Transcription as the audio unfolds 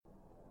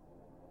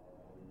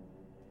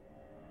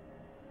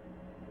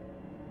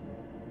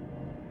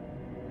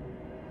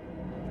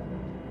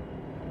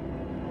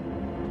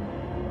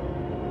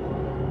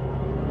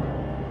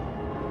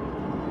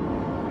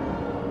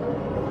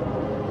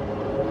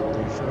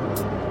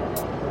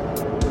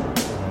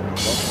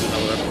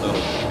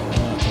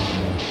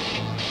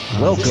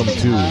Welcome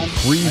to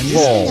Free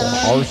Fall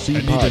RC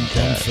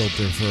Podcast.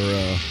 Filter for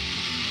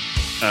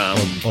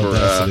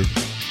Audacity.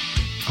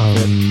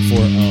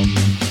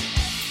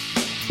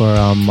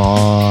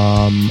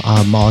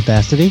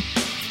 Audacity.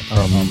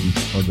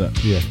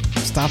 Yeah.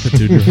 Stop it,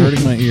 dude. You're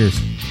hurting my ears.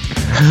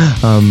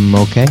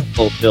 Okay.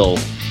 Fulfill.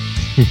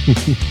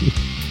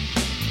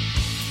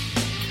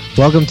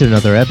 Welcome to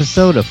another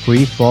episode of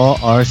Free Fall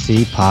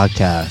RC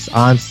Podcast.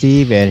 I'm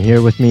Steve, and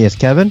here with me is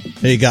Kevin.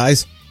 Hey,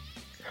 guys.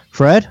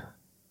 Fred.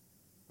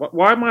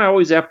 Why am I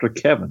always after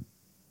Kevin?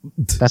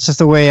 That's just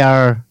the way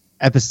our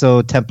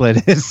episode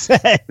template is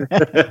set.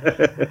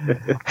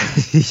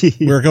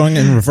 We're going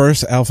in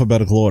reverse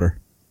alphabetical order.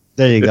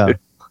 There you go.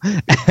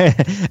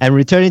 And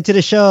returning to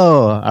the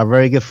show, our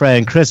very good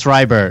friend, Chris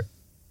Rybert.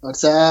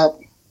 What's up?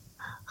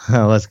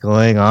 What's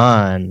going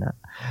on?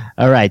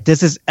 All right,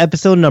 this is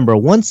episode number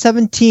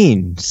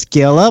 117,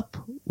 Scale Up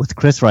with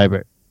Chris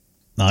Rybert.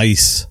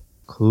 Nice.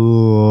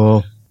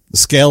 Cool.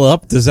 Scale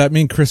up? Does that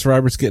mean Chris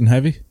Rybert's getting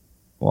heavy?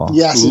 Well,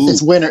 Yes,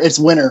 it's winter. It's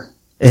winter.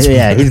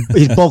 yeah,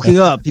 he's bulking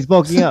up. He's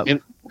bulking up.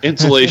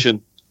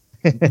 Insulation.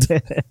 His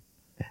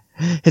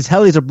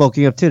helis are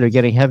bulking up too. They're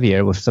getting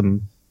heavier with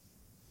some.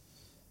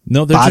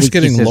 No, they're Body just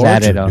getting pieces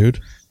added larger, on. dude.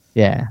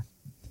 Yeah,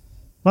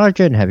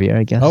 larger and heavier,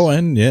 I guess. Oh,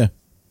 and yeah.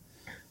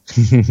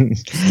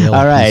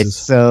 All right,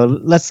 so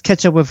let's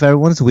catch up with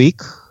everyone's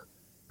week.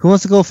 Who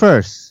wants to go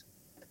first?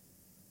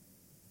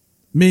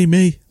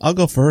 Me. I'll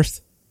go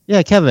first.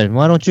 Yeah, Kevin,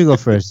 why don't you go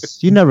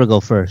first? You never go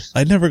first.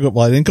 I never go.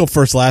 Well, I didn't go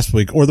first last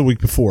week or the week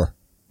before.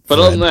 But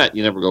other than that,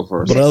 you never go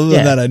first. But other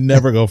than that, I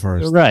never go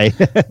first. Right.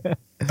 All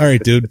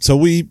right, dude. So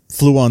we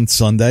flew on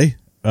Sunday,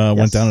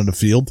 went down to the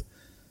field,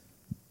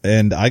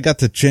 and I got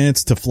the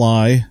chance to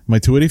fly my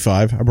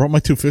 285. I brought my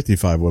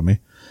 255 with me,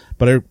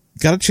 but I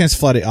got a chance to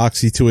fly the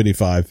Oxy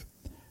 285,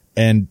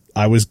 and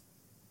I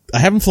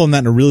haven't flown that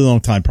in a really long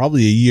time,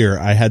 probably a year.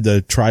 I had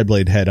the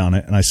tri-blade head on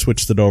it, and I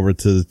switched it over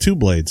to the two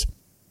blades.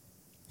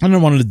 And I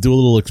wanted to do a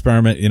little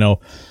experiment,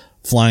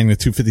 flying the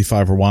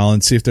 255 for a while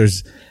and see if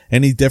there's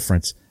any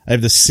difference. I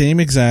have the same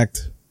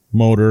exact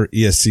motor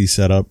ESC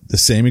setup, the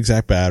same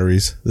exact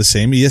batteries, the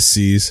same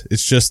ESCs.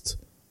 It's just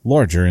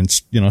larger and,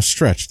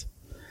 stretched.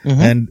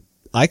 Mm-hmm. And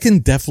I can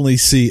definitely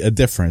see a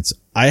difference.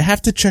 I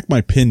have to check my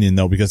pinion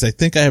though, because I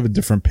think I have a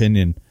different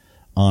pinion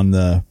on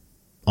the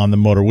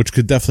motor, which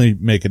could definitely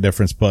make a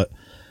difference. But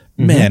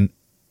man,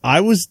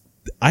 I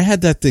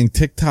had that thing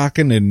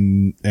tick-tocking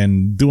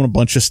and doing a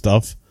bunch of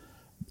stuff.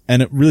 And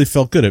it really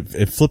felt good.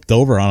 It flipped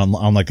over on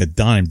like a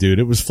dime, dude.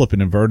 It was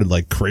flipping inverted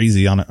like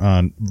crazy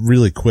on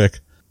really quick.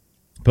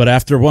 But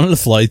after one of the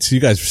flights, you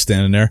guys were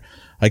standing there.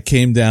 I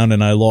came down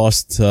and I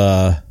lost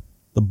the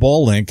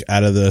ball link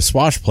out of the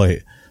swash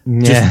plate.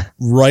 Yeah. Just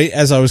right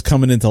as I was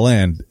coming into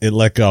land, it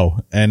let go,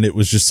 and it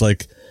was just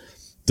like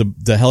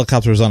the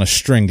helicopter was on a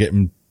string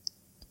getting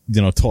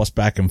tossed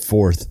back and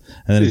forth,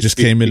 and then it just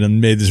came in and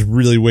made this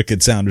really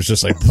wicked sound. It was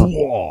just like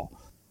whoa.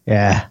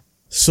 Yeah.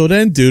 So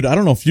then, dude, I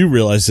don't know if you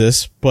realize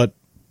this, but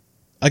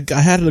I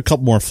had a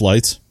couple more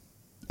flights,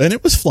 and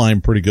it was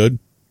flying pretty good,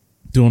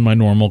 doing my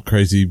normal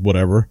crazy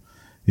whatever,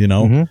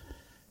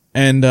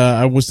 And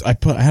I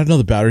had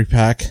another battery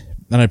pack,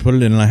 and I put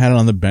it in, and I had it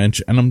on the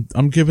bench, and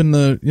I'm giving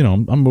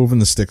I'm moving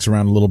the sticks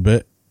around a little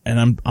bit,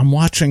 and I'm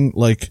watching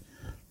like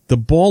the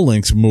ball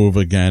links move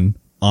again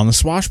on the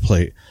swash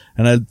plate,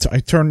 and I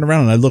turned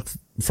around and I looked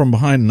from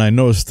behind, and I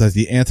noticed that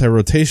the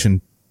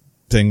anti-rotation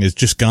thing is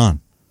just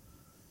gone.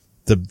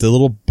 The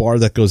little bar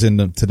that goes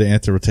into the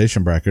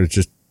anti-rotation bracket is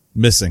just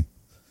missing.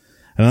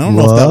 And I don't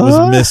know if that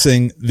was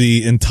missing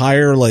the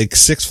entire,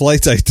 6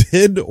 flights I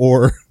did,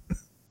 or...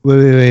 Wait.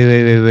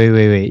 The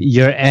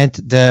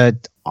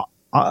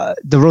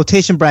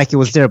rotation bracket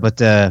was there, but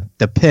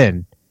the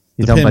pin.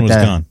 The pin was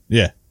gone.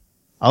 Yeah.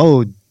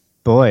 Oh,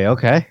 boy.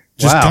 Okay.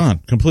 Just gone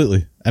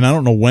completely. And I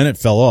don't know when it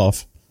fell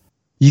off.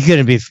 You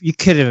couldn't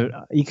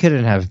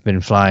have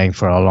been flying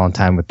for a long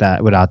time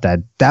without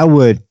that. That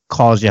would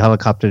cause your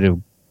helicopter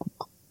to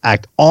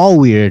act all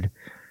weird.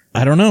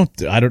 I don't know.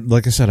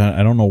 Like I said,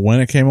 I don't know when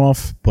it came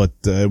off, but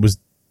it was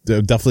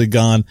definitely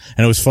gone.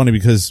 And it was funny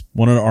because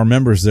one of our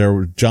members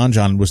there,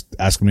 John, was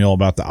asking me all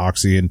about the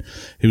Oxy, and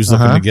he was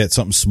looking to get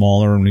something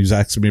smaller, and he was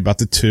asking me about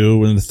the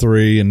 2 and the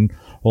 3 and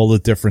all the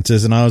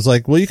differences. And I was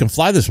like, well, you can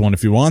fly this one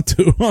if you want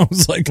to. I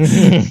was like,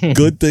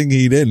 good thing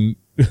he didn't.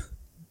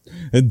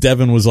 And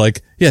Devin was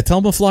like, yeah, tell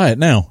him to fly it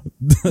now.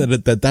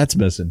 That's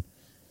missing.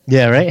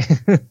 Yeah, right?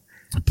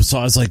 So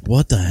I was like,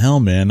 what the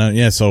hell,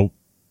 man? So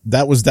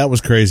that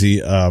was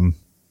crazy.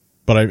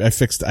 But I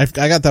fixed, I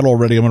got that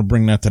already. I'm going to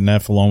bring that to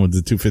Neff along with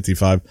the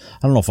 255. I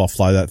don't know if I'll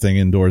fly that thing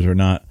indoors or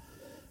not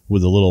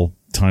with a little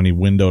tiny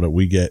window that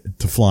we get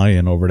to fly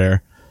in over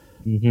there.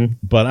 Mm-hmm.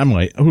 But I'm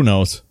like, who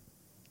knows?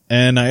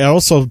 And I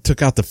also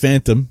took out the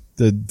Phantom,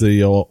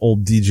 the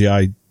old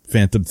DJI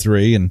Phantom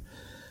 3, and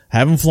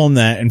haven't flown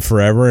that in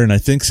forever. And I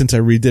think since I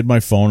redid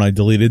my phone, I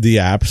deleted the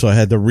app. So I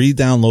had to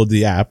re-download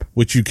the app,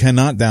 which you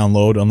cannot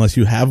download unless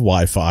you have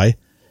Wi-Fi.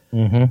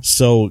 Mm-hmm.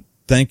 So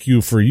thank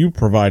you for you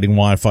providing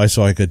Wi-Fi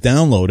so I could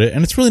download it.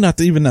 And it's really not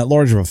even that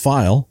large of a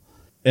file.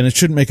 And it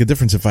shouldn't make a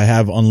difference if I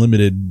have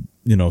unlimited,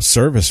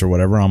 service or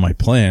whatever on my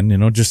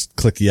plan. Just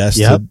click yes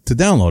to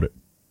download it.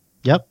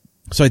 Yep.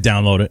 So I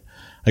download it.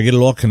 I get it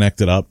all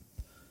connected up.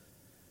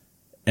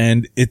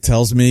 And it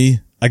tells me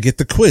I get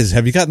the quiz.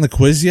 Have you gotten the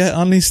quiz yet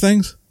on these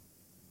things?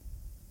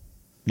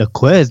 The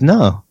quiz?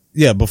 No.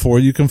 Yeah, before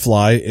you can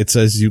fly, it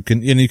says you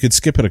can, you could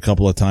skip it a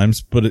couple of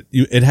times, but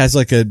it has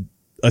like a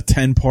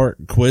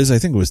 10-part quiz. I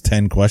think it was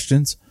 10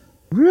 questions.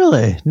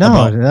 Really?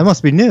 No, that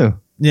must be new.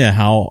 Yeah,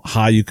 how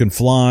high you can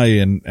fly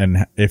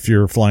and if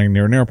you're flying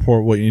near an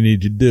airport, what you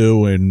need to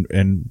do. And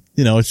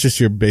it's just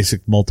your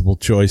basic multiple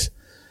choice.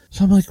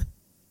 So I'm like,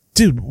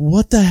 dude,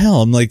 what the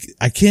hell? I'm like,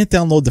 I can't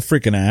download the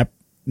freaking app.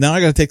 Now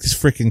I got to take this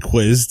freaking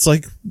quiz. It's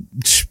like,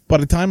 by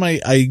the time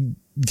I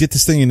get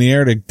this thing in the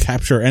air to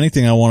capture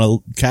anything I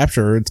want to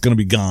capture, it's going to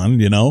be gone,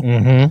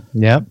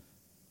 Mm-hmm. Yep.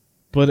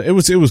 But it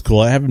was cool.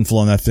 I haven't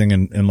flown that thing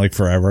in like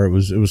forever. It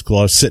was cool.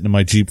 I was sitting in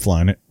my Jeep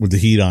flying it with the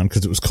heat on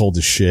because it was cold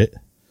as shit.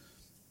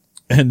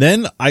 And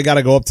then I got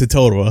to go up to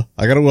Totowa.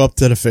 I got to go up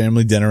to the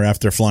family dinner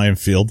after flying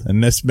field.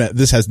 And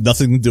this has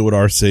nothing to do with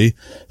RC.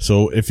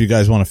 So if you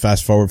guys want to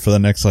fast forward for the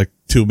next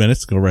 2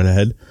 minutes, go right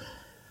ahead.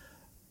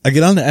 I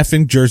get on the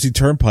effing Jersey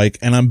Turnpike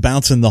and I'm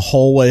bouncing the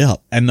whole way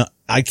up. And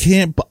I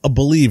can't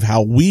believe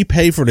how we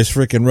pay for this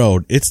freaking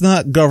road. It's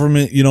not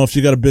government. If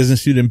you got a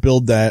business, you didn't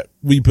build that.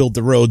 We built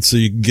the road so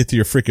you can get to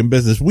your freaking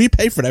business. We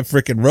pay for that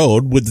freaking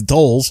road with the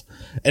tolls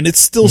and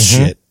it's still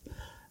shit.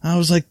 I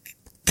was like,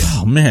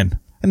 oh man,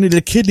 I needed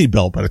a kidney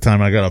belt by the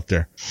time I got up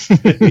there.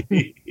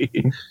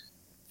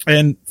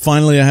 And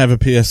finally I have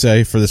a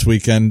PSA for this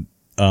weekend.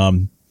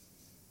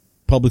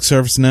 Public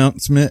service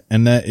announcement,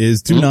 and that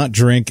is do not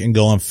drink and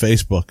go on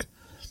Facebook,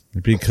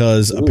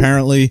 because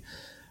apparently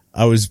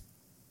I was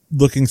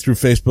looking through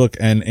Facebook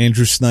and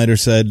Andrew Snyder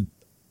said,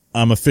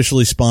 I'm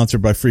officially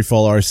sponsored by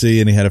Freefall RC,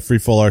 and he had a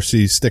Freefall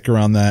RC sticker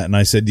on that, and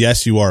I said,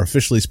 yes, you are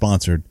officially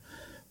sponsored.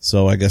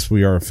 So I guess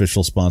we are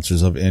official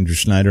sponsors of Andrew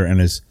Snyder and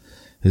his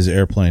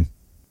airplane.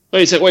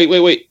 Wait.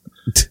 You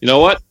know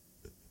what?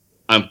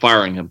 I'm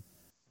firing him.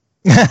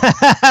 He's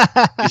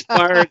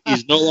fired.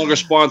 He's no longer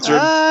sponsored.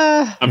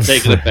 I'm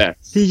taking it back.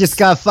 He just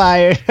got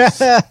fired.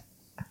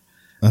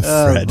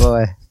 Oh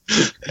boy.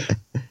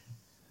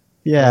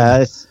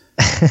 Yeah.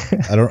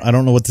 I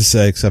don't know what to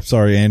say except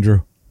sorry,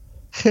 Andrew.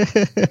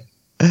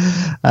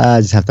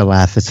 I just have to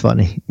laugh. It's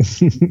funny.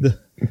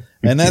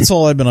 And that's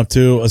all I've been up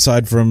to,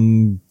 aside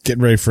from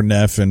getting ready for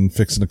NEF and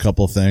fixing a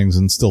couple of things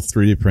and still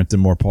 3D printing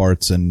more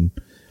parts and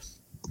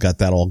got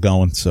that all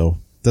going. So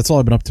that's all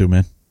I've been up to,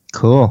 man.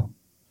 Cool.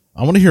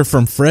 I want to hear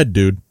from Fred,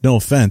 dude. No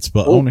offense,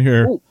 but I want to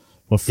hear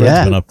what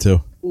Fred's been up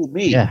to. Ooh,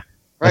 me. Yeah.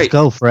 Right. Let's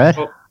go, Fred.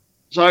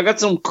 So I got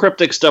some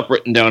cryptic stuff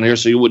written down here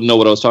so you wouldn't know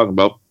what I was talking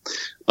about.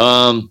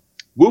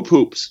 Whoop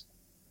hoops.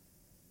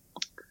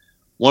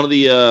 One of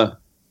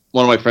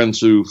my friends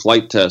who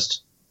flight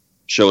test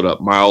showed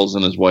up, Miles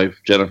and his wife,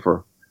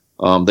 Jennifer.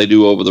 They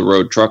do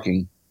over-the-road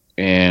trucking,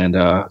 and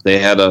they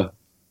had a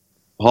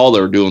haul they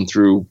were doing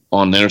through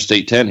on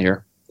Interstate 10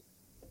 here.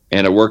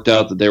 And it worked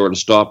out that they were to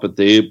stop at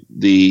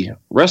the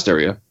rest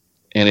area,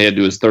 and he had to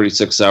do his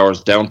 36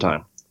 hours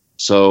downtime.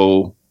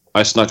 So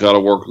I snuck out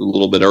of work a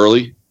little bit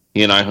early.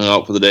 He and I hung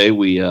out for the day.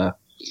 He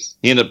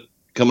ended up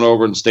coming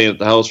over and staying at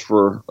the house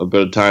for a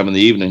bit of time in the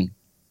evening.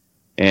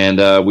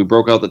 And we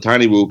broke out the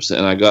tiny whoops,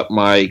 and I got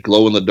my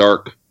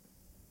glow-in-the-dark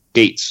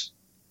gates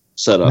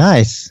set up.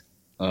 Nice.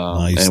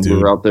 Nice, and dude. we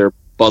were out there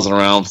buzzing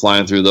around,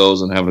 flying through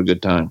those, and having a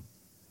good time.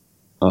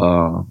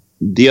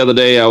 The other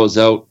day, I was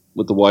out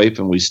with the wife,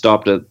 and we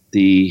stopped at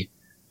the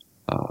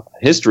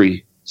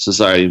History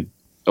Society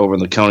over in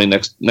the county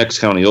next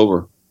county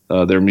over,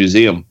 their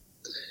museum.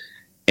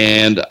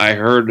 And I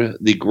heard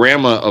the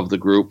grandma of the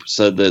group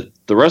said that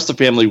the rest of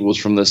the family was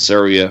from this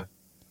area,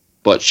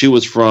 but she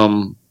was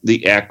from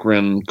the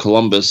Akron,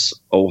 Columbus,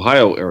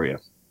 Ohio area.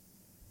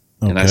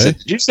 Okay. And I said,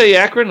 "Did you say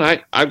Akron?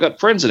 I've got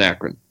friends in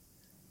Akron."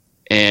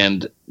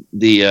 And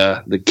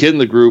the kid in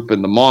the group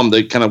and the mom,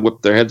 they kind of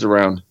whipped their heads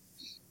around.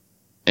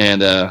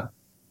 And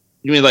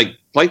you mean like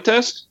flight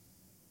test?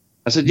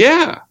 I said,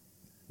 yeah.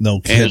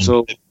 No kidding. And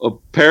so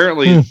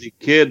apparently the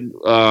kid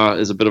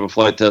is a bit of a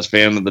flight test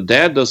fan, and the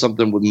dad does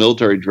something with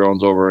military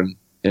drones over in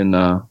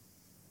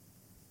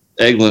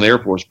Eglin Air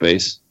Force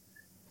Base.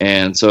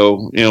 And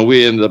so,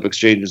 we ended up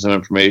exchanging some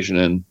information,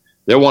 and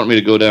they're wanting me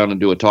to go down and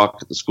do a talk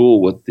at the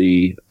school with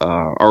the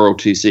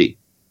ROTC.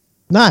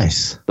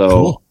 Nice.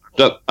 So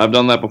cool. I've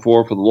done that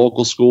before for the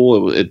local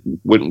school. It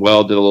went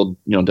well, did a little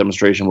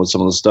demonstration with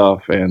some of the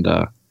stuff, and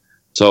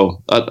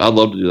so I'd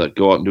love to do that,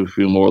 go out and do a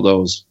few more of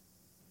those.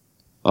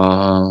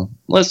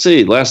 Let's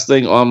see. Last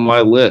thing on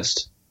my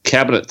list,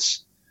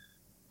 cabinets.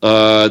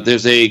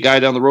 There's a guy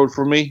down the road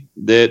from me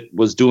that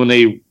was doing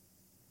a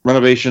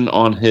renovation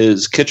on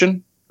his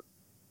kitchen.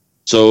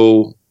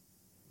 So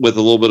with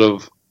a little bit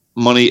of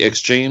money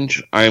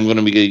exchange, I am going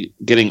to be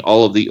getting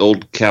all of the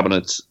old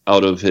cabinets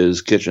out of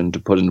his kitchen to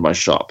put into my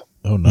shop.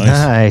 Oh, nice.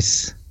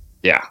 Nice.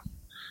 Yeah.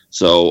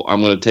 So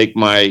I'm going to take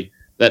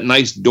that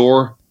nice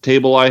door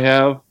table I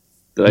have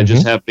that I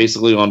just have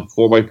basically on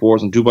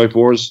 4x4s and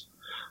 2x4s.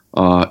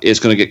 it's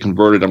going to get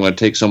converted. I'm going to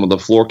take some of the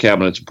floor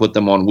cabinets and put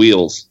them on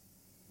wheels.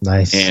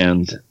 Nice.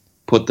 And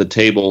put the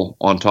table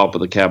on top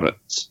of the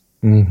cabinets.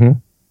 Mm-hmm.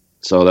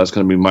 So that's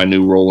going to be my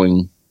new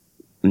rolling,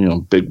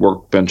 big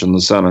workbench in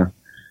the center.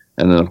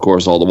 And then, of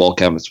course, all the wall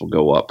cabinets will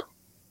go up.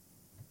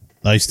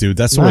 Nice, dude.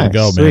 That's the way to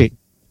go, sweet. man.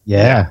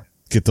 Yeah.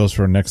 Get those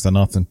for next to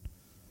nothing.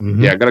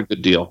 Mm-hmm. Yeah, I got a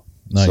good deal.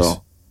 Nice.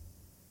 So.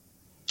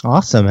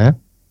 Awesome, man.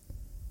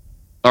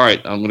 All right,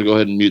 I'm going to go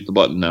ahead and mute the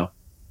button now.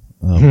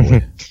 Oh,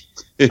 boy.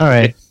 All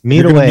right,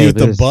 mute You're away. Mute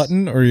the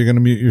button, or you're going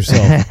to mute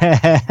yourself?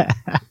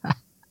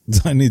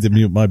 I need to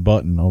mute my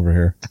button over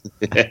here.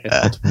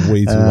 That's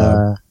way too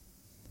loud.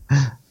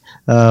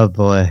 Oh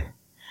boy.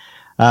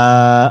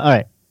 All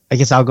right. I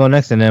guess I'll go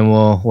next, and then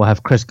we'll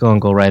have Chris go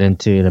and go right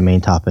into the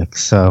main topic.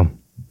 So.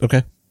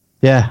 Okay.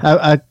 Yeah,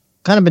 I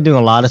kind of been doing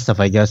a lot of stuff,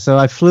 I guess.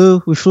 So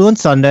we flew on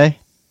Sunday.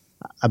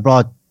 I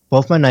brought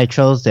both my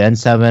nitros, the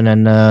N7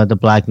 and the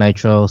Black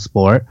Nitro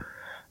Sport.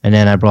 And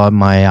then I brought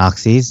my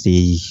Oxys,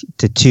 the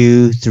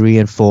 2, 3,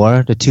 and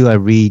 4. The 2 I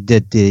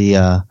redid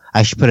I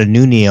actually put a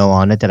new Neo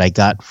on it that I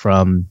got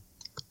from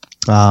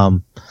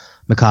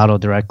Mikado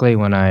directly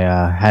when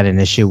I had an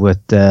issue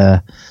with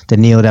the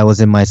Neo that was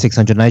in my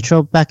 600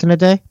 Nitro back in the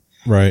day.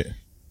 Right.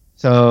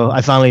 So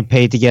I finally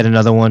paid to get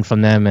another one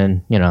from them,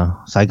 and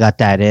so I got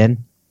that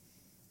in.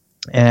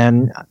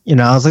 And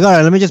I was like, all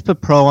right, let me just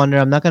put Pro on there.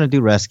 I'm not gonna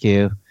do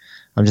Rescue.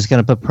 I'm just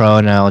gonna put Pro,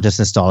 and I'll just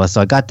install it.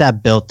 So I got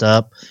that built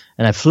up,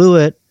 and I flew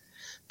it,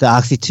 the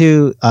Oxy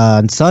 2,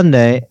 on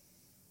Sunday,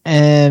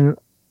 and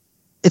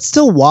it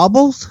still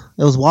wobbles.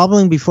 It was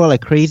wobbling before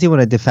like crazy when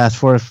I did fast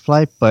forward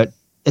flight, but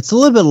it's a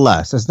little bit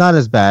less. It's not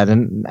as bad,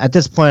 and at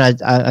this point,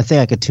 I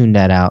think I could tune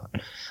that out.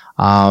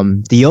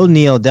 The old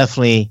Neo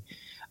definitely.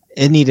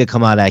 It needed to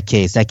come out of that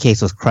case. That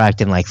case was cracked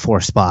in like 4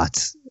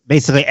 spots.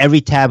 Basically, every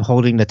tab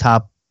holding the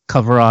top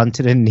cover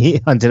onto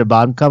the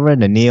bottom cover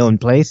and the Neo in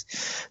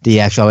place,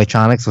 the actual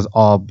electronics was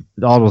all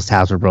those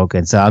tabs were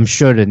broken. So I'm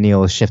sure the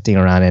Neo was shifting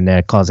around in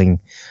there, causing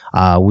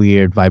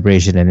weird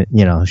vibration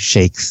and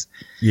shakes.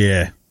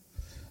 Yeah.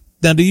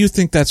 Now, do you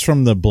think that's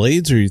from the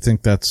blades, or you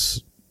think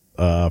that's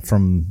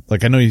from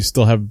I know you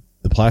still have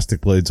the plastic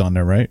blades on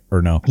there, right?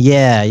 Or no?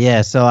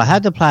 Yeah. So I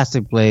had the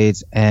plastic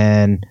blades,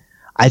 and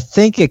I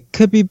think it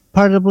could be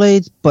part of the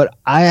blades, but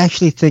I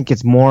actually think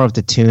it's more of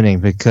the tuning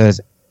because,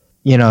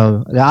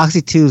 the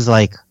Oxy 2 is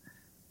like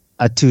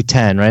a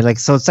 210, right? Like,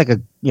 so it's like a,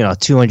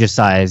 200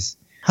 size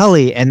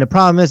heli. And the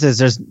problem is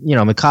there's,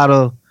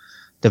 Mikado,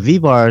 the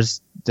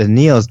V-bars, the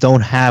Neos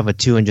don't have a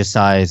 200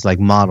 size like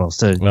model.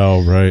 So,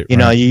 right.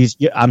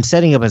 I'm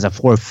setting up as a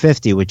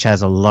 450, which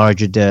has a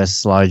larger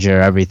disc,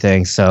 larger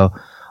everything. So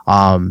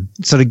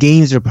the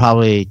gains are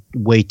probably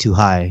way too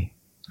high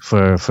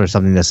for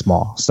something this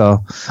small.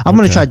 So I'm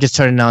going to try just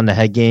turning down the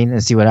head gain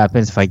and see what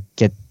happens if I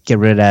get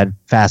rid of that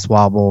fast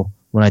wobble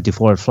when I do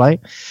forward flight.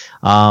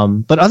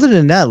 But other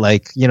than that,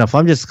 if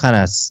I'm just kind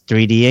of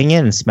 3Ding it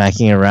and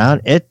smacking it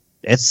around,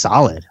 it's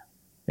solid.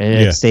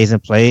 It stays in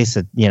place,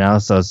 so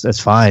it's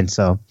fine.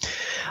 So,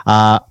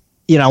 I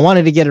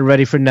wanted to get it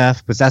ready for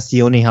NEF because that's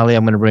the only heli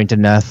I'm going to bring to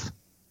NEF.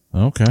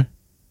 Okay.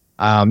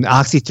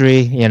 Oxy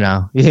 3,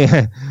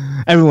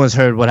 everyone's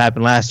heard what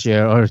happened last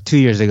year or 2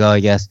 years ago,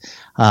 I guess.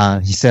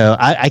 So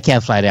I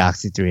can't fly the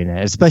Oxy 3 in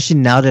it, especially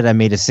now that I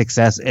made a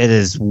 6S. It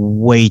is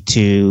way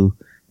too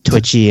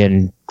twitchy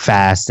and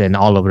fast and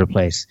all over the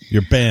place.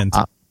 You're banned.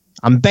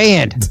 I'm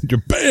banned.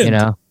 You're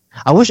banned.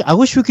 I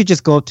wish we could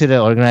just go up to the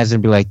organizer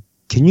and be like,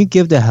 can you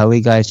give the heli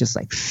guys just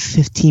like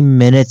 15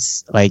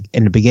 minutes, like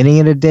in the beginning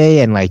of the day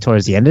and like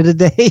towards the end of the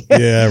day?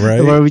 Yeah,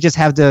 right. Where we just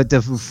have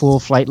the full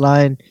flight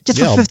line just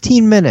for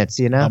 15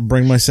 minutes, I'll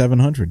bring my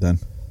 700 then.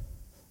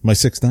 My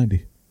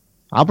 690.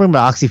 I'll bring my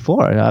Oxy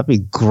 4. That'd be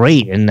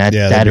great. And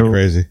that'd be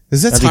crazy.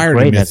 Because that's higher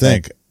than you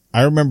think.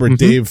 I remember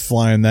Dave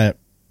flying that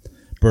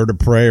bird of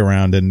prey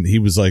around, and he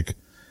was like,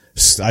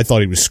 I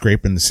thought he was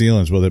scraping the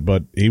ceilings with it,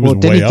 but he was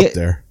way up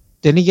there.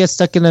 Didn't he get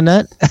stuck in the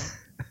net?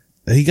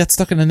 He got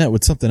stuck in the net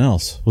with something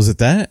else. Was it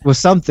that? With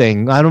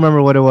something. I don't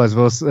remember what it was.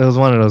 But it was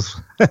one of those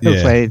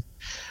plays.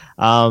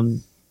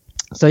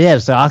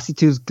 So Oxy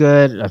 2 is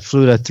good. I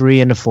flew the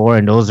 3 and the 4,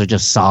 and those are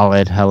just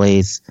solid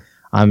helis.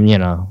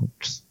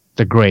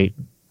 They're great.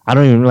 I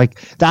don't even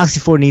the Oxy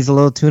 4 needs a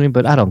little tuning,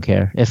 but I don't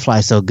care. It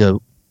flies so good,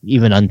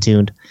 even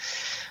untuned.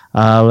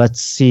 Let's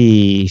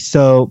see.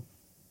 So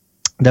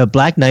the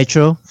Black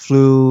Nitro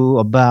flew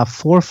about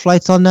 4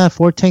 flights on that,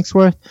 4 tanks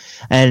worth,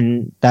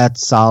 and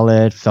that's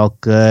solid. Felt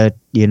good.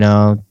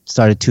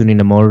 Started tuning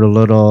the motor a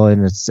little,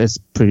 and it's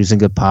producing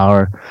good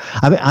power.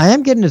 I mean, I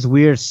am getting this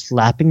weird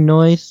slapping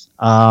noise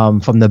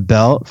from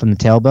the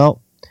tail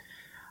belt.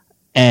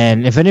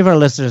 And if any of our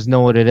listeners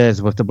know what it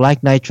is with the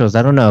Black Nitros,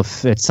 I don't know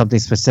if it's something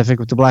specific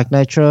with the Black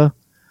Nitro,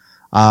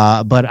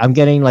 but I'm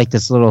getting like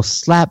this little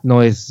slap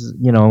noise,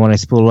 when I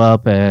spool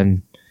up,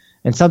 and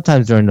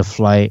sometimes during the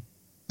flight.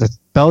 The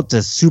belt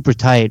is super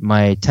tight.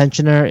 My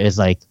tensioner is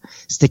like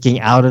sticking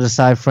out of the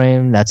side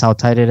frame. That's how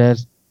tight it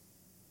is.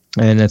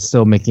 And it's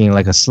still making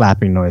like a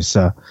slapping noise.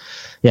 So,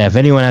 yeah, if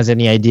anyone has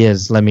any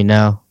ideas, let me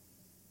know.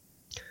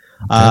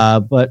 Okay.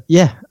 But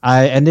yeah,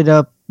 I ended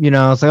up,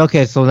 it's like,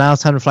 okay, so now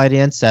it's time to fly the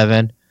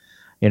N7,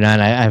 and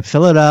I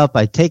fill it up,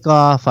 I take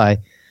off, I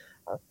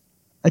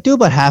do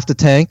about half the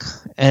tank,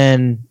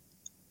 and,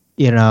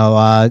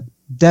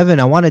 Devin,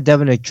 I wanted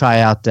Devin to try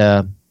out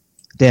the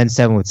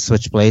N7 with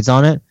switchblades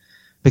on it,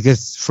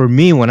 because for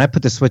me, when I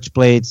put the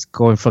switchblades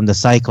going from the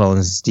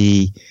Cyclones,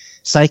 the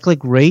cyclic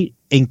rate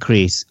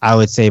increase, I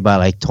would say by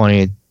like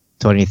 30%.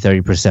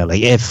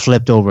 Like it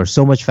flipped over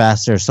so much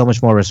faster, so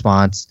much more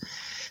response.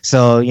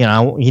 So,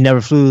 he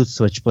never flew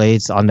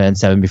switchblades on the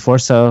N7 before.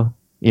 So,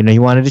 he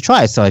wanted to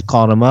try. So I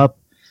called him up.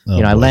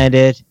 I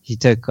landed. He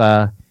took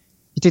the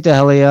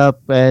heli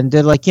up and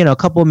did like, a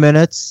couple of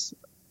minutes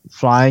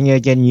flying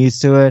it, getting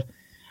used to it.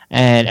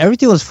 And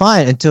everything was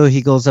fine until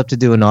he goes up to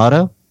do an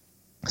auto.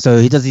 So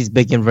he does these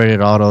big inverted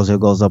autos. It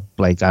goes up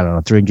like, I don't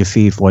know, 300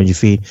 feet, 400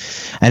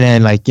 feet. And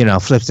then like,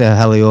 flips the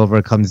heli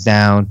over, comes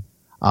down,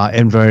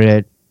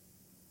 inverted,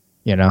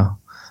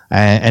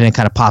 and then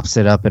kind of pops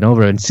it up and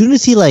over. And as soon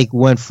as he like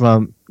went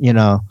from,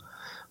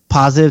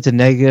 positive to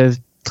negative,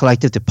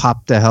 collective to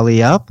pop the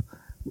heli up,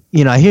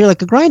 I hear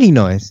like a grinding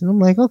noise. And I'm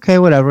like, okay,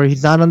 whatever.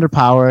 He's not under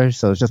power.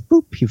 So it's just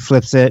boop, he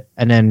flips it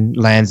and then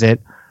lands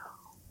it.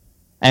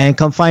 And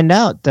come find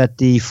out that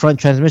the front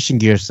transmission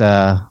gears,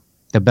 the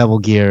bevel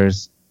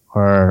gears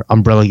or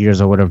umbrella gears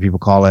or whatever people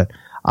call it,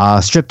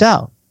 stripped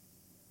out.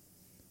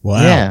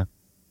 Wow.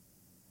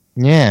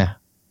 Yeah.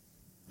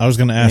 I was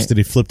going to ask, did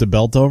he flip the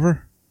belt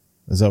over?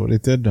 Is that what he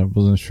did? I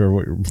wasn't sure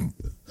what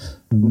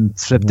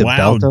Flip the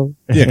belt over?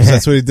 Yeah, because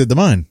that's what he did to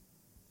mine.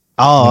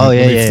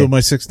 When he flew my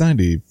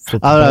 690, he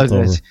flipped the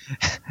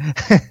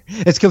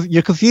belt over.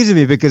 You're confusing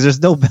me because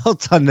there's no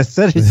belt on the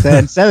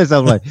 7. So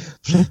I'm like,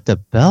 flip the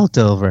belt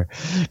over.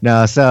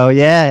 No, so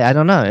yeah, I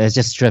don't know. It's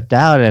just stripped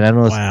out, and I don't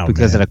know if it's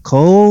because of the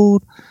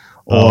cold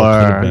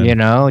or,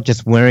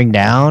 just wearing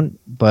down.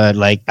 But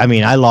like, I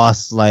mean, I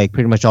lost like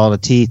pretty much all the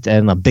teeth,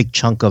 and a big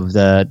chunk of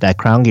that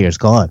crown gear is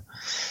gone.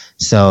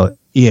 So,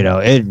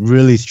 it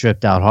really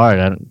stripped out hard.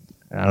 I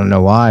don't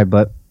know why,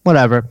 but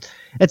whatever.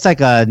 It's like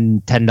a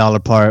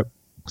 $10 part.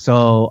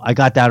 So I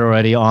got that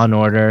already on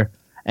order.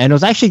 And it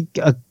was actually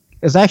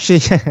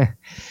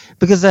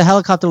because the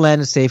helicopter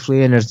landed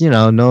safely and there's,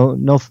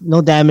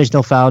 no damage,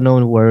 no foul,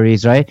 no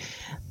worries, right?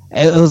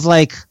 It was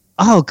like,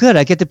 oh, good.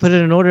 I get to put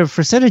it in order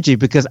for Synergy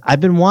because I've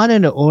been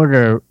wanting to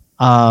order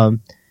the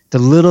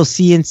little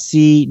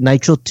CNC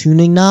nitro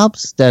tuning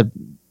knobs that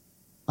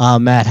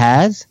Matt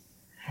has.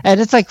 And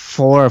it's like $4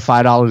 or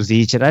 $5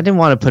 each. And I didn't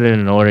want to put it in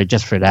an order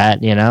just for that,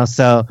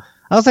 So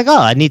I was like,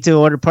 oh, I need to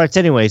order parts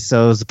anyway.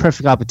 So it was a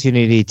perfect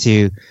opportunity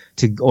to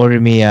order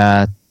me,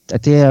 I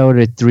think I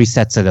ordered 3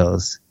 sets of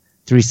those.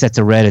 3 sets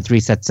of red and 3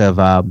 sets of,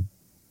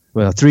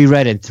 3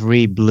 red and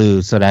 3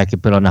 blue so that I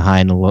could put on the high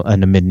and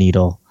the mid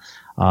needle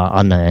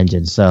on the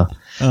engine. So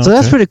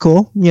that's pretty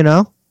cool,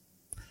 Yeah,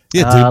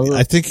 dude,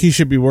 I think he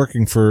should be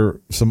working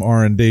for some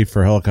R&D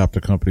for helicopter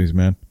companies,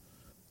 man.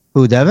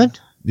 Who, Devin?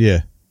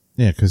 Yeah.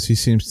 Yeah, because he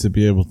seems to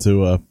be able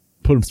to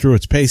put him through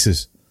its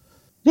paces.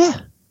 Yeah,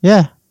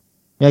 I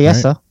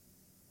guess so.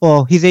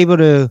 Well, he's able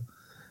to.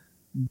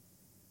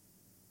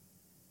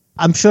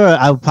 I'm sure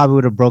I probably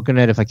would have broken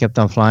it if I kept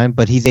on flying,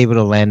 but he's able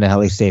to land the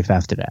heli safe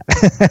after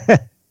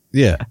that.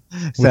 Yeah,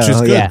 which is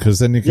good because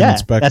then you can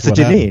inspect. That's what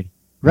you need,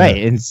 right?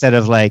 Yeah. Instead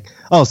of like,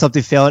 oh,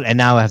 something failed, and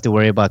now I have to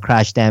worry about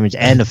crash damage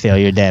and the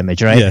failure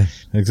damage, right? Yeah,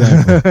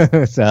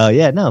 exactly. So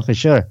yeah, no, for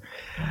sure.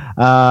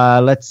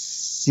 Let's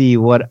see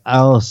what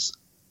else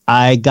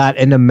I got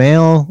in the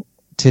mail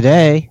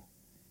today.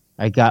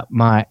 I got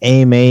my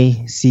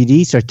AMA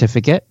CD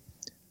certificate.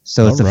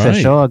 So it's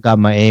official. I got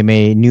my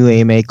new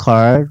AMA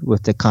card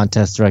with the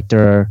contest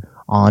director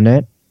on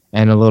it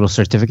and a little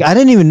certificate. I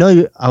didn't even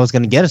know I was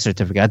going to get a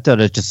certificate. I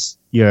thought it just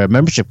your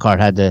membership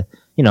card had the,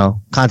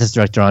 contest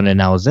director on it and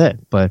that was it.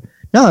 But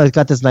no, it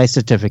got this nice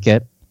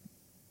certificate.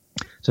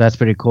 So that's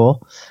pretty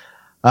cool.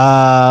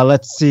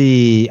 Let's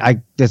see.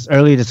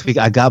 Earlier this week,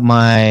 I got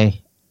my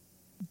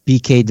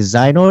BK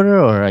design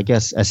order, or I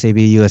guess SAB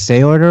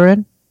USA order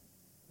in.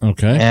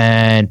 Okay.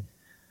 And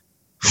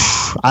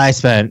I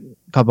spent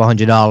a couple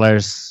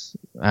 $100.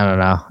 I don't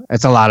know.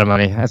 It's a lot of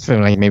money. I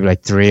spent maybe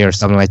like 3 or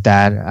something like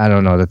that. I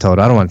don't know the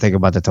total. I don't want to think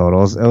about the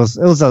totals. It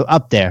was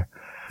up there.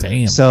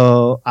 Damn.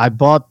 So I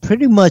bought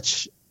pretty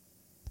much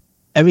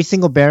every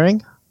single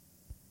bearing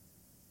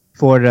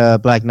for the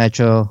Black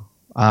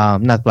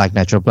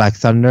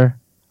Thunder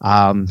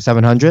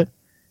 700.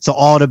 So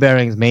all the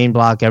bearings, main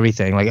block,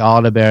 everything, like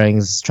all the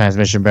bearings,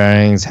 transmission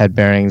bearings, head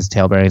bearings,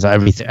 tail bearings,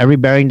 everything. Every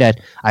bearing that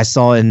I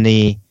saw in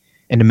the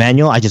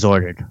manual, I just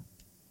ordered.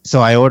 So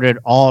I ordered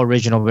all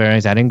original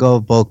bearings. I didn't go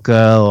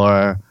Boca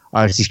or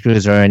RC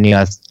screws or any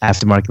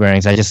aftermarket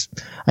bearings.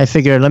 I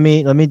figured let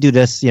me do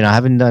this.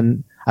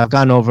 I've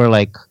gone over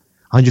like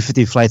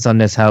 150 flights on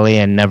this heli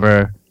and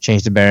never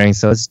changed the bearings.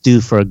 So it's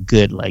due for a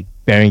good like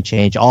bearing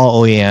change,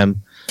 all OEM,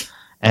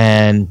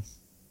 and.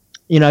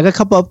 I got a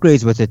couple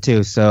upgrades with it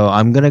too. So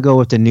I'm going to go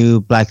with the new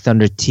Black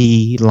Thunder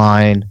T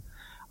line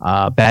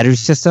battery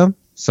system.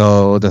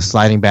 So the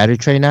sliding battery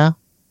tray now.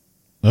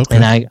 Okay.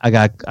 And I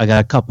got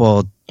a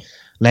couple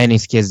landing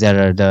skids that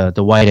are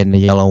the white and the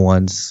yellow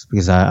ones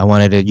because I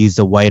wanted to use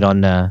the white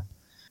on the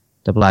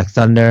Black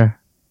Thunder,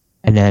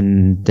 and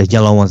then the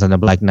yellow ones on the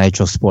Black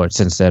Nitro Sport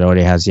since it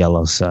already has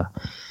yellow. So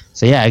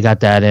yeah, I got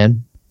that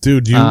in.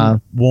 Dude,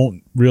 you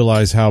won't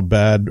realize how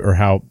bad or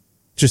how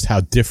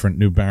different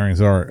new bearings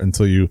are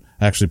until you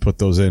actually put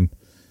those in.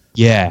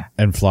 Yeah.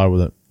 And fly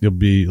with it. You'll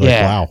be like,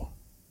 wow.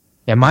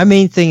 Yeah, my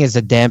main thing is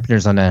the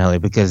dampeners on that heli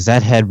because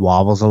that head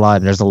wobbles a lot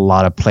and there's a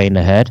lot of play in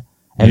the head.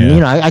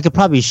 And, I could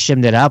probably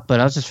shim it out, but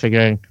I was just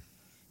figuring,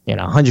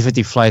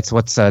 150 flights,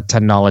 what's a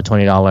 $10,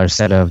 $20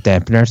 set of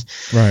dampeners?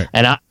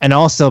 Right. And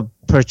also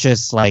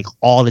purchase, like,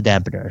 all the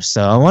dampeners.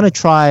 So I want to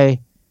try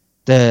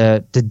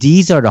the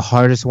Ds are the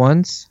hardest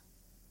ones.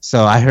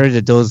 So I heard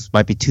that those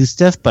might be too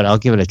stiff, but I'll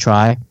give it a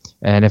try.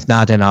 And if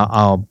not, then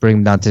I'll bring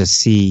them down to the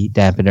C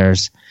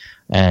dampeners,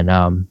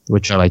 and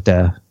which are like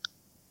the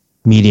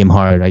medium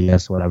hard, I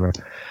guess, whatever.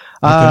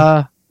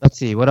 Okay. Let's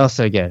see, what else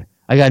did I get?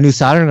 I got a new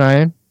soldering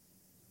iron.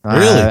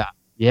 Really?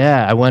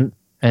 Yeah, I went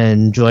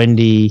and joined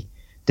the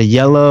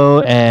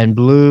yellow and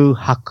blue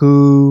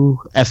Haku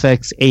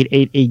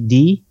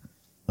FX888D.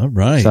 All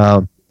right.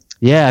 So,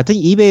 yeah, I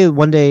think eBay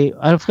one day,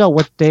 I forgot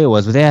what day it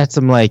was, but they had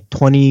some like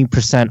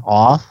 20%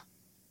 off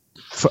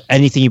for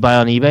anything you buy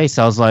on eBay.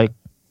 So I was like,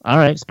 all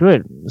right, screw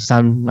it. It's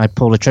time I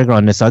pull the trigger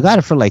on this. So I got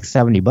it for like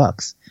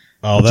 $70.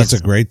 Oh, that's a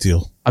great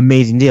deal.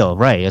 Amazing deal,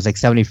 right? It was like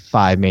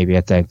 75 maybe,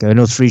 I think. And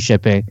it was free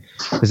shipping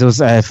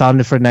because I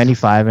found it for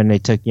 95 and they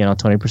took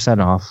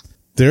 20% off.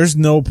 There's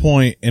no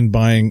point in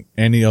buying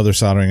any other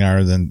soldering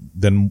iron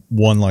than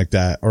one like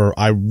that. Or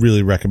I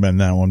really recommend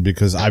that one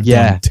because I've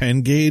done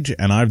 10 gauge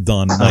and I've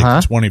done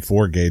like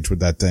 24 gauge with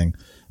that thing.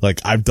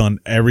 Like I've done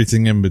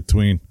everything in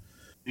between.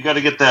 You got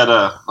to get that.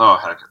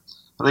 I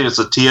think it's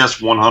the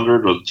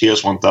TS100 or the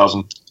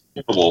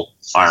TS1000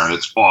 iron.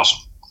 It's awesome.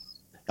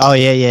 Oh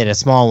yeah, the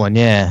small one,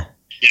 yeah.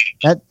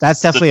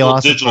 That's definitely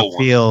awesome for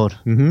field.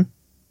 Mm-hmm.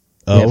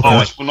 Oh,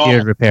 okay.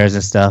 Field repairs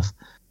and stuff.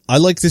 I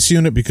like this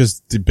unit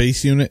because the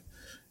base unit,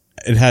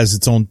 it has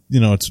its own,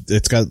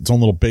 it's got its own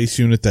little base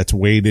unit that's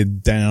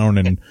weighted down,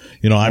 and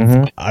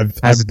I've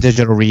has a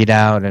digital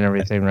readout and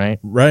everything, right?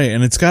 Right,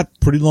 and it's got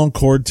pretty long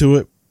cord to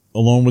it.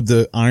 Along with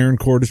the iron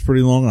cord is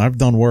pretty long. I've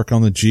done work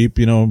on the Jeep,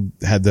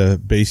 had the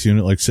base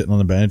unit like sitting on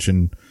the bench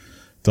and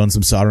done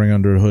some soldering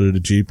under the hood of the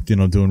Jeep,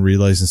 doing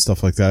relays and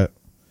stuff like that.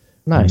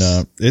 Nice.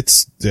 And,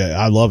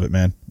 I love it,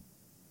 man.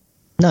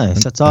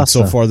 Nice. That's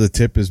awesome. And so far the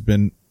tip has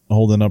been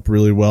holding up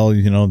really well.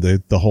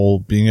 The whole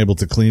being able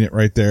to clean it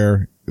right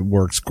there, it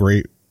works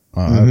great.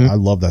 I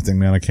love that thing,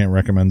 man. I can't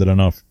recommend it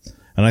enough.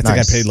 And I think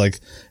I paid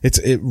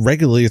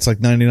regularly it's like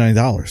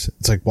 $99.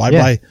 It's like,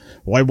 why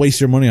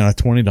waste your money on a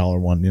 $20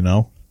 one,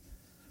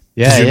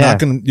 Yeah,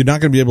 you're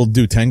not gonna be able to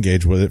do 10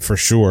 gauge with it for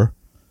sure.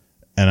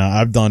 And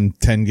I've done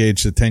 10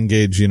 gauge to 10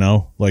 gauge,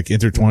 like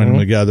intertwine them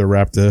together,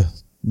 wrap the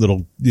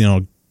little,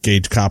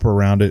 gauge copper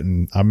around it,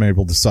 and I'm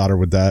able to solder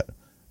with that.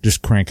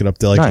 Just crank it up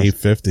to like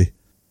 850.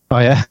 Oh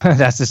yeah,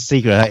 that's the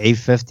secret.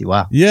 850.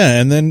 Wow. Yeah,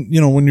 and then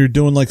when you're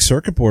doing like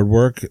circuit board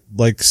work,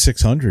 like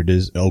 600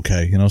 is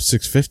okay.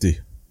 650, you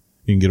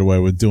can get away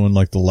with doing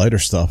like the lighter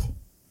stuff.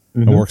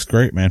 It works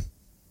great, man.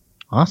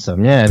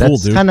 Awesome. Yeah, cool,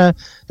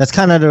 that's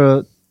kind of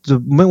the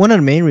one of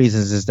the main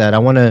reasons is that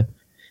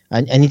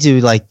I need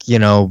to like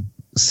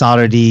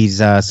solder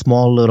these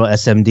small little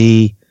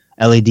SMD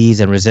LEDs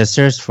and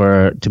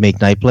resistors to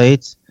make night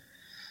blades.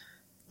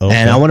 Okay.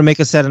 And I want to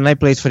make a set of night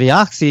blades for the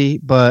Oxy,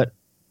 but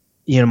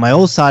my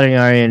old soldering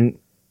iron,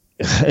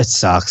 it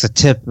sucks. The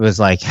tip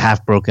was like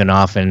half broken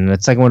off, and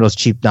it's like one of those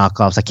cheap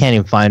knockoffs. I can't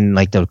even find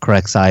like the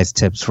correct size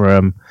tips for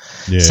them.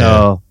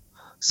 Yeah.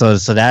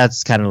 So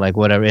that's kind of like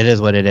whatever. It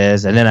is what it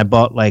is. And then I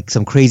bought like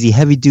some crazy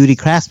heavy duty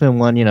Craftsman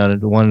one. The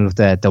one with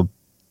the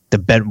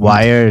bent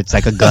wire. It's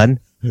like a gun.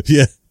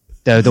 Yeah.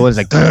 The one's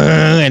like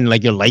and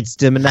like your lights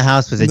dim in the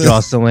house because they draw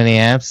so many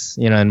amps,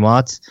 in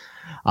watts.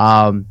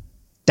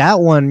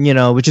 That one,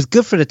 which is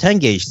good for the 10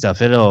 gauge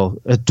stuff.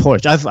 It'll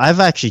torch. I've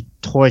actually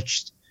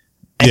torched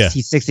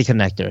XT60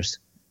 connectors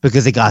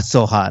because it got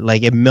so hot.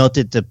 Like it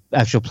melted the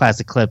actual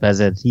plastic clip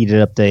as it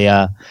heated up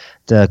the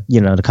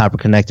copper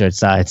connector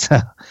inside. So,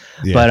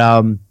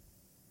 yeah.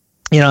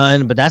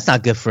 But but that's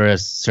not good for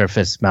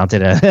surface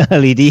mounted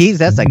LEDs.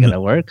 That's not gonna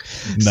work.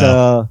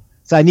 No.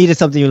 So I needed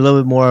something a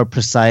little bit more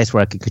precise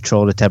where I could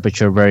control the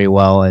temperature very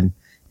well, and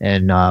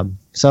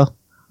so.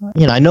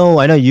 I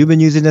know you've been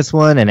using this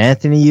one, and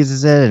Anthony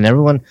uses it, and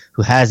everyone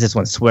who has this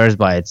one swears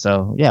by it.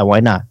 So yeah, why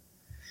not?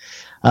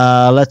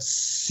 Let's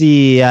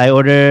see. I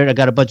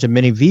got a bunch of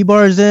mini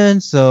V-bars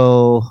in,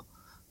 so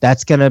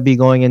that's gonna be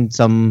going in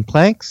some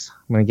planks.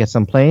 I'm gonna get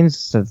some planes.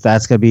 So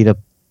that's gonna be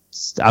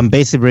I'm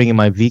basically bringing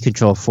my V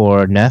control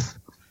for NEF.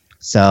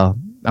 So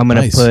I'm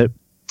gonna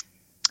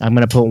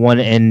put one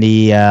in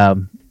the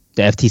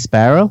FT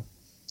Sparrow,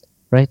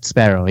 right?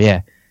 Sparrow,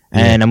 yeah.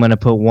 And I'm going to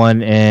put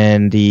one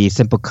in the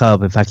Simple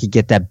Cub. If I could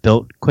get that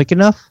built quick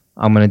enough,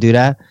 I'm going to do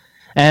that.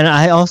 And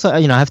I also, I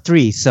have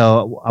 3.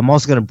 So I'm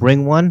also going to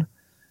bring one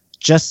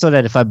just so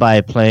that if I buy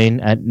a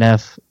plane at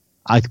NEF,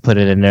 I could put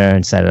it in there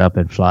and set it up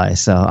and fly.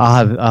 So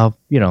I'll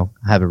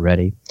have it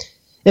ready.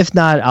 If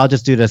not, I'll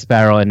just do the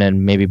Sparrow and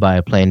then maybe buy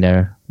a plane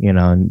there,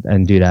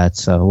 and do that.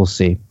 So we'll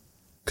see.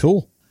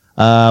 Cool.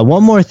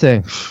 One more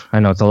thing. I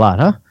know it's a lot,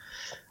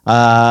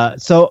 huh?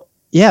 So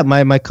yeah,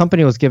 my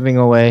company was giving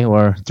away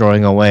or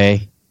throwing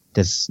away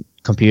this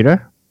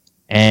computer,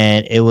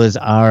 and it was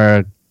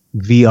our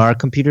VR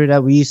computer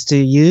that we used to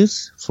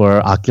use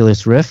for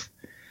Oculus Rift.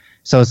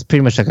 So it's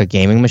pretty much like a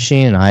gaming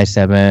machine, an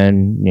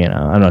i7.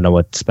 I don't know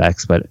what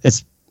specs, but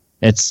it's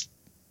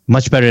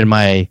much better than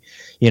my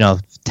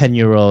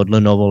 10-year-old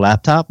Lenovo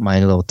laptop, my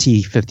little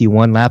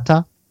T51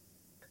 laptop.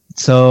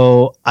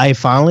 So I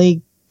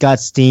finally got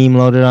Steam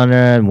loaded on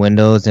there and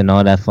Windows and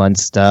all that fun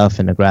stuff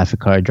and the graphic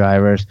card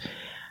drivers.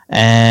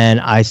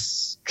 And I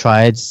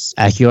tried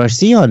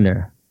AccuRC on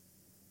there.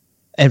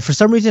 And for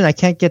some reason, I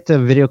can't get the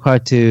video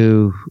card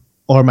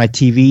or my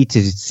TV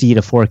to see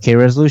the 4K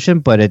resolution,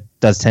 but it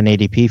does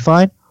 1080p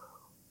fine.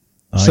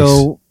 Nice.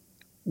 So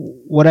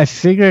what I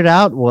figured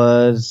out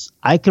was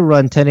I could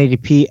run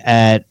 1080p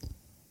at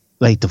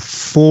like the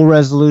full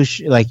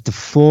resolution, like the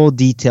full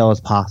detail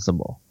as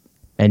possible,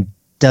 and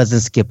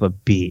doesn't skip a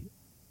beat.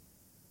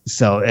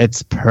 So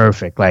it's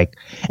perfect.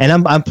 And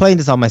I'm playing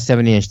this on my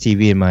 70-inch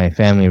TV in my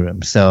family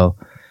room. So,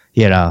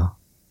 you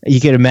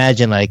can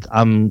imagine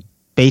I'm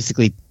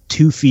basically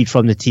 2 feet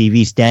from the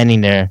TV,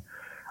 standing there,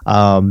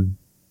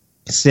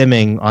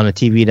 simming on a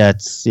TV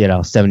that's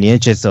 70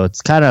 inches. So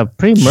it's kind of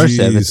pretty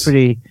immersive.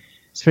 Jeez.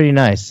 It's pretty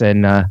nice.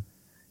 And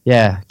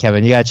yeah,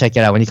 Kevin, you gotta check it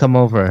out when you come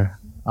over.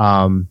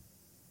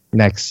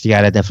 Next, you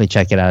gotta definitely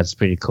check it out. It's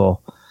pretty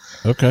cool.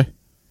 Okay.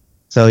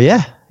 So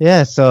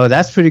yeah. So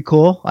that's pretty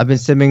cool. I've been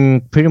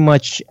simming pretty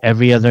much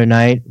every other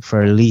night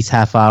for at least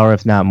half hour,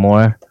 if not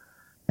more.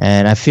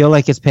 And I feel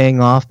like it's paying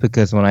off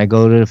because when I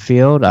go to the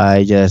field,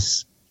 I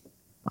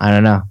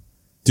don't know.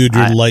 Dude,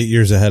 you're light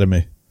years ahead of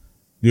me.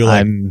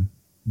 You're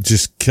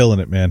just killing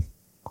it, man.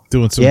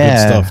 Doing some good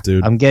stuff,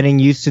 dude. I'm getting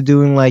used to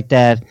doing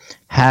that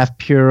half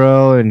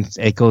puro, and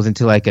it goes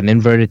into an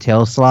inverted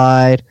tail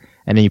slide,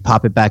 and then you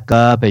pop it back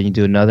up, and you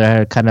do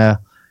another kind of,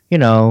 I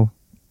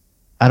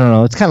don't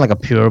know. It's kind of like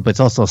a pure, but it's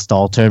also a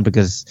stall turn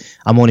because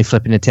I'm only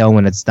flipping the tail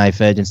when it's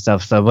knife edge and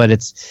stuff. So, but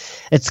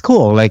it's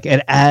cool.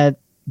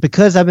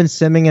 Because I've been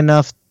simming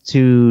enough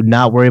to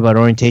not worry about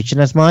orientation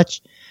as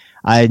much,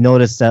 I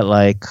noticed that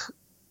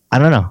I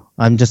don't know.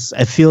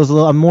 It feels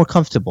I'm more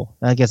comfortable.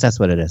 I guess that's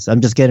what it is.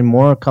 I'm just getting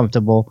more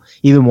comfortable,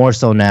 even more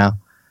so now.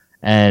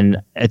 And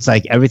it's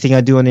everything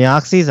I do in the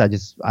oxys,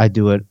 I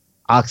do it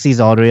oxys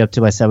all the way up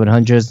to my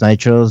 700s,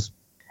 nitros.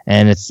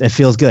 And it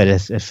feels good.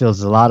 It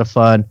feels a lot of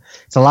fun.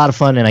 It's a lot of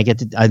fun,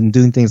 and I'm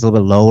doing things a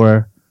little bit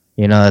lower,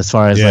 as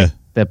far as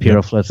the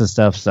puro flips and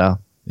stuff. So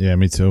yeah,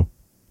 me too.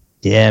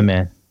 Yeah,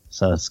 man.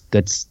 So it's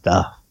good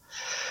stuff.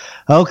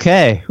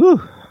 Okay,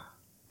 whew.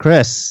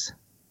 Chris,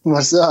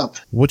 What's up?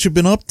 What you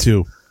been up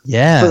to?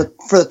 Yeah,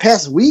 For the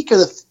past week or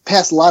the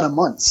past lot of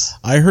months?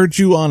 I heard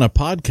you on a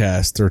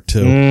podcast or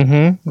two.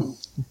 Mm-hmm.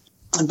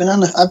 I've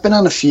been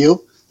on a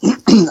few.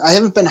 I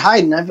haven't been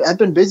hiding. I've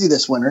been busy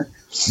this winter.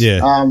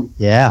 Yeah.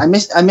 Yeah. I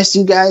miss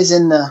you guys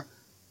and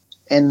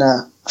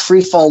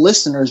free fall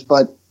listeners,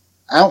 but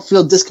I don't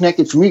feel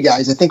disconnected from you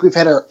guys. I think we've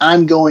had our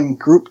ongoing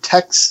group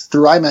text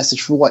through iMessage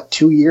for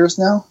 2 years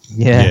now.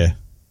 Yeah.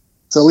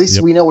 So at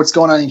least we know what's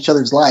going on in each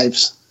other's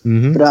lives.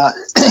 Mm-hmm. But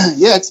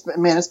yeah,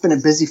 it's been a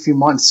busy few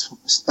months.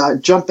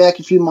 Jump back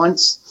a few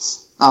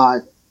months.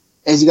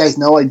 As you guys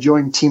know, I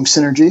joined Team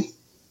Synergy.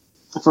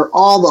 For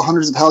all the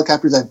hundreds of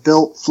helicopters I've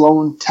built,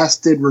 flown,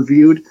 tested,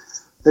 reviewed,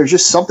 there's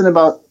just something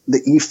about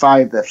the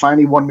E5 that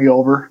finally won me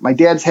over. My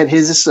dad's had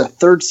his. This is a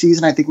third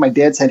season. I think my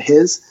dad's had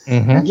his.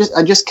 Mm-hmm. And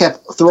I just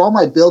kept, through all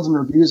my builds and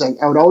reviews, I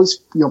would always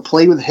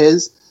play with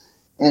his,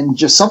 and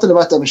just something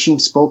about that machine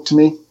spoke to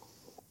me.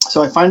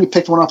 So I finally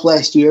picked one up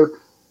last year,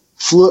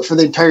 flew it for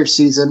the entire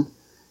season,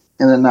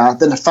 and then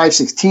the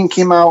 516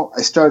 came out.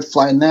 I started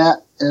flying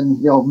that,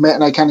 and Matt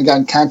and I kind of got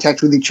in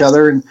contact with each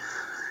other, and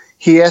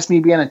he asked me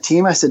to be on a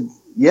team. I said,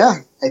 yeah,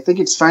 I think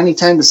it's finally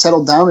time to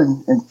settle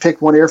down and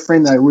pick one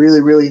airframe that I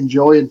really, really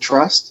enjoy and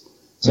trust.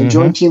 So I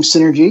joined Team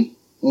Synergy,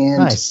 and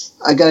Nice.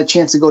 I got a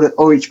chance to go to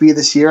OHB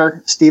this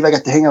year. Steve, I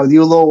got to hang out with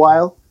you a little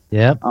while.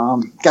 Yep.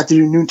 Got to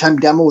do noontime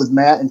demo with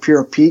Matt and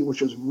Puro Pete,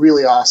 which was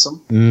really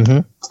awesome. Mm-hmm.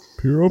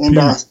 Pure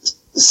And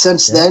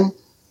since then,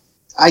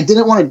 I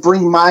didn't want to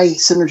bring my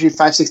Synergy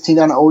 516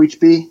 down to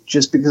OHB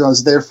just because I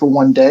was there for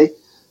one day.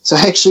 So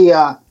I actually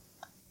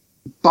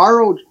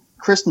borrowed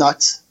Chris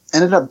Nuts,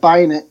 ended up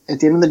buying it at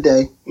the end of the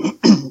day.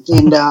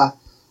 And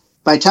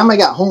by the time I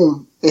got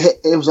home,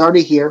 it was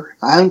already here.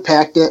 I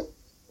unpacked it,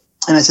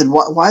 and I said,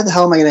 why the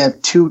hell am I going to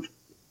have two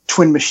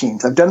twin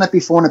machines? I've done that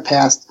before in the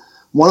past.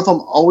 One of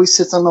them always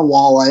sits on the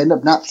wall. I end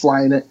up not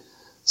flying it.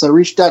 So I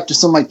reached out to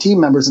some of my team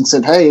members and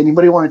said, hey,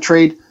 anybody want to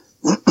trade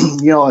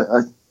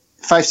a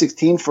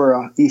 516 for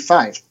a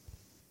E5?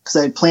 Because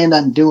I had planned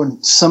on doing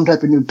some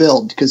type of new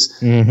build. Because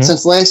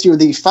since last year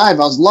with the E5, I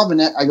was loving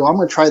it. I go, I'm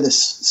going to try this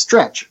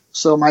stretch.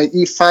 So my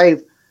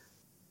E5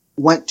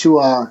 went to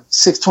a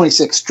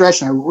 626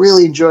 stretch, and I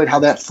really enjoyed how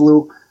that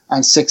flew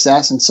on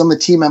 6S. And some of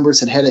the team members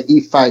had an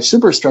E5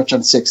 super stretch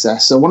on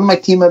 6S. So one of my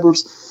team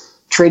members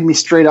traded me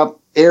straight up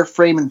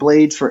airframe and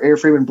blades for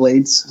airframe and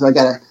blades. So I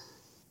got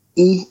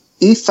a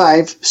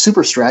E5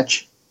 Super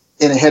Stretch,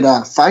 and it had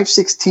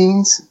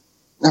 5/16s.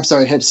 I'm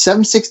sorry, it had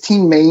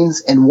 7/16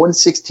 mains and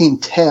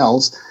 1/16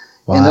 tails.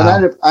 Wow. And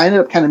then I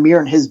ended up kind of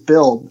mirroring his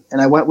build,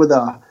 and I went with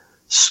a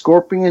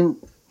Scorpion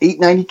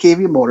 890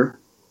 kV motor,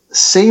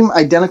 same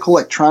identical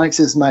electronics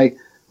as my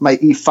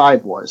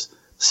E5 was.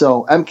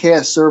 So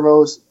MKS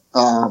servos,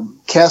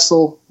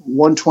 Castle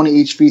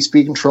 120 HP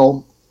speed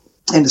control,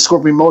 and the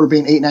Scorpion motor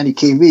being 890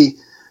 kV.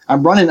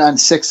 I'm running on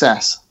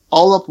 6S,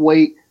 all up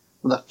weight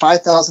with a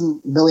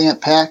 5,000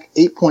 milliamp pack,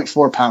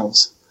 8.4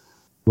 pounds.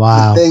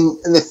 Wow.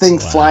 The thing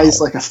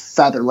flies like a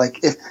feather. Like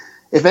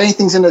if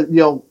anything's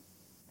in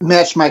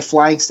match my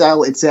flying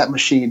style, it's that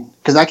machine,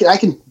 because I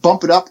can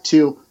bump it up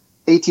to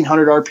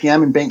 1,800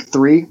 RPM in bank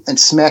 3 and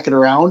smack it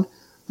around.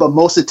 But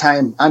most of the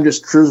time, I'm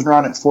just cruising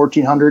around at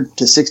 1,400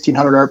 to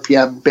 1,600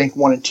 RPM, bank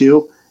 1 and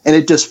 2, and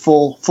it just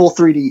full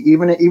 3D.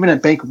 Even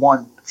at bank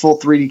 1, full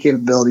 3D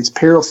capabilities,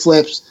 parallel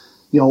flips.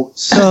 So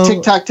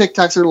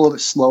TikToks are a little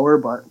bit slower,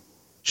 but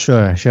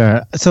sure.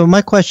 So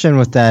my question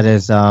with that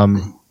is,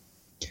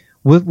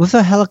 with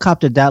a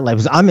helicopter that light,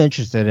 because I'm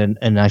interested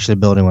in actually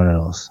building one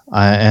of those,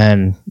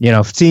 and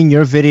seeing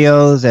your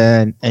videos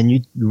and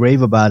you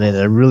rave about it,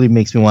 it really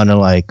makes me want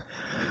to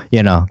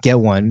get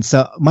one.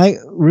 So my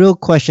real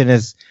question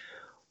is,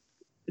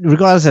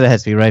 regardless of the head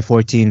speed, right,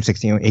 14,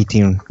 16,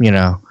 18,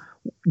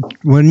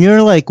 when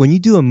you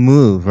do a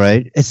move,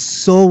 right, it's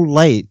so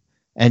light,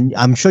 and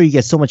I'm sure you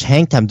get so much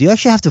hang time. Do you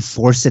actually have to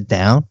force it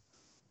down?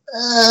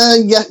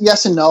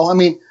 Yes and no. I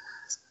mean,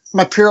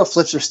 my Piro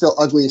flips are still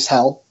ugly as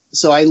hell,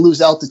 so I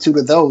lose altitude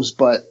with those.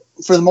 But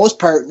for the most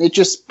part,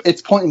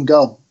 it's point and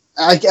go.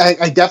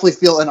 I definitely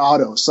feel in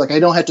autos. Like, I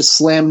don't have to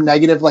slam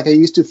negative like I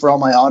used to for all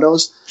my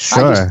autos.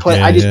 Sure.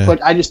 I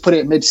just put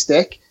it mid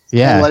stick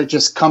and let it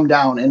just come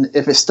down. And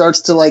if it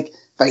starts to, if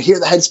I hear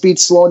the head speed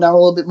slowing down a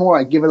little bit more,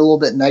 I give it a little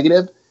bit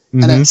negative.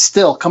 Mm-hmm. And it's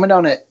still coming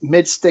down at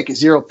mid stick at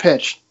 0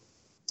 pitch.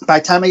 By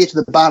the time I get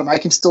to the bottom, I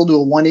can still do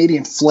a 180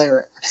 and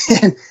flare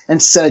it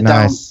and set it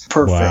down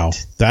perfect. Wow,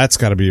 that's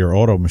got to be your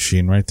auto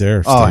machine right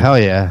there, Steve. Oh, hell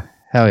yeah.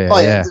 Oh,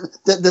 yeah.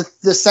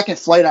 The second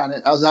flight on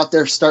it, I was out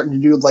there starting to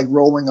do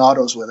rolling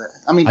autos with it.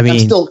 I mean I'm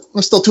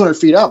still 200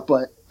 feet up,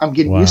 but I'm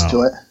getting used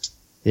to it.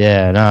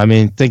 Yeah, no, I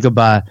mean, think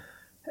about,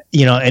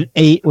 an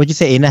 8, what'd you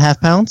say,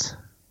 8.5 pounds?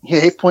 Yeah,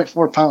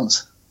 8.4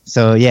 pounds.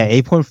 So,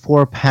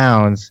 8.4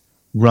 pounds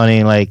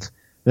running, let's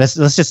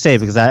just say,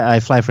 because I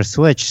fly for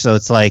Switch, so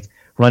it's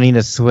running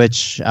a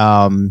Switch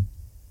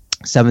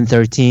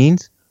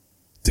 713s.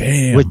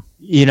 Damn. Which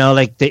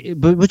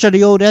are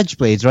the old edge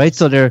blades, right?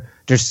 So they're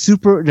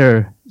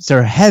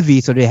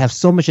heavy, so they have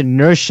so much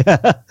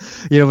inertia.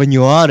 When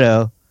you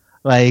auto,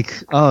 oh my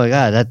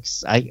god,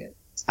 I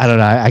don't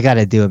know. I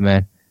gotta do it,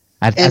 man.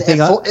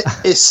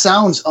 It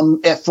sounds.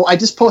 I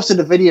just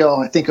posted a video,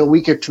 I think a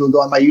week or two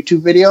ago, on my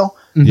YouTube video,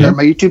 or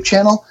my YouTube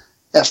channel.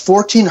 At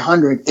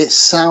 1,400, it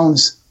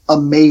sounds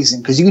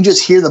amazing, because you can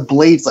just hear the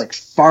blades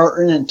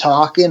farting and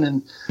talking,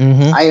 and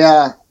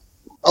a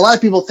lot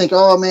of people think,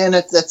 oh man,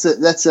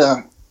 that's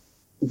a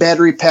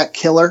battery pack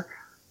killer.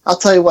 I'll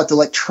tell you what, the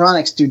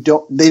electronics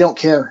don't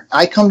care.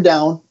 I come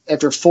down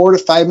after a 4 to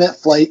 5 minute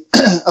flight,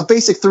 a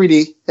basic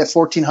 3D at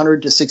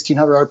 1,400 to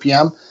 1,600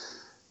 RPM,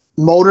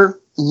 motor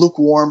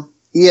lukewarm,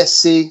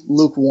 ESC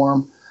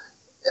lukewarm,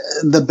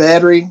 the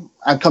battery,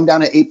 I come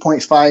down at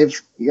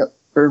 8.5,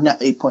 or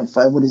not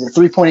 8.5, what is it,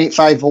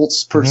 3.85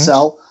 volts per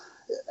cell.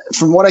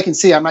 From what I can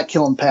see, I'm not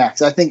killing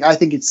packs. I think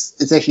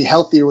it's actually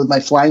healthier with my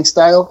flying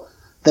style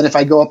than if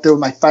I go up there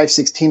with my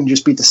 5/16 and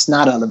just beat the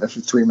snot out of it for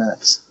 3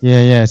 minutes.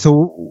 Yeah.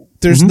 So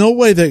there's no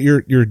way that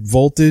your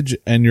voltage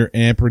and your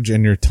amperage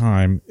and your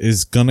time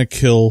is gonna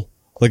kill.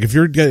 If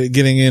you're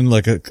getting in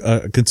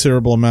a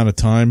considerable amount of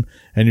time,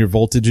 and your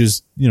voltage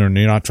is, you're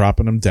not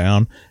dropping them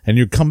down, and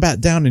you come back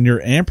down and your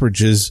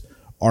amperages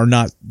are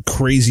not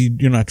crazy,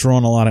 you're not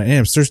drawing a lot of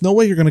amps, there's no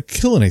way you're going to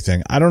kill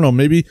anything. I don't know,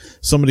 maybe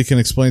somebody can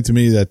explain to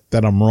me that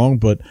I'm wrong,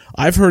 but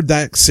I've heard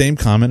that same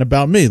comment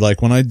about me.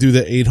 When I do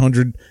the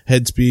 800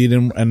 head speed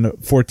and the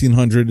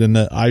 1400 and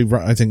I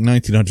think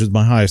 1900 is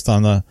my highest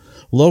on the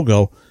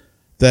logo,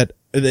 that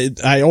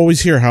I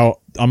always hear how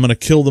I'm going to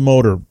kill the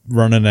motor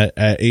running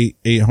at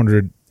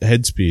 800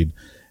 head speed.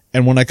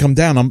 And when I come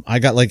down, I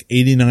got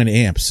 89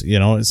 amps,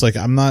 it's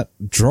I'm not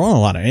drawing a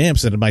lot of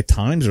amps, and my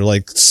times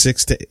are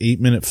 6 to 8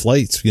 minute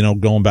flights,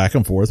 going back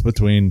and forth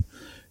between,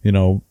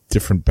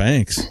 different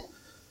banks.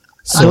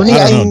 So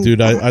I don't know,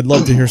 dude, I'd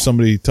love to hear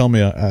somebody tell me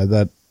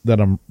that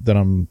I'm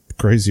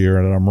crazy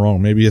or that I'm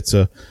wrong. Maybe it's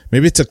a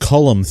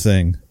Cullum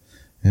thing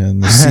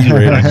and the C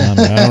rating on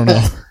it. I don't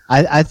know.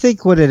 I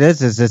think what it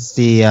is it's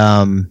the,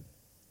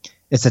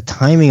 it's a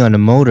timing on the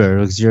motor,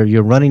 because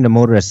you're running the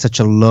motor at such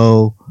a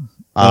low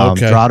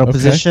throttle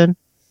position,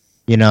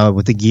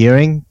 with the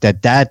gearing,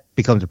 that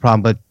becomes a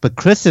problem. But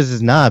Chris's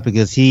is not,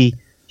 because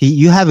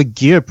you have it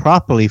geared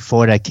properly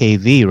for that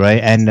KV, right,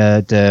 and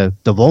the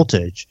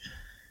voltage.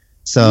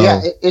 So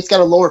yeah, it's got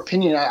a lower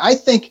pinion. I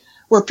think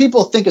where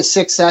people think of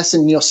 6S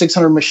and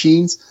 600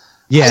 machines,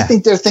 I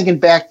think they're thinking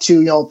back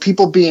to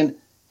people being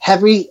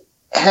heavy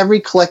heavy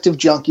collective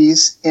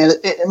junkies, and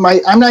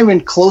I'm not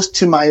even close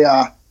to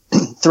my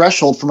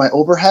threshold for my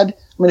overhead.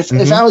 I mean,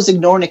 if I was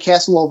ignoring a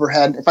Castle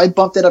overhead, if I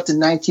bumped it up to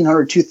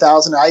 1900,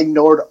 2000, I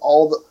ignored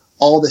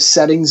all the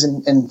settings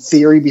and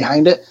theory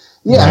behind it.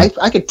 Yeah,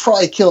 I could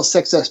probably kill a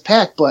 6S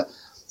pack, but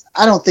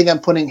I don't think I'm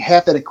putting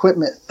half that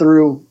equipment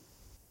through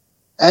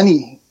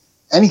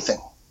anything.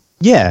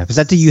 Yeah, because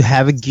after you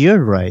have it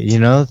geared right, you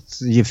know,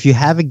 if you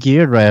have it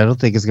geared right, I don't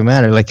think it's gonna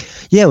matter. Like,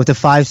 yeah, with the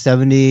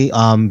 570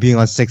 being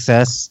on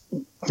 6S,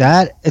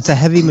 that it's a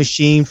heavy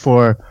machine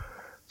for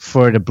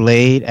the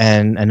blade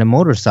and the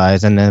motor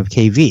size and the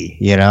KV,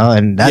 you know,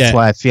 and that's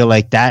why I feel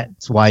like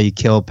that's why you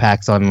kill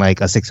packs on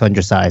like a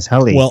 600 size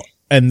heli. Well,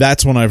 and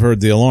that's when I've heard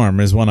the alarm,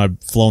 is when I've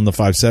flown the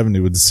 570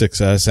 with the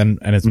 6S, and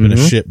it's been a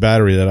shit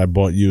battery that I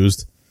bought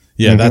used.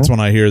 Yeah, that's when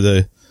I hear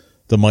the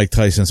Mike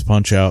Tyson's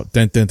punch out,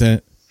 dun, dun,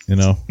 dun, you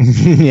know.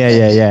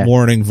 yeah.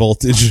 Warning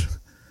voltage.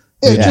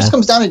 It just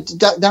comes down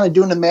to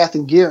doing the math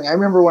and gearing. I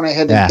remember when I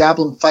had the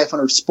Goblin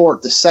 500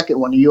 Sport, the second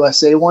one, the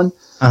USA one,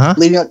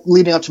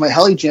 leading up to my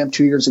Heli Jam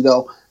 2 years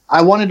ago.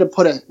 I wanted to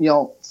put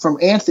from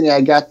Anthony,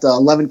 I got the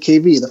 11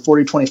 kV, the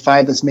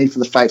 4025 that's made for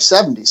the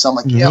 570. So I'm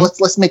like,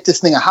 let's make this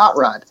thing a hot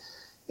rod.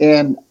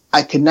 And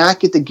I could not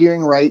get the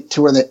gearing right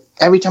to where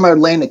every time I would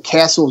land, the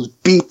Castle was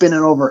beeping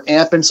and over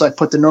amping. So I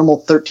put the normal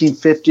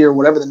 1350 or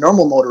whatever the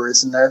normal motor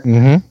is in there.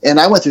 And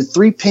I went through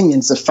 3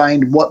 pinions to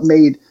find what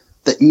made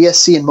the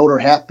ESC and motor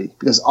happy,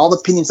 because all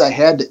the pinions I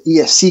had, the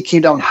ESC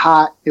came down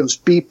hot. It was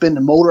beeping.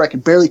 The motor, I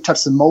could barely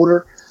touch the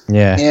motor.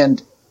 Yeah.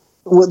 And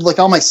with like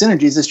all my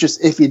synergies, it's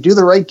just if you do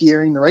the right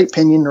gearing, the right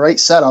pinion, the right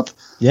setup.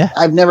 Yeah.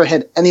 I've never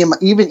had any of my,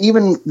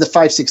 even the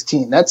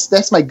 516.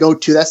 That's my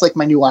go-to. That's like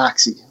my new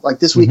Oxy. Like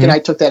this weekend, I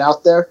took that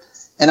out there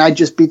and I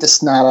just beat the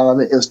snot out of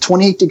it. It was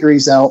 28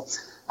 degrees out.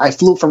 I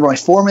flew from my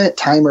 4-minute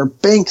timer,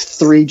 bank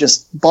 3,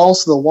 just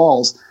balls to the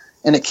walls,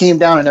 and it came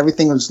down and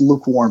everything was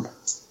lukewarm.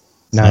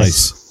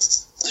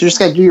 Nice. So you just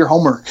got to do your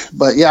homework.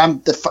 But yeah,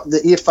 I'm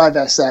the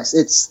EF5SS.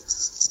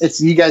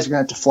 It's you guys are gonna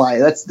have to fly.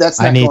 That's not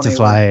I need to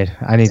fly it.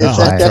 I need to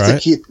fly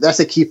it. That's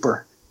a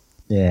keeper.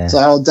 Yeah. So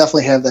I'll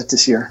definitely have that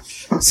this year.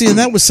 See, and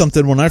that was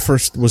something when I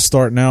first was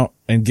starting out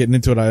and getting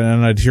into it,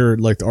 and I'd hear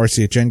like the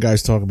RCHN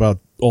guys talk about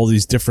all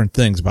these different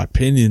things about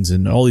pinions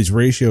and all these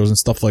ratios and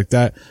stuff like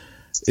that.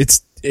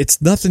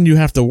 It's nothing you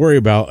have to worry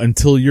about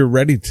until you're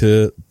ready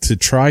to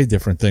try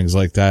different things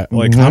like that.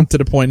 Like I'm to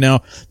the point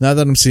now that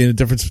I'm seeing the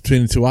difference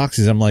between the two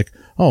Oxys, I'm like,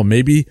 oh,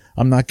 maybe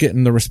I'm not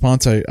getting the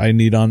response I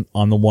need on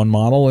the one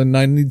model, and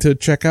I need to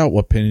check out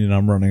what pinion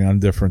I'm running on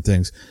different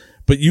things.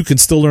 But you can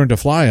still learn to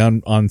fly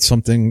on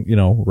something,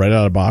 right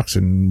out of the box,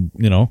 and,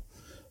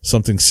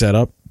 something set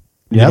up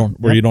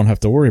where you don't have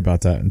to worry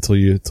about that until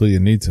you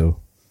need to.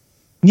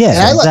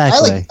 Yeah, and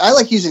exactly. I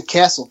like using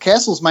Castle.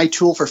 Castle's my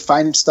tool for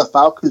finding stuff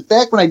out, because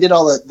back when I did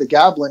all the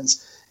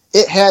Goblins,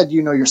 it had,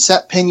 your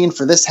set pinion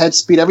for this head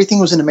speed. Everything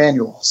was in the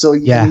manual. So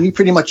you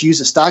pretty much use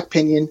a stock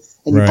pinion,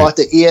 and you bought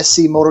the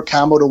ESC motor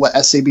combo to what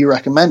SAB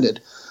recommended.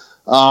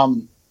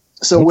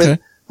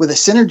 With the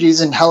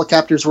synergies and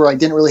helicopters where I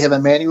didn't really have a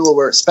manual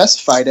where it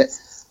specified it,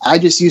 I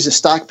just use a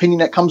stock pinion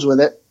that comes with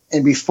it.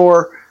 And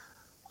before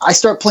I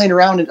start playing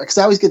around, because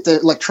I always get the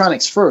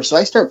electronics first, so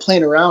I start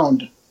playing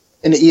around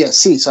in the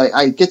ESC. So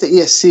I get the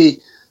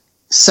ESC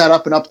set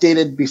up and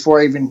updated before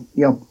I even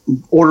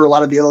order a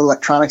lot of the other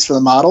electronics for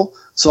the model.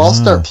 So I'll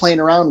start playing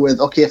around with,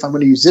 okay, if I'm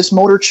going to use this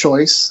motor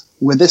choice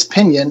with this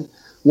pinion,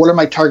 what are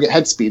my target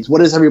head speeds?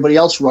 What is everybody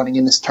else running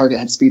in this target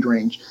head speed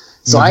range?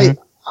 So I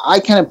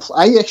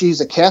actually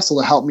use a Castle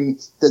to help me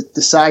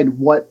decide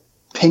what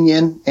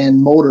pinion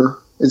and motor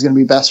is going to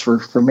be best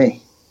for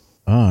me.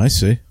 Oh, I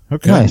see.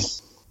 Okay.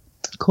 Nice.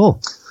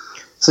 Cool.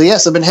 So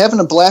yes, I've been having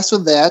a blast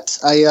with that.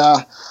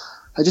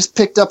 I just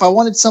picked up, I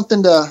wanted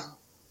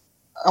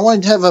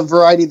to have a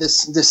variety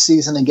this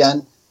season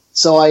again.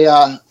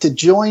 So to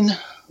join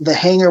the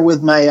hangar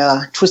with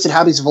my Twisted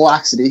Hobbies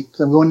Velocity,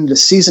 because I'm going into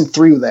season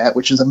 3 with that,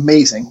 which is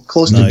amazing.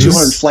 Close to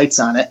 200 flights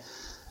on it.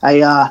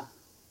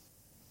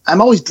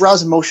 I'm always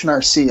browsing Motion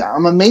RC.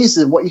 I'm amazed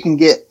at what you can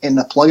get in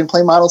the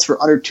plug-and-play models for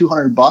under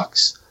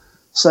 $200.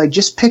 So I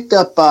just picked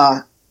up,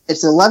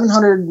 it's an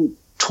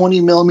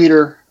 1120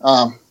 millimeter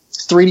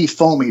 3D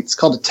foamy. It's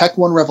called the Tech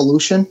 1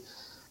 Revolution.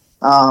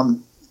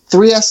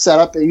 3S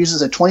setup. It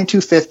uses a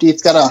 2250.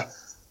 It's got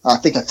I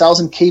think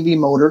 1,000 kV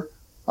motor,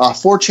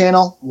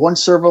 4-channel, 1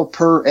 servo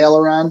per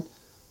aileron.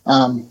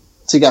 So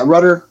you got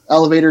rudder,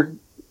 elevator,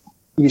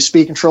 you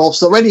speed control.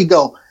 So ready to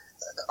go.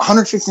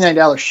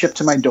 $159 shipped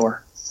to my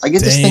door. I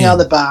get this thing out of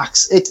the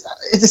box.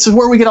 This is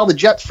where we get all the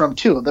jets from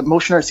too. The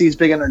Motion RC is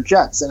big on their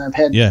jets, and I've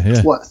had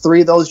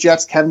 3 of those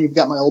jets. Kevin, you've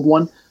got my old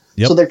one.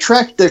 Yep. So their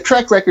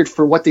track record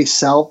for what they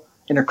sell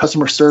and their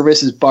customer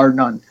service is bar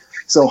none.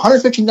 So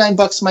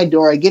 $159 to my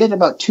door. I get it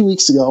about 2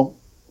 weeks ago.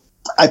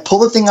 I pull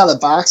the thing out of the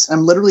box.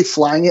 I'm literally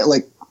flying it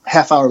like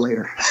half hour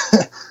later.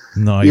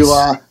 Nice.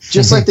 You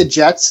just like the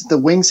jets, the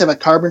wings have a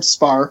carbon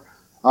spar.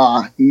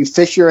 You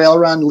fish your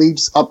aileron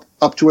leads up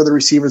to where the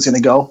receiver is going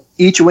to go.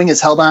 Each wing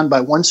is held on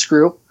by 1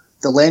 screw.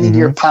 The landing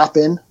gear pop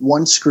in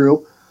 1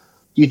 screw.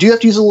 You do have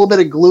to use a little bit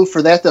of glue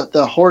for that.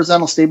 The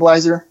horizontal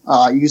stabilizer,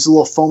 you use a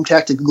little foam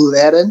tack to glue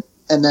that in.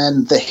 And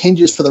then the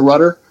hinges for the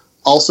rudder,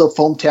 also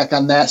foam tack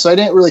on that. So I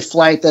didn't really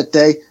fly it that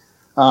day.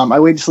 I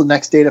waited till the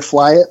next day to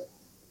fly it.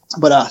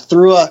 But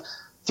threw a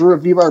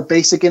V-Bar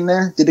Basic in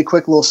there, did a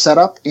quick little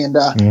setup, and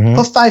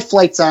put 5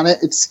 flights on it.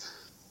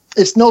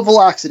 It's no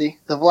Velocity.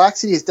 The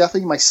Velocity is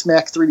definitely my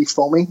Smack 3D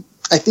foamy.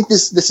 I think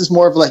this is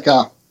more of like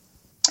a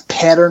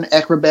pattern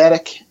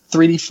acrobatic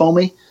 3D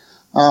foamy.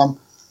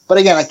 But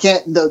again, I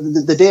can't.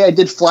 The day I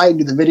did fly and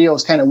do the video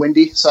was kind of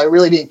windy, so I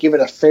really didn't give it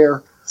a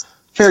fair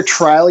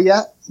trial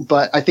yet.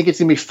 But I think it's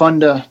gonna be fun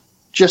to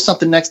just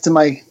something next to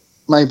my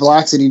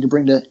Velocity to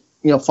bring to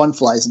fun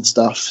flies and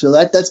stuff. So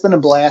that's been a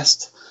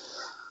blast.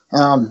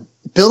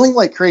 Building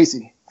like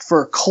crazy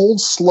for a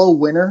cold, slow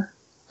winter.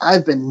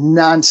 I've been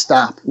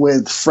nonstop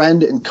with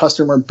friend and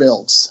customer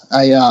builds.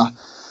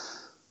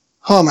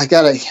 Oh my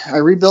god, I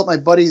rebuilt my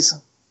buddy's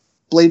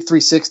Blade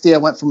 360. I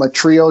went from a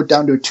trio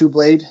down to a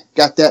 2-blade.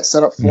 Got that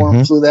set up for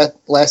him. Flew that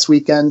last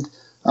weekend.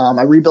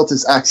 I rebuilt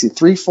his Oxy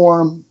 3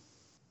 for him.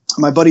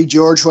 My buddy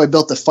George, who I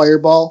built the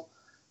Fireball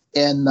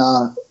in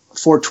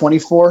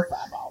 424,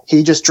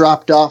 he just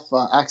dropped off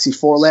Oxy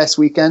 4 last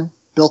weekend.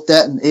 Built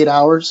that in 8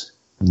 hours.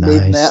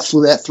 Nice. Made that,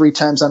 flew that 3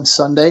 times on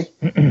Sunday.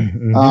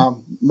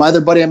 My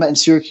other buddy I met in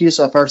Syracuse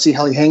off RC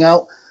Heli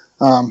Hangout,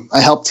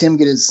 I helped him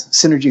get his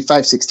Synergy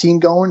 516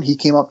 going. He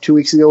came up 2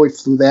 weeks ago. We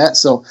flew that.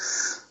 So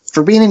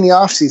for being in the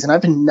off season,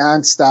 I've been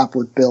nonstop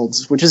with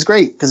builds, which is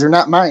great because they're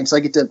not mine. So I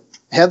get to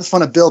have the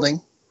fun of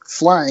building,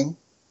 flying,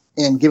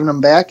 and giving them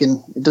back,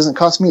 and it doesn't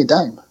cost me a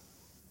dime.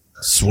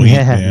 Sweet,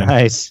 man.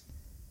 Nice.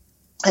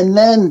 And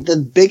then the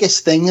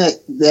biggest thing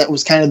that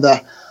was kind of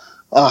the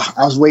I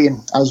was waiting.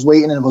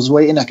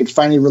 I could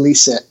finally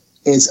release it.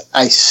 Is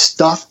I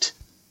stuffed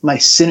my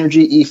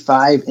Synergy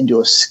E5 into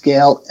a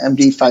scale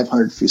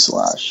MD500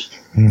 fuselage.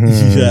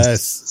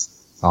 Yes.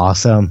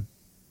 Awesome.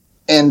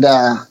 And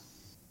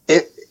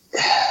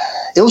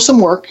it was some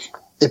work.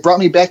 It brought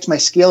me back to my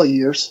scale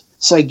years.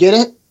 So I get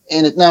it,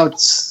 and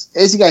it's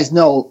as you guys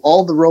know,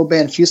 all the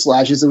Roban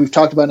fuselages that we've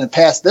talked about in the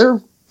past, they're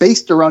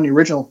based around the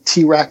original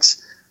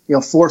T-Rex,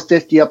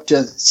 450 up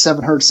to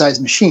 700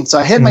 size machine. So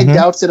I had my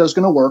doubts that it was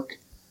going to work.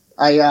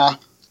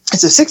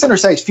 It's a 600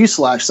 size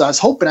fuselage, so I was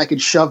hoping I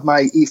could shove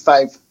my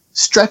E5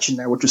 stretch in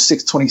there, which was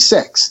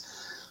 626.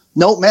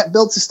 Nope, Matt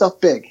builds his stuff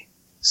big,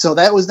 so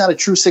that was not a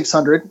true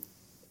 600.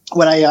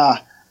 When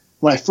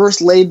I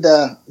first laid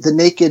the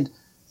naked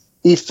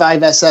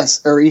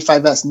E5SS or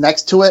E5S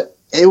next to it,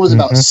 it was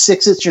about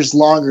 6 inches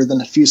longer than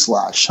the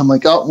fuselage. I'm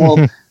like, oh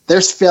well,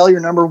 there's failure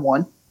number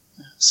 1.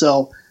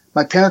 So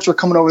my parents were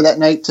coming over that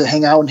night to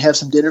hang out and have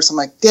some dinner. So I'm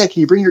like, Dad, can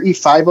you bring your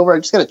E5 over? I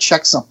just got to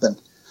check something.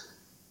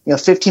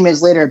 15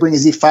 minutes later, I bring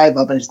his E5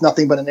 up, and it's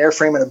nothing but an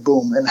airframe and a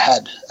boom and a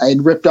head. I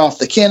had ripped off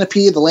the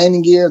canopy, the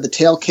landing gear, the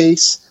tail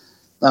case,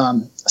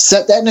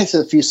 set that next to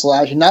the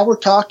fuselage, and now we're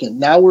talking.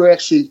 Now we're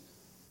actually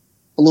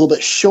a little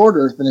bit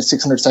shorter than a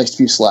 600-sized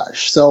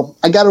fuselage. So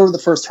I got over the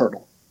first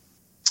hurdle.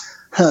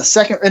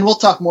 Second, and we'll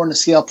talk more in the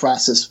scale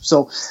process.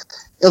 So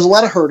it was a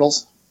lot of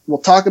hurdles. We'll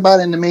talk about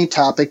it in the main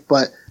topic,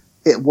 but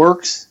it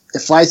works. It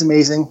flies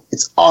amazing.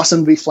 It's awesome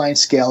to be flying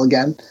scale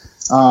again.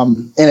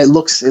 And it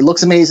looks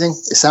amazing.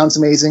 It sounds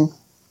amazing.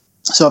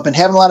 So I've been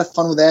having a lot of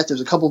fun with that. There's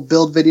a couple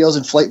build videos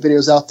and flight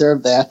videos out there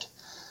of that.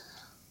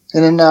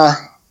 And then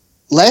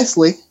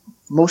lastly,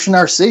 Motion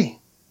RC.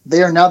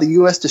 They are now the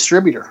U.S.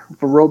 distributor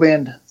for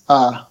Roban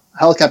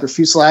helicopter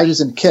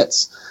fuselages and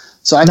kits.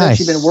 So I've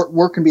actually been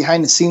working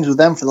behind the scenes with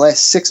them for the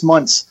last 6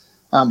 months,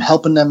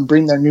 helping them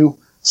bring their new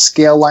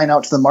scale line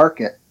out to the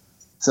market.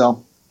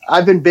 So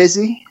I've been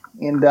busy,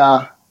 and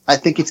I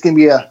think it's going to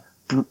be a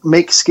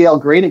make scale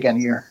great again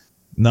here.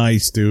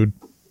 Nice, dude.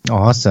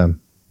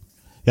 Awesome.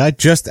 Yeah, I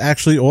just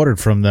actually ordered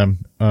from them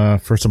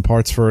for some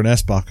parts for an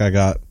S-Bach I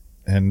got,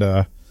 and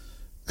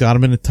got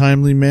them in a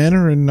timely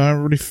manner, and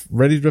I'm already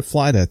ready to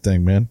fly that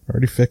thing, man.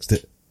 Already fixed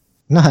it.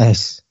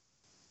 Nice.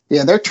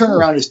 Yeah, their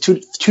turnaround is 2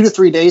 to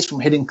 3 days from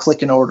hitting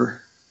click and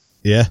order.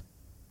 Yeah.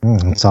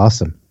 That's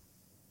awesome.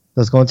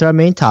 Let's go into our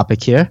main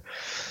topic here.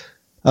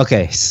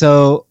 Okay,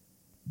 so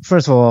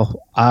first of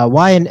all,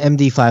 why an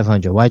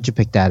MD500? Why did you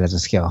pick that as a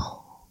scale?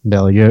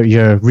 Bill,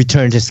 your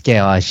return to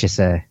scale, I should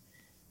say.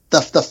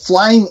 The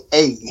flying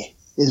egg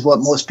is what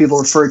most people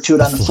refer to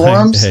it on the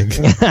forums.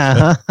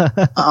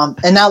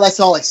 And now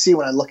that's all I see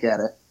when I look at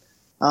it.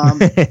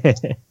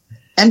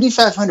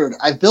 MD500,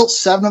 I've built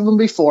 7 of them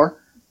before,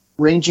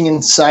 ranging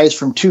in size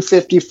from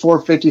 250,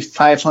 450,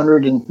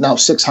 500, and now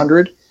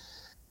 600.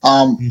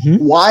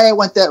 Why I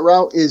went that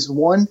route is,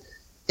 one,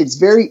 it's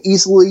very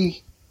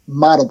easily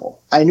moddable.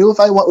 I knew if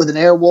I went with an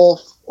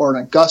Airwolf or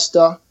an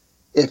Augusta,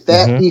 if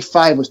that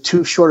E5 was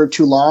too short or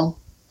too long,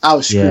 I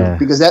was screwed,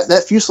 because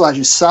that fuselage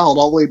is solid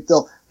all the way.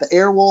 The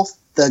Airwolf,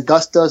 the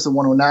Augustas, the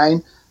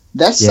 109,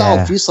 that's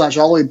solid fuselage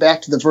all the way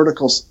back to the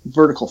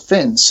vertical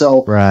fin.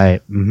 So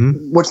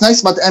what's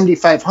nice about the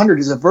MD500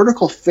 is a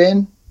vertical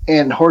fin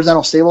and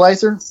horizontal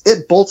stabilizer.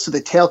 It bolts to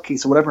the tail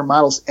case of whatever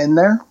model's in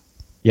there.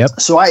 Yep.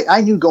 So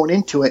I knew going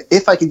into it,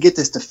 if I could get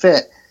this to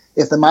fit,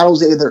 if the model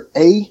was either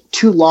A,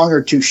 too long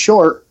or too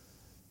short,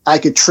 I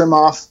could trim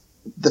off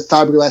the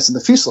fiberglass of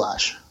the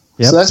fuselage.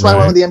 Yep, so that's why I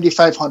right. went with the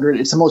MD500.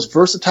 It's the most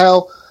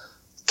versatile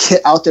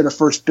kit out there to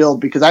first build,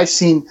 because I've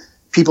seen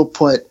people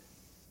put,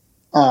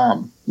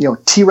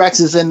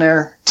 T-Rexes in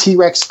there,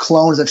 T-Rex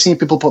clones. I've seen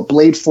people put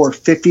Blade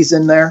 450s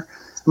in there.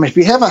 I mean, if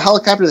you have a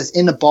helicopter that's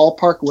in the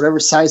ballpark, whatever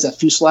size that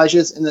fuselage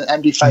is, in the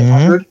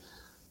MD500,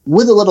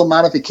 with a little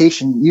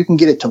modification, you can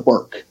get it to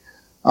work.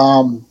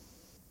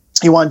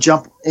 You want to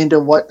jump into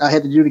what I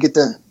had to do to get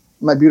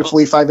my beautiful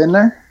E5 in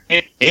there?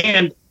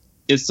 And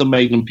it's the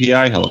Magnum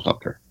PI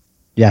helicopter.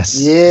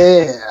 Yes.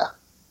 Yeah.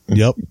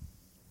 Yep.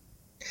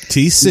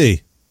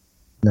 TC.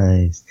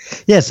 Nice.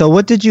 Yeah. So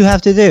what did you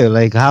have to do?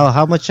 Like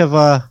how much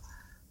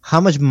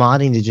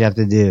modding did you have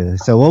to do?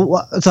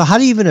 So so how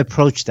do you even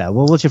approach that?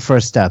 What was your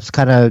first steps?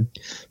 Kind of,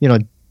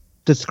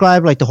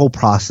 describe like the whole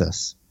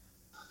process.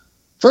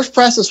 First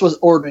process was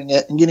ordering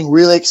it and getting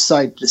really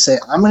excited to say,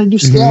 I'm going to do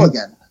scale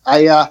again.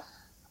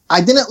 I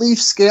didn't leave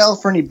scale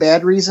for any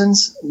bad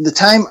reasons. The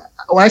time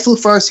when I flew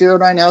for RC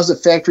Aerodyne, I was a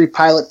factory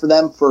pilot for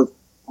them for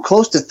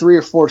close to 3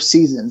 or 4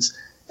 seasons.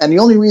 And the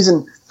only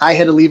reason I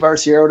had to leave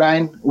RC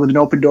Aerodyne with an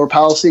open door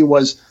policy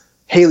was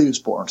Haley was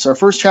born. So our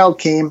first child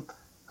came.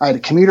 I had a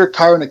commuter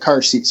car and a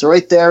car seat. So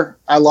right there,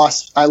 I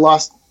lost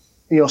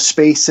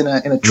space in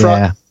a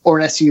truck or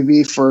an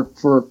SUV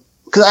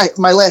because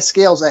my last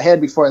scales I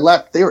had before I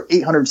left, they were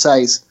 800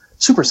 size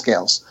super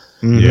scales.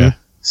 Yeah.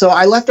 So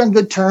I left on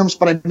good terms,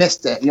 but I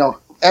missed it.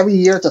 Every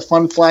year it's a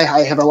fun fly.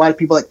 I have a lot of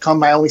people that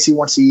come I only see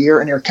once a year,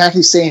 and they're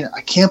constantly saying,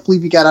 I can't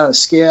believe you got out of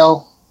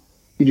scale.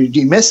 Do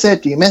you miss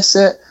it? Do you miss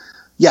it?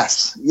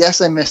 Yes,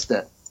 I missed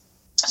it.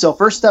 So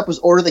first step was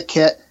order the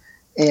kit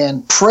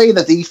and pray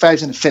that the E5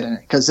 is going to fit in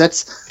it, because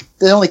that's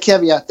the only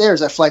caveat there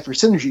is I fly for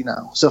Synergy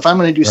now. So if I'm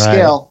going to do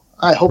scale,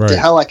 I hope to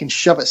hell I can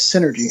shove a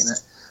Synergy in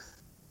it.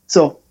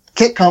 So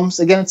kit comes.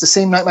 Again, it's the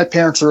same night my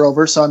parents are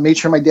over, so I made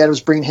sure my dad was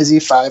bringing his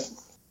E5.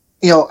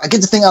 I get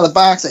the thing out of the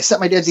box. I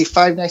set my dad's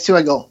E5 next to it.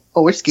 I go,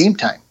 oh, it's game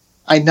time.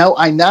 I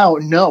now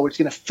know it's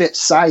going to fit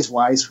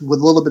size-wise with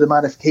a little bit of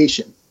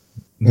modification.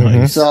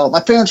 Nice. So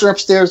my parents are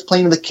upstairs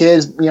playing with the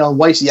kids.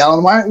 Wife's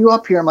yelling, why aren't you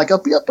up here? I'm like,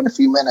 I'll be up in a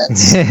few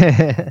minutes.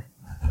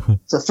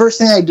 So first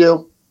thing I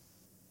do,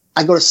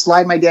 I go to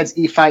slide my dad's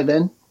E5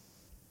 in.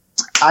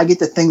 I get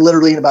the thing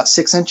literally in about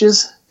 6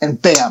 inches,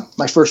 and bam,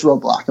 my first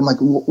roadblock. I'm like,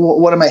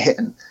 what am I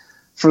hitting?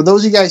 For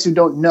those of you guys who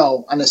don't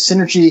know, on a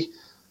Synergy,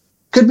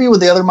 could be with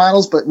the other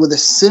models, but with a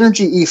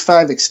Synergy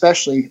E5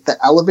 especially, the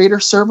elevator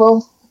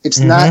servo, it's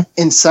not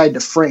inside the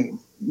frame.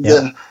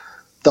 The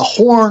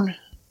horn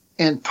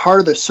and part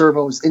of the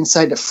servo is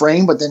inside the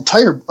frame, but the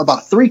entire,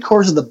 about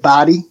 3/4 of the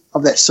body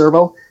of that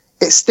servo,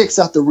 it sticks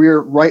out the rear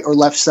right or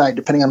left side,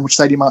 depending on which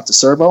side you mount the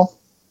servo.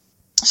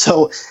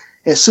 So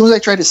as soon as I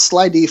tried to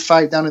slide the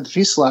E5 down into the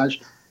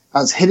fuselage, I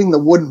was hitting the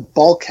wooden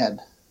bulkhead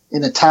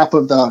in the top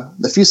of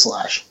the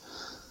fuselage.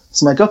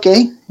 So I'm like,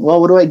 okay,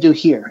 well, what do I do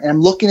here? And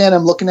I'm looking at it,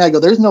 I go,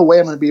 there's no way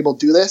I'm going to be able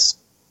to do this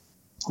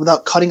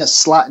without cutting a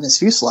slot in this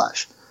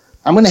fuselage.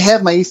 I'm going to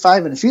have my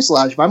E5 in a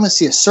fuselage, but I'm going to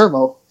see a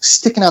servo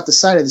sticking out the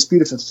side of this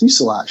beautiful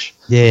fuselage.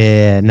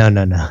 Yeah, no.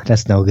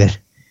 That's no good.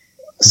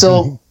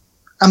 So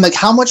I'm like,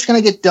 how much can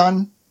I get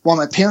done while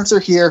my parents are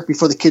here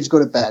before the kids go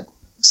to bed?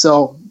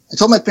 So I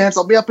told my parents,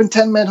 I'll be up in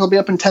 10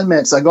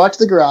 minutes. So I go out to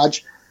the garage,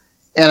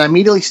 and I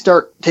immediately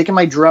start taking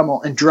my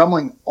Dremel and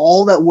dremeling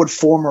all that wood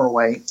former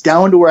away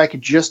down to where I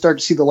could just start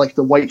to see the white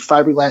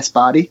fiberglass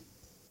body.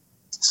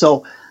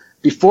 So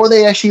before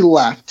they actually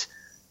left,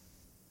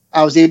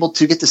 I was able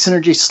to get the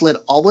Synergy slid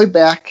all the way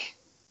back.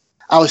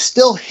 I was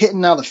still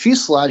hitting out the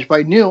fuselage, but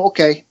I knew,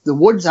 okay, the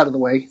wood's out of the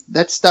way.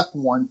 That's step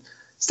 1.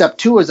 Step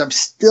 2 is I'm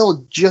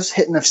still just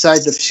hitting the side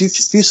of the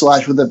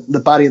fuselage with the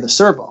body of the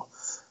servo.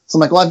 So I'm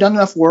like, well, I've done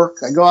enough work.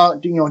 I go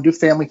out, do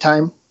family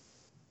time.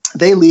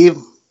 They leave.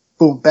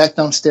 Boom, back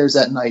downstairs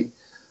that night.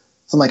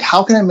 So I'm like,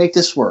 how can I make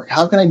this work?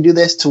 How can I do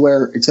this to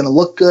where it's going to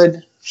look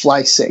good,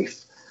 fly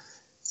safe?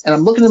 And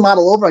I'm looking the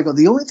model over. I go,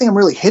 the only thing I'm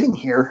really hitting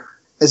here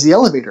is the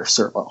elevator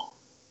servo.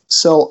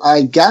 So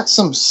I got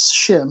some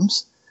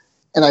shims,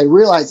 and I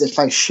realized if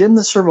I shim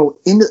the servo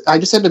into, I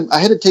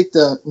had to take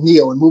the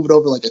Neo and move it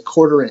over like a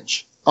 1/4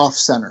 inch off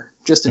center,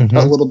 just a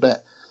little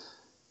bit.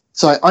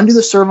 So I undo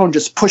the servo and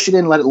just push it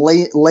in, let it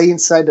lay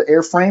inside the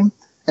airframe,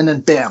 and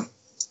then bam,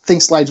 thing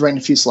slides right in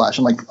the fuselage.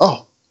 I'm like,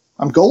 oh,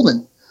 I'm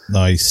golden.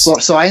 Nice.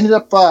 So I ended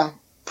up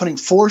putting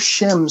 4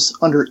 shims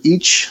under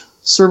each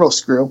servo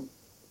screw,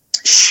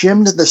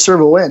 shimmed the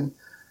servo in.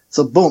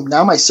 So boom,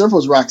 now my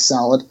servo's rock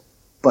solid.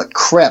 But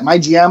crap, my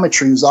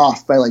geometry was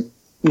off by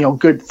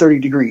good 30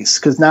 degrees,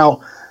 because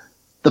now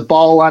the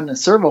ball on the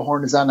servo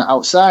horn is on the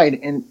outside,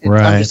 and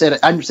I'm just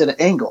at an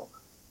angle.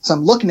 So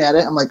I'm looking at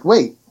it. I'm like,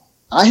 wait,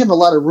 I have a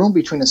lot of room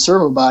between the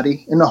servo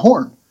body and the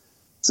horn.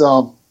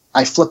 So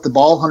I flipped the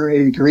ball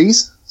 180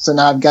 degrees. So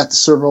now I've got the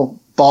servo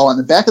ball on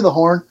the back of the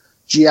horn.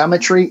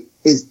 Geometry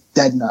is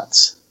dead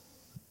nuts.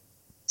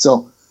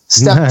 So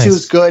step 2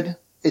 is good.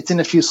 It's in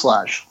the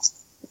fuselage.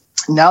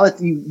 Now that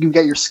you've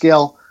got your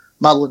scale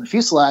model in the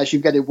fuselage,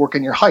 you've got to work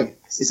on your height.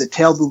 Is it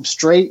tail boom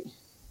straight?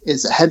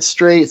 Is it head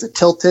straight? Is it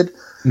tilted?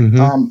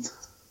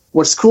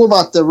 What's cool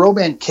about the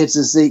Roban kits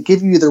is they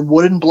give you either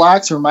wooden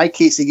blocks, or in my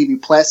case, they give you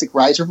plastic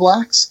riser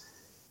blocks.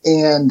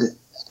 And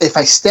if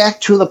I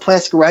stack 2 of the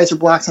plastic riser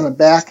blocks on the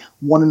back,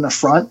 1 in the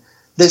front,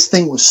 this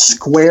thing was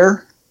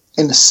square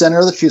in the center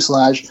of the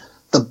fuselage.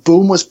 The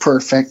boom was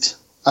perfect.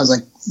 I was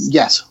like,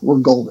 yes, we're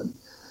golden.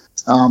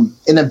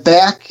 In the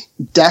back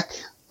deck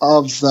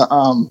of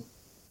the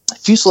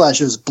fuselage,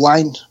 it was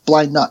blind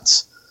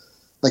nuts,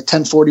 like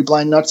 1040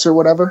 blind nuts or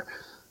whatever.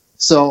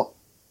 So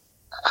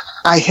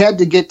I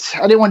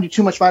didn't want to do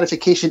too much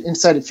modification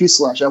inside the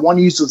fuselage. I want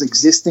to use those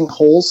existing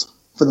holes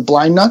for the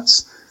blind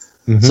nuts.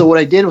 Mm-hmm. So what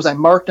I did was I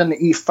marked on the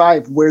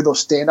E5 where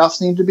those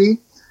standoffs need to be.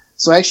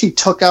 So I actually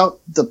took out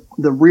the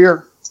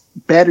rear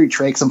battery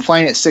tray, because I'm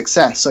flying at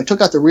 6S. So I took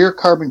out the rear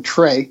carbon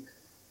tray,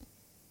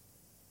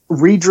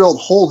 re-drilled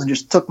holes, and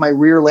just took my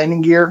rear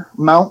landing gear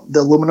mount, the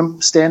aluminum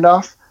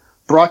standoff,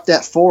 brought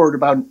that forward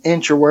about an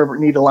inch or wherever it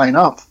needed to line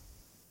up,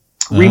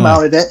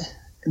 remounted it,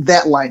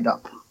 that lined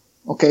up.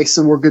 Okay,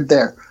 so we're good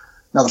there.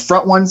 Now the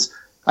front ones,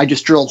 I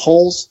just drilled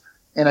holes,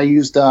 and I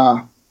used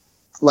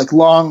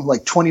long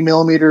 20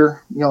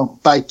 millimeter,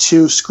 by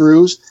 2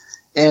 screws,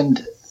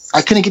 and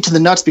I couldn't get to the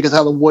nuts because of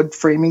how the wood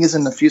framing is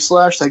in the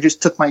fuselage. So I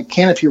just took my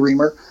canopy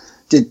reamer,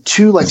 did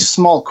 2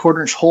 small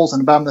 1/4-inch holes in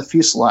the bottom of the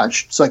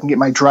fuselage, so I can get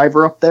my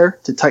driver up there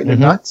to tighten the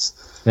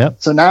nuts. Yep.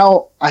 So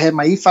now I have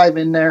my E5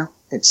 in there.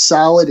 It's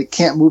solid. It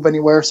can't move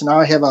anywhere. So now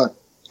I have a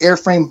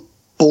airframe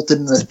bolted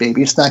into this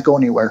baby. It's not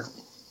going anywhere.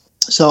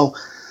 So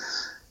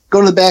go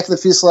to the back of the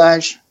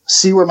fuselage,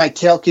 see where my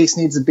tail case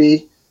needs to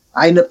be.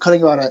 I ended up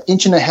cutting about 1.5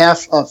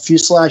 inches of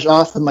fuselage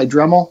off with my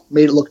Dremel,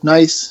 made it look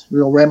nice,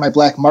 ran my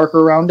black marker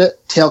around it,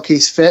 tail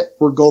case fit,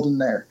 we're golden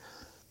there.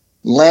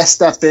 Last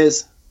step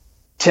is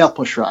tail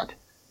push rod.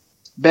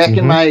 Back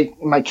in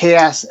my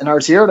Chaos and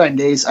RC Aerodyne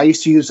days, I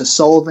used to use a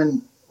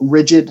Sullivan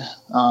rigid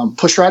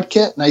push rod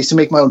kit, and I used to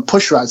make my own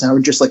push rods, and I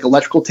would just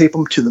electrical tape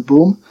them to the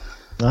boom.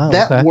 Oh,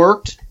 that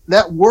worked,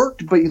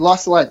 but you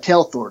lost a lot of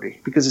tail authority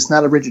because it's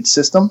not a rigid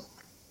system.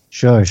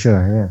 Sure,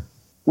 yeah.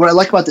 What I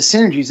like about the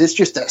Synergies, it's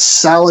just a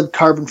solid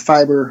carbon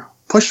fiber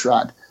push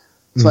rod.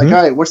 So all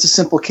right, what's the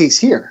simple case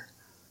here?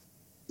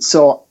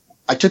 So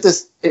I took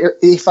this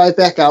E5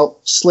 back out,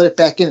 slid it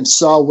back in, and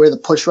saw where the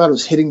push rod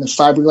was hitting the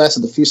fiberglass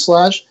of the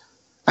fuselage.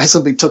 I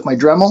simply took my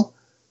Dremel,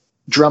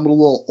 drummed a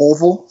little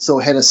oval so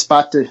it had a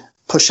spot to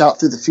push out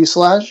through the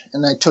fuselage,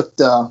 and I took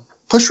the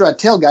push rod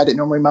tail guide that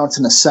normally mounts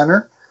in the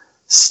center,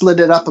 slid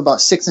it up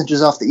about 6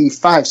 inches off the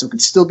E5 so it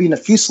could still be in the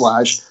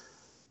fuselage,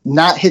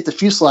 not hit the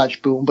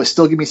fuselage boom, but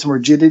still give me some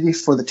rigidity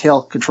for the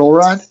tail control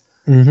rod.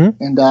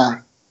 And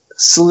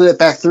slid it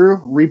back through,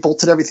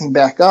 rebolted everything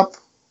back up,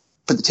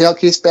 put the tail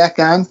case back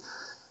on,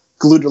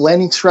 glued the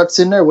landing struts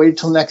in there, waited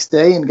till the next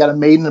day, and got them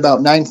made in about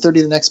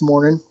 9:30 the next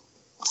morning.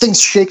 Things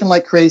shaking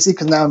like crazy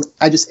because now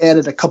I just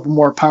added a couple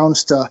more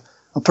pounds to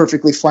a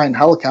perfectly flying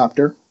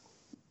helicopter.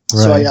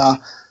 Right. So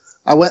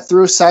I went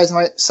through, sized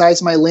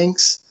my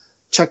links,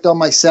 checked all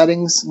my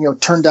settings,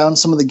 turned down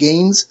some of the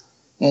gains,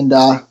 and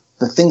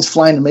the thing's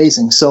flying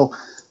amazing. So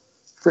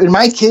in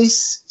my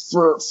case,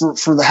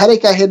 for the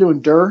headache I had to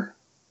endure,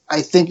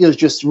 I think it was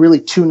just really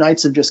 2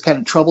 nights of just kind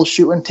of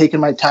troubleshooting, taking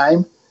my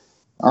time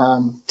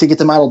to get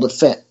the model to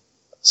fit.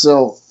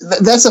 So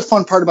that's the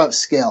fun part about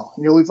scale.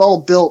 We've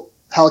all built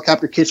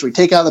helicopter kits where you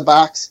take it out of the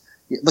box,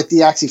 like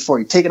the Oxy 4,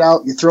 you take it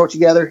out, you throw it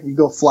together, you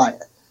go fly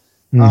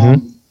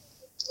it.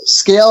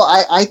 Scale,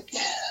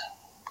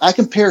 I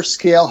compare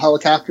scale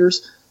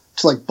helicopters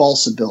to like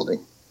balsa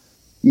building.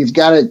 You've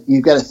got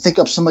to think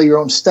up some of your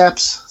own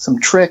steps, some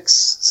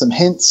tricks, some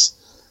hints,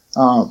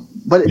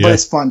 but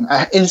it's fun.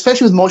 And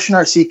especially with Motion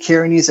RC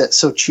carrying these at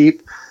so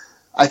cheap,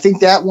 I think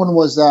that one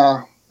was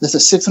that's a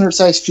 600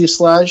 size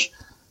fuselage.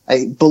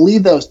 I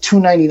believe that was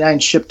 $299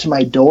 shipped to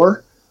my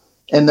door,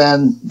 and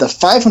then the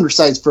 500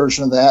 size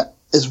version of that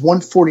is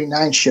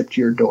 $149 shipped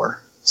to your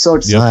door. So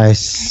it's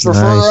nice. For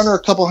under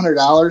a couple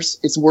 $100,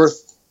 it's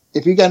worth.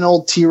 If you got an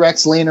old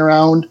T-Rex laying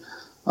around.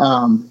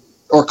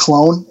 Or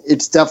clone,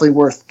 it's definitely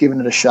worth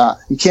giving it a shot.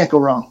 You can't go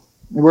wrong.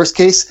 In worst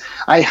case,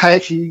 I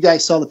actually, you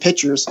guys saw the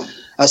pictures.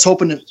 I was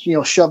hoping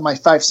to, shove my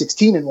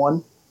 516 in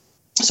one.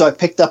 So I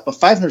picked up a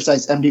 500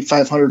 size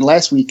MD500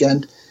 last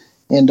weekend,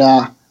 and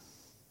on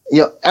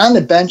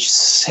the bench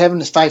having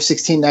this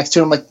 516 next to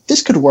it, I'm like,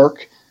 this could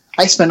work.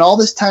 I spent all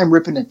this time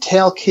ripping the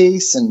tail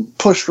case and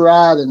push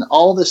rod and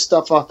all this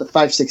stuff off the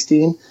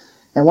 516,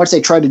 and once I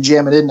tried to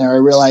jam it in there, I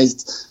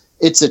realized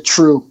it's a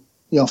true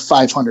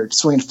 500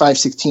 swinging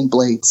 516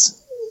 blades.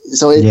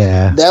 So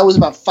that was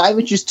about 5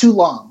 inches too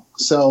long.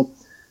 So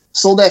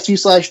sold that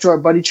fuselage to our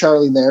buddy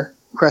Charlie there,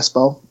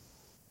 Crespo.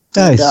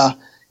 Nice.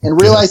 And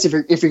realized if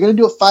you're going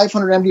to do a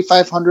 500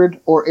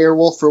 MD500 or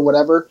Airwolf or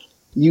whatever,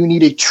 you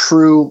need a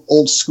true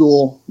old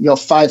school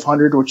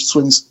 500, which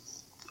swings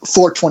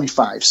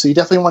 425. So you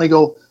definitely want to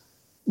go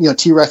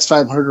T-Rex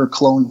 500 or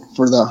clone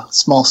for the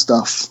small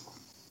stuff.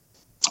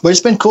 But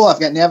it's been cool. I've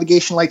got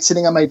navigation lights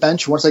sitting on my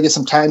bench. Once I get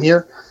some time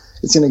here,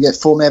 it's going to get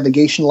full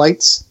navigation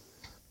lights.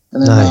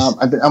 And then nice.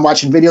 I'm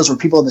watching videos where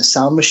people have the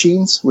sound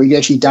machines where you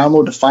actually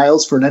download the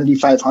files for an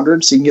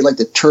MD500 so you can get like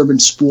the turbine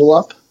spool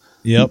up.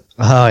 Yep.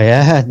 Oh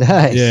yeah,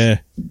 nice. Yeah.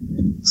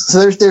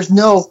 So there's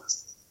no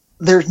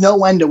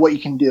end to what you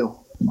can do.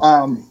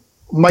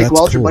 Mike That's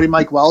Welch, cool. your buddy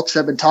Mike Welch,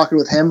 I've been talking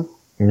with him.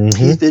 Mhm.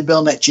 He's been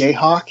building that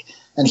Jayhawk,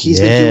 and he's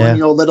Yeah. been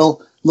doing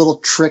little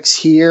tricks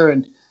here,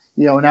 and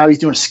now he's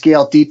doing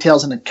scale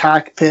details in the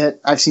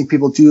cockpit. I've seen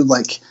people do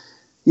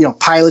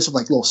pilots with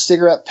like little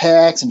cigarette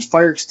packs and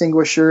fire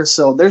extinguishers.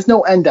 So there's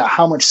no end to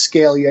how much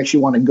scale you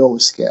actually want to go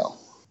with scale.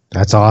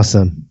 That's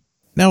awesome.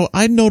 Now,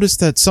 I noticed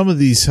that some of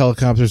these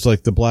helicopters,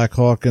 like the Black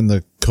Hawk and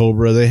the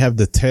Cobra, they have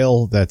the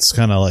tail that's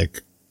kind of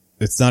like,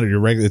 it's not your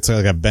regular, it's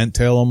like a bent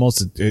tail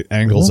almost. It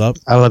angles up.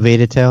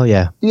 Elevated tail,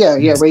 yeah.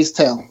 Yeah, raised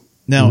tail.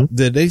 Now,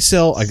 did they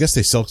sell, I guess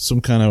they sell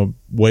some kind of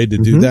way to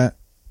do that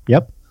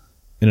Yep.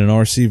 in an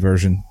RC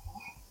version.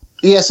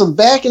 Yeah, so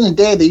back in the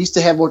day, they used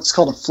to have what's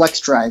called a flex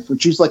drive,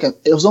 which used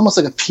it was almost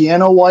like a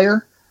piano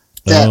wire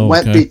that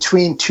went okay.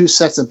 between two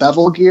sets of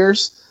bevel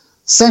gears.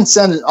 Since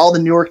then, in all the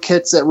newer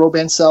kits that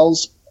Roban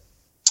sells,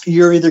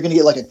 you're either going to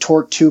get like a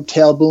torque tube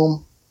tail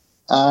boom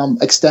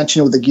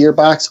extension with a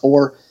gearbox,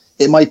 or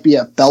it might be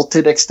a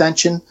belted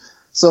extension.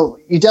 So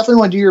you definitely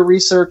want to do your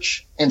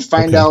research and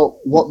find out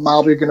what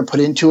model you're going to put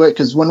into it,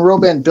 because when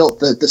Roban built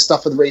the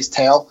stuff with the raised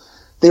tail,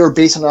 they were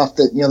basing it off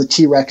the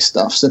T-Rex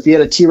stuff. So if you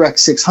had a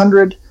T-Rex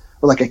 600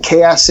 or like a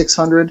Chaos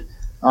 600,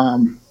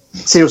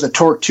 say it was a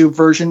torque tube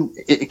version,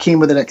 it came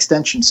with an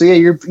extension. So yeah,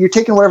 you're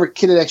taking whatever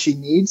kit it actually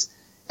needs,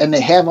 and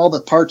they have all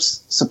the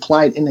parts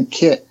supplied in the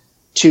kit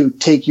to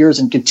take yours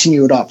and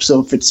continue it up.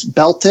 So if it's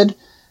belted,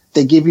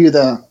 they give you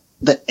the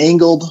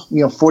angled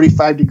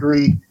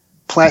 45-degree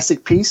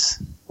plastic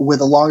piece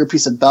with a longer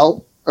piece of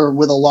belt or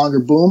with a longer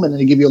boom, and then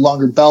they give you a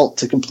longer belt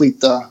to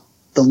complete the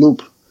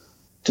loop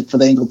for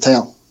the angled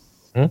tail.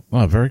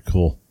 Oh, very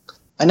cool.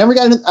 I never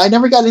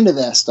got into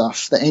that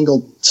stuff, the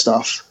angled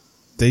stuff.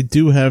 They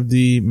do have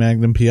the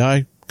Magnum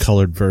PI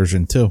colored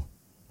version too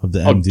of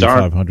the Oh,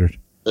 MD500.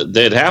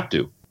 They'd have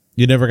to.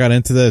 You never got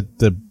into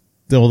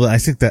well, I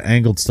think the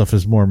angled stuff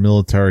is more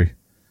military.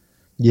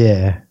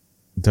 Yeah.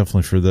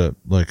 Definitely for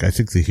I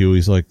think the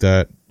Hueys like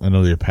that. I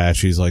know the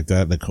Apaches like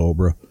that, and the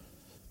Cobra.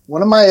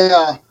 One of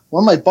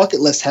my bucket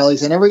list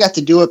helis, I never got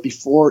to do it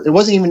before. It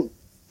was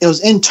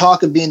in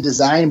talk of being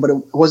designed, but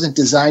it wasn't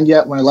designed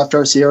yet when I left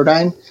RC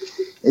Aerodyne.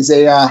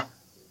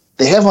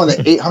 They have one of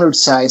the 800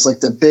 size, like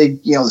the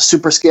big, the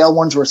super scale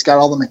ones where it's got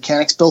all the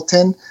mechanics built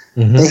in.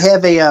 Mhm. They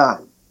have a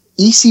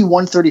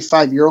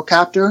EC-135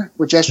 Eurocopter,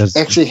 which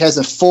actually has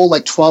a full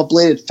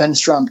 12-bladed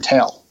Fenstrom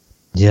tail.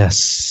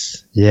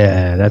 Yes.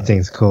 Yeah, that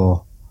thing's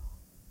cool.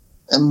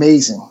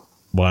 Amazing.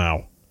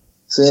 Wow.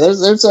 So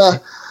yeah,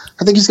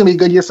 I think it's going to be a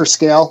good year for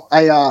scale.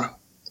 I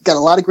got a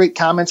lot of great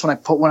comments when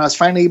I was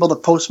finally able to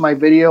post my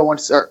video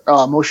once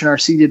Motion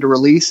RC did a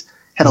release.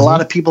 Had a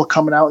lot of people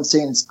coming out and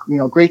saying it's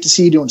great to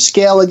see you doing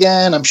scale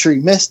again. I'm sure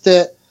you missed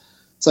it.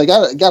 So I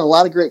got a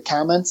lot of great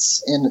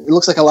comments, and it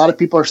looks like a lot of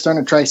people are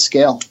starting to try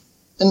scale,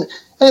 and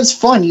it's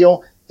fun.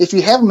 If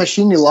you have a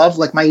machine you love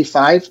like my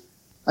E5,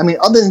 I mean,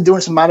 other than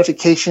doing some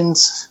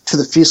modifications to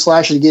the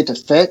fuselage to get it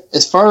to fit,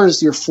 as far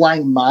as your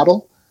flying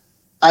model,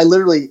 I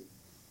literally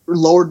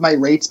lowered my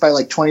rates by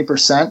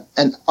 20%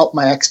 and upped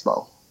my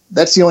expo.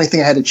 That's the only thing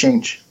I had to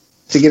change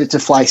to get it to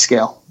fly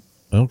scale.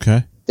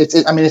 Okay. It's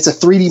a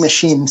 3D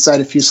machine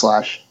inside a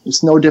fuselage.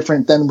 It's no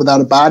different than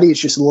without a body. It's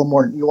just a little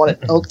more. You want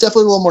it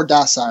definitely a little more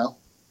docile.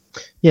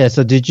 Yeah.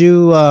 So did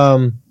you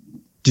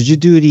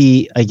do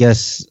the? I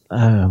guess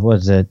what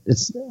is it?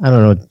 It's I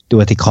don't know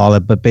what they call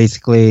it, but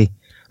basically,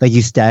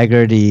 you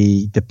stagger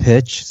the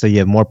pitch so you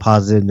have more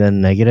positive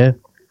than negative.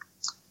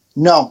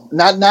 No,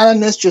 not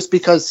on this. Just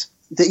because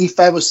the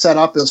E5 was set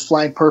up, it was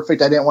flying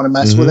perfect. I didn't want to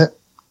mess with it,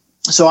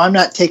 so I'm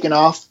not taking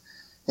off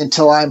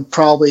until I'm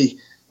probably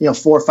 4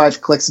 or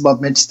 5 clicks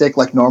above mid stick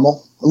like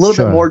normal. A little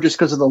bit more just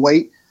because of the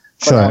weight.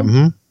 But,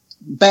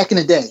 back in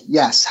the day,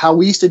 yes. How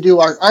we used to do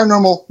our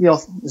normal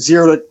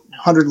 0 to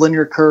 100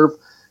 linear curve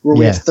where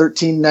we have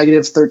 13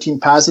 negative, 13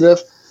 positive.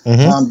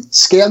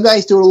 Scale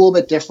guys do it a little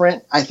bit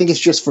different. I think it's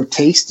just for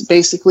taste,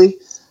 basically.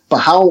 But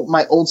how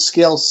my old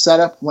scale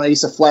setup when I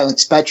used to fly like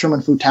Spectrum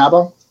and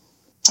Futaba,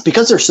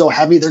 because they're so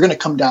heavy, they're going to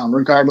come down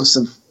regardless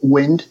of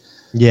wind.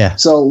 Yeah.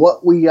 So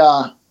what we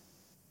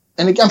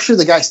and I'm sure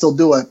the guys still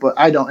do it, but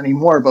I don't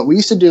anymore. But we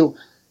used to do,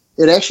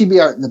 it'd actually be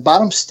the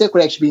bottom stick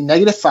would actually be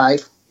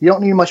 -5. You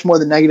don't need much more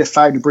than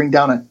 -5 to bring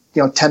down a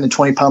 10 to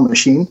 20 pound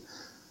machine.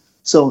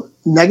 So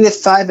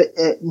 -5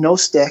 at no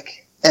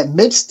stick. At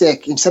mid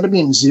stick, instead of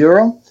being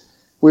 0,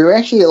 we were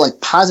actually at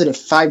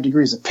 +5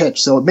 degrees of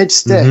pitch. So at mid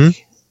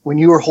stick, when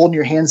you were holding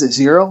your hands at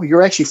 0,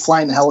 you're actually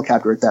flying the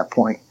helicopter at that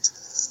point.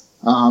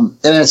 And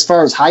as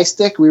far as high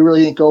stick, we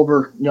really didn't go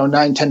over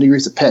 9, 10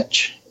 degrees of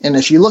pitch. And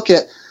if you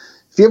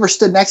ever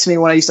stood next to me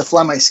when I used to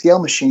fly my scale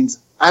machines,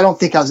 I don't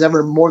think I was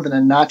ever more than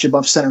a notch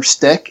above center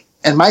stick.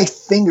 And my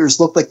fingers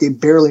looked like they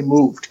barely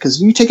moved.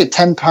 Because you take a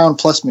 10-pound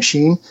plus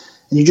machine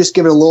and you just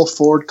give it a little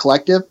forward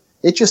collective,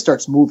 it just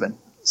starts moving.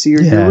 So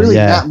you're really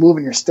not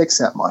moving your sticks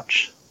that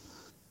much.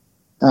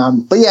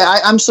 But yeah,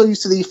 I'm so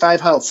used to the E5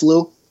 how it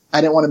flew.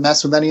 I didn't want to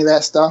mess with any of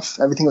that stuff.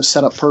 Everything was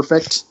set up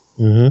perfect.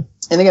 And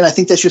again, I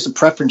think that's just a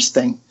preference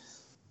thing.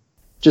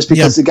 just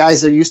because the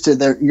guys are used to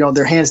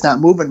their hands not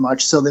moving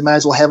much, so they might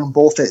as well have them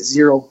both at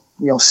 0,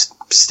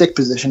 stick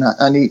position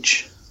on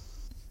each.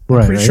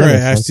 I'm pretty sure I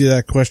asked you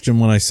that question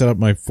when I set up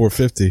my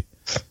 450,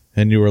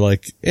 and you were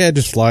like, "Yeah,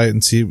 just fly it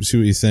and see what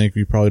you think.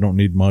 You probably don't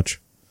need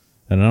much."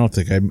 And I don't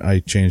think I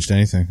changed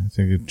anything. I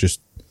think it's just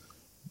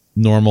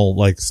normal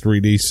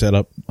 3D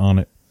setup on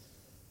it.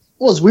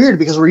 Well, it's weird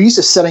because we're used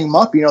to setting them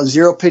up,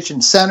 0 pitch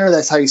in center.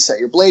 That's how you set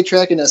your blade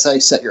track, and that's how you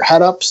set your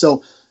head up.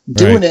 So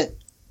doing it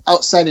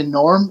outside of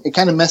norm, it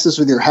kind of messes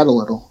with your head a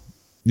little.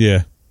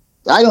 Yeah.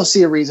 I don't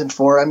see a reason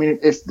for it. I mean,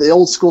 if the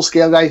old school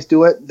scale guys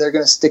do it, they're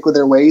going to stick with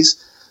their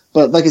ways.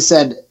 But like I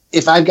said,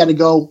 if I've got to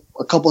go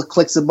a couple of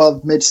clicks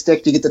above mid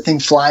stick to get the thing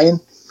flying,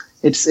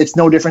 it's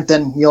no different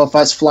than if I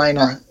was flying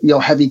a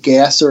heavy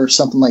gas or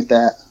something like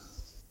that.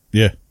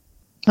 Yeah.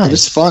 Nice.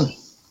 It's fun.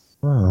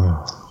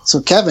 Oh.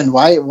 So Kevin,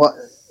 what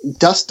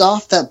dust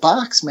off that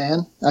box,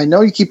 man? I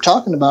know you keep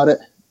talking about it.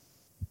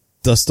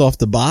 Dust off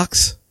the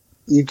box?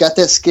 You've got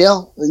that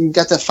scale. You've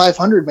got that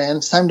 500, man.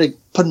 It's time to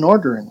put an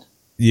order in.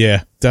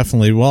 Yeah,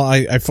 definitely. Well,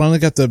 I finally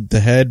got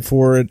the head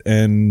for it,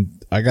 and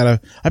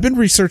I've been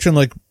researching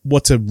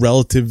what's a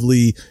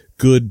relatively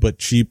good but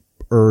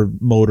cheaper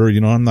motor.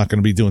 I'm not going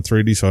to be doing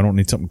 3D, so I don't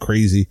need something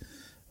crazy.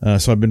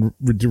 So I've been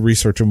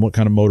researching what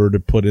kind of motor to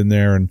put in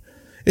there, and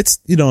it's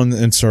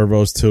and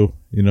servos too.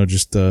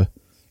 Just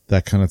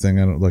that kind of thing.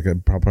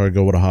 I'd probably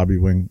go with a Hobby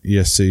Wing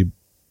ESC.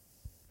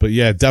 But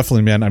yeah,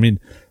 definitely, man. I mean,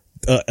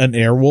 an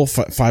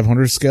Airwolf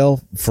 500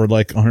 scale for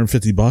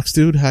 $150,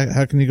 dude.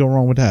 How can you go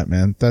wrong with that,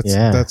 man? That's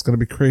going to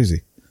be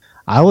crazy.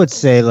 I would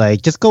say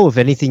just go with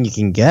anything you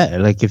can get.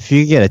 If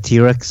you get a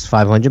T-Rex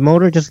 500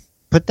 motor, just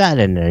put that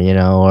in there,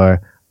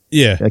 or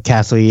a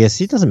Castle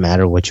ESC. It doesn't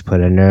matter what you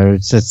put in there.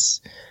 It's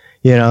just,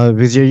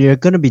 because you're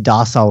going to be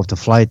docile with the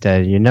flight,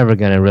 that you're never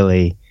going to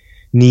really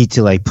need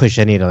to push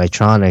any of the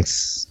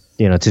electronics,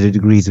 to the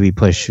degrees we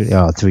push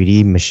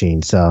 3D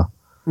machines. So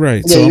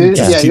right. Yeah,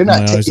 so you're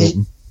not.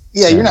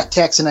 You're not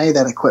taxing any of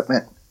that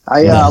equipment.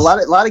 A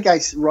lot of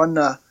guys run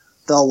the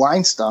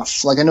line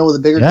stuff. I know the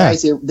bigger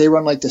guys, they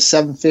run the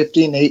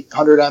 750 and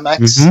 800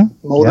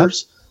 MX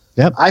motors.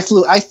 Yep. I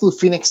flew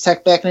Phoenix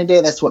Tech back in the day.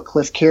 That's what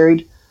Cliff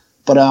carried.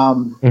 But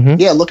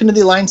look into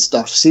the Align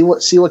stuff. See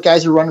what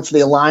guys are running for the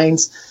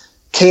Aligns.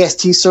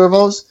 KST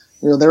servos.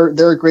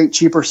 They're a great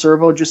cheaper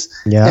servo. Just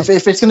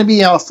if it's going to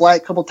be fly a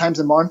couple times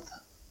a month,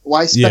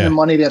 why spend the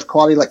money to have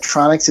quality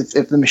electronics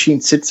if the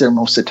machine sits there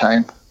most of the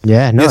time?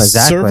 Yeah, no,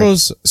 exactly.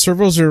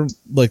 Servos are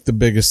the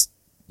biggest.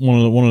 One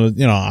of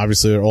the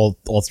obviously all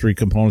three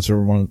components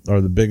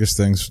are the biggest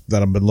things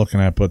that I've been looking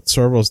at, but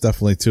servos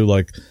definitely too.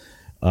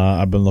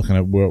 I've been looking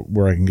at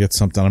where I can get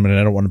something. I mean,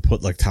 I don't want to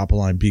put top of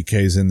line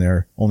BKs in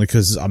there only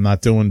because I'm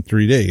not doing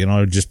 3D. I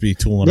would just be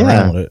tooling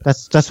around with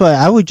it. That's why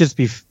I would just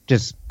be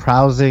just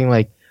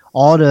browsing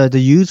all the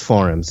used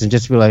forums and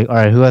just be all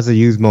right, who has a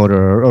used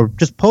motor, or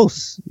just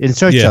posts in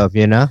search of,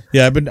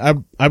 Yeah,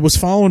 I was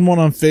following one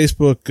on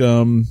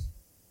Facebook.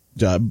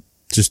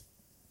 Just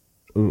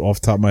off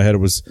the top of my head,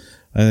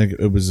 I think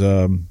it was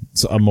a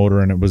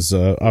motor, and it was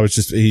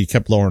he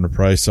kept lowering the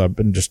price, so I've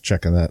been just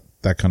checking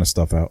that kind of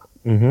stuff out.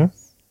 Mm-hmm.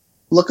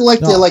 Looking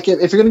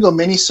if you're gonna go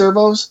mini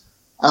servos,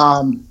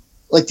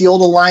 the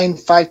old Align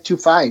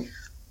 525,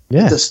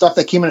 the stuff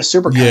that came in a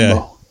super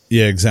combo.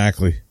 Yeah,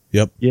 exactly.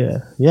 Yep.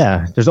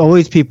 Yeah. There's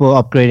always people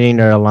upgrading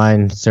their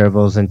Align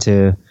servos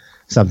into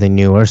something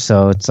newer,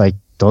 so it's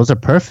those are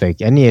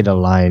perfect. Any of the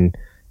Align,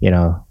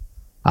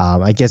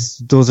 I guess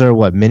those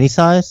are mini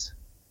size?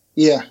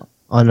 Yeah.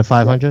 On the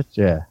 500s?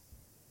 Yeah.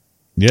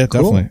 Yeah,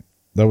 cool. Definitely.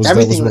 That was what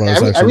I was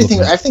actually everything. looking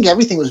at. I think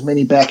everything was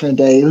mini back in the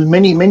day. It was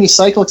mini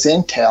Cyclics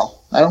and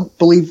Tail. I don't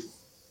believe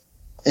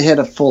it had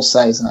a full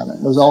size on it.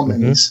 It was all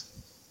minis.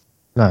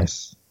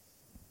 Nice.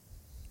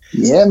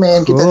 Yeah,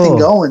 man, get that thing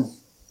going.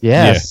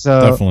 Yeah,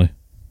 so definitely.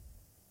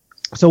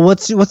 So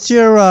what's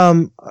your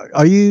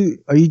are you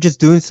just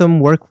doing some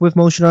work with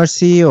Motion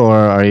RC, or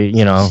are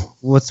you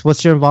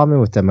what's your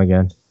involvement with them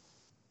again?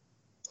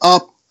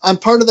 I'm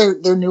part of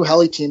their new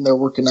heli team they're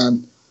working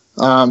on.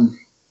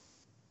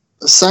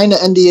 Signed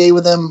an NDA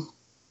with them,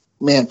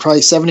 man, probably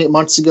 7-8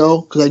 months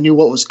ago because I knew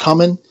what was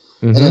coming,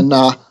 and then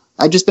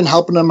I've just been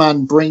helping them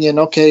on bringing.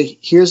 Okay,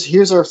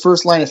 here's our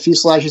first line of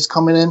fuselages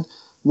coming in.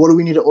 What do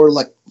we need to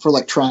order for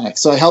electronics?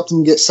 So I helped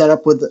them get set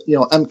up with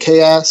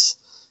MKS,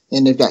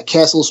 and they've got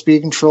Castle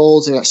speed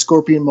controls. They got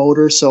Scorpion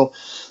motors. So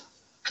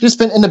I've just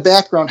been in the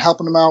background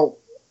helping them out.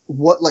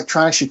 What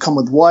electronics should come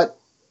with what,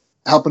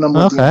 helping them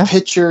with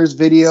pictures,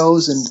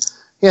 videos, and.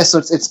 Yeah, so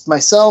it's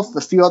myself,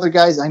 a few other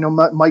guys. I know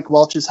Mike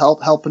Welch is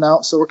helping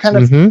out. So we're kind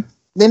of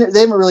they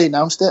haven't really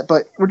announced it,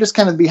 but we're just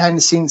kind of behind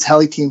the scenes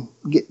heli team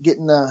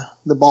getting the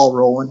ball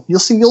rolling. You'll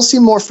see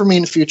more from me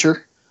in the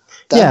future.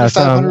 That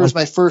 500 was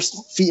my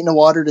first feet in the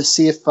water to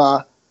see if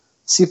the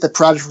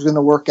project was going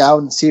to work out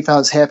and see if I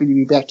was happy to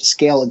be back to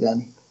scale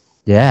again.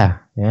 Yeah,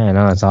 no,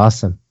 that's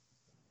awesome.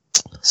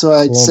 So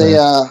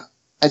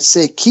I'd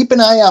say keep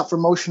an eye out for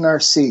Motion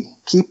RC.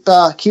 Keep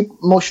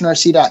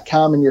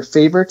motionrc.com in your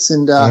favorites,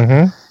 and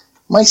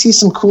might see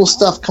some cool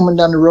stuff coming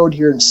down the road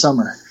here in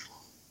summer.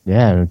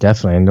 Yeah,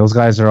 definitely. And those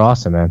guys are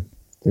awesome, man.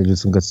 They do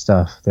some good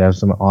stuff. They have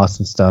some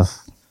awesome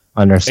stuff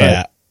on their site.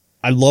 Yeah.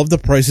 I love the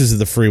prices of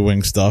the free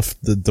wing stuff,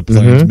 the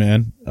planes,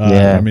 man.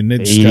 Yeah, I mean, they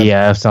just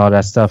EDFs, all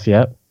that stuff.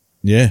 Yep.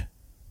 yeah.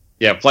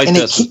 Yeah, Flight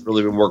Test has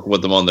really been working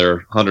with them on their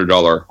 $100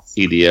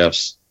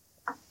 EDFs.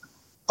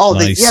 Oh,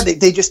 Nice.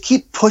 they just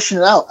keep pushing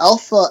it out.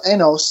 Alpha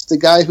Enos, the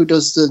guy who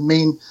does the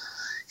main,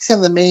 he's kind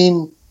of the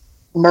main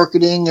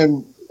marketing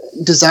and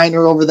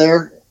designer over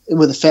there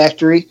with the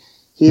factory.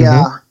 He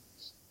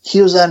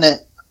was on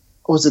it.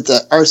 Was it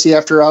the RC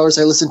After Hours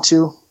I listened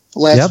to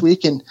last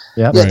week? And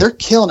Yep. yeah, Right. they're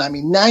killing it. I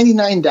mean,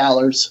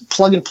 $99,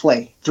 plug and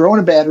play, throw in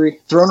a battery,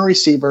 throw in a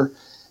receiver,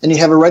 and you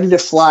have a ready to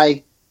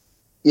fly,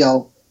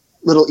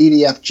 little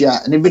EDF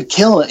jet. And they've been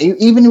killing it.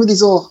 Even with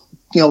these little,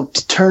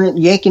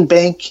 yank and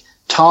bank,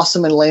 toss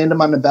them and land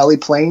them on the belly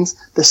planes.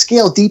 The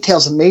scale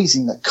detail's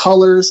amazing. The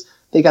colors,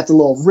 they got the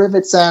little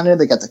rivets on it.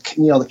 They got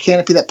the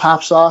canopy that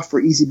pops off for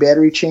easy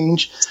battery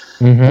change.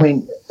 Mm-hmm. I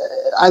mean,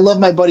 I love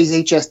my buddy's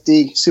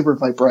HSD Super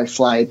Viper I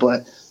fly,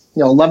 but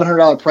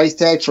 $1,100 price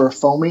tag for a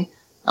foamy.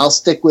 I'll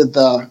stick with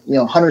the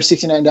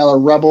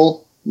 $169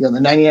 Rebel, the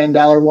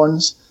 $99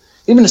 ones.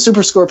 Even the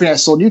Super Scorpion I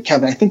sold you,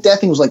 Kevin, I think that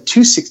thing was like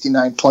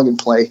 $269 plug and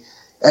play.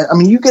 And I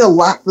mean, you get a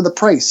lot for the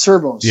price: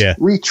 servos,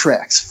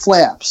 retracts,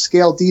 flaps,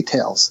 scale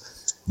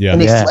details. Yeah.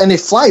 And they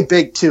fly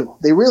big too.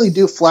 They really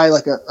do fly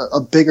like a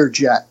bigger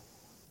jet.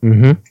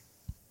 Mm-hmm.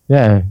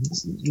 Yeah.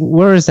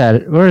 Where is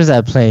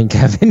that plane,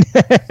 Kevin?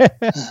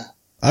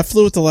 I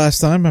flew it the last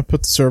time. I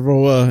put the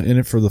servo in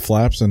it for the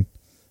flaps, and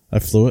I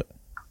flew it.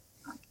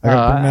 I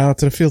got to bring it out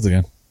to the field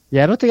again.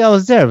 Yeah, I don't think I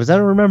was there, because I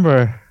don't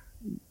remember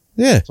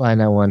flying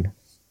that one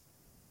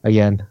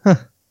again.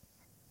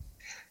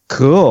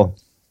 Cool.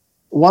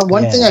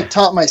 One thing I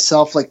taught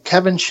myself, like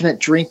Kevin shouldn't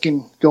drink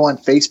and go on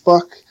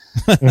Facebook.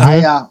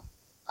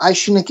 I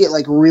shouldn't get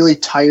like really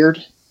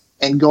tired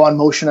and go on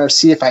Motion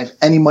RC if I have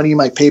any money in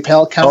my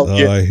PayPal account.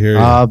 Oh, I hear you.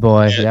 Oh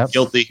boy, Yeah,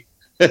 guilty.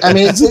 I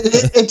mean,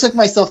 it took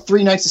myself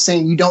 3 nights of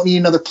saying, you don't need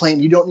another plane.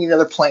 You don't need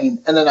another plane.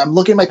 And then I'm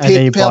looking at my And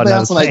then you PayPal bought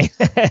balance.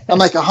 another I'm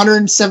like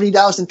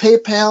 $170 in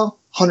PayPal,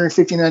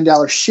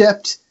 $159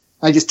 shipped.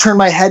 I just turned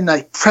my head and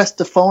I pressed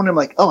the phone. I'm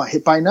like, oh, I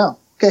hit buy now.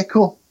 Okay,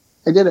 cool.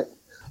 I did it.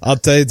 I'll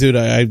tell you, dude,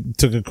 I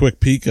took a quick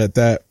peek at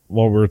that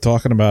while we were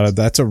talking about it.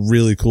 That's a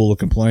really cool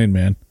looking plane,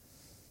 man.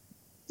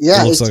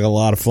 Yeah. It looks like a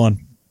lot of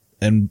fun.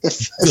 And it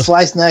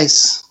flies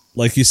nice.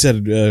 like you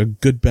said,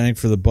 good bang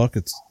for the buck.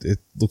 It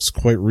looks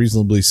quite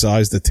reasonably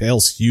sized. The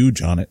tail's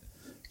huge on it.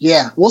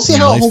 Yeah. We'll see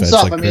how it holds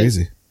up. Like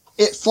crazy.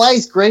 It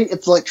flies great.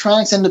 If the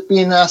electronics end up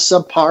being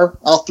subpar,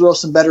 I'll throw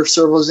some better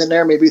servos in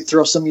there. Maybe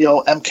throw some,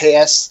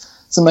 MKS,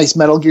 some nice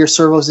Metal Gear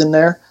servos in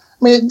there.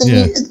 I mean,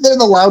 they're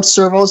the loud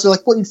servos. They're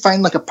like what you'd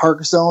find like a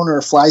Park Zone or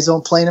a Fly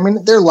Zone plane. I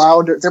mean, they're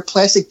loud. They're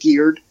plastic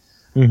geared.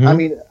 Mm-hmm. I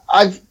mean,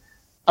 I've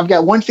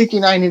got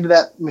 159 into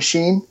that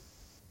machine.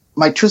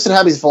 My Twisted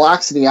Hobbies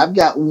Velocity, I've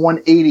got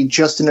 180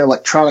 just in their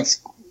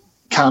electronics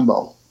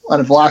combo on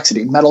a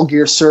Velocity. Metal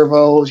Gear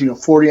servos,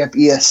 40 amp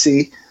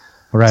ESC.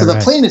 Right, so the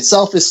plane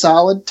itself is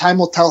solid. Time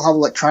will tell how the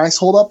electronics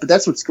hold up, but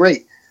that's what's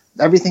great.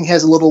 Everything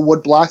has little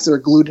wood blocks that are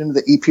glued into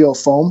the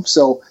EPO foam.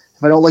 So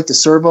if I don't like the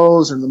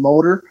servos or the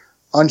motor,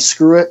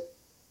 unscrew it,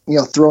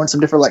 throw in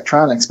some different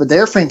electronics. But the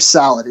airframe's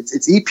solid.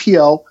 It's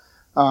EPO.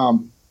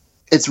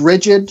 It's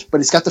rigid, but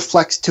it's got the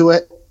flex to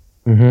it.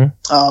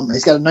 Mm-hmm.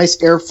 It's got a nice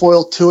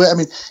airfoil to it. I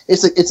mean,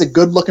 it's a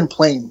good looking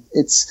plane.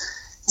 It's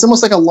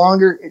almost like a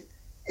longer.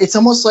 It's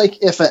almost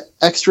like if an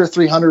Extra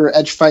 300 or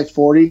Edge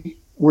 540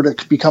 were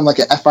to become like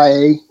a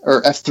FIA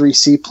or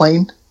F3C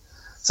plane.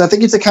 So I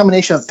think it's a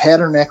combination of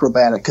pattern and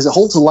acrobatic because it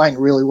holds the line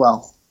really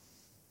well.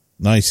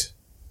 Nice.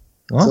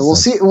 Awesome.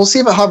 So we'll see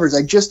if it hovers.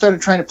 I just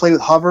started trying to play with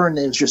hover, and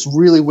it was just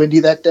really windy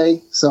that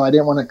day, so I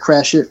didn't want to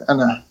crash it on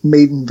a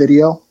maiden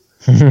video.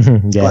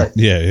 Yeah. But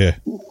Yeah.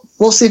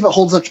 we'll see if it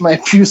holds up to my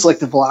abuse like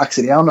the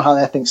Velocity. I don't know how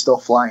that thing's still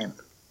flying.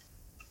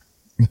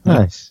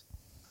 Nice.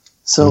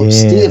 So, Yeah.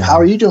 Steve, how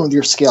are you doing with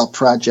your scale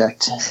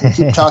project? We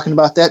keep talking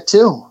about that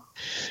too.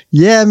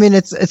 Yeah, I mean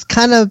it's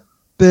kind of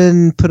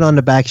been put on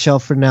the back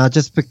shelf for now,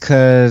 just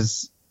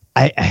because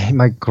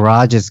my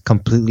garage is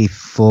completely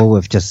full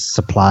with just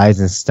supplies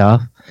and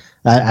stuff.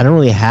 I don't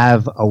really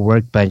have a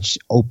workbench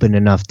open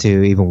enough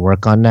to even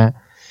work on that.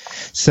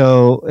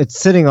 So it's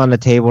sitting on the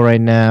table right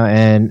now,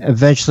 and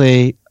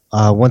eventually,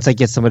 once I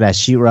get some of that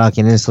sheetrock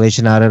and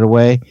insulation out of the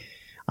way,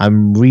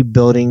 I'm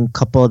rebuilding a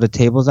couple of the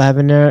tables I have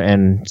in there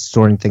and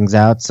sorting things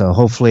out. So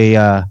hopefully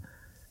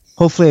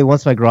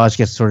once my garage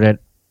gets sorted,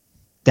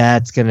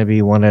 that's going to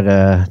be one of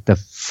the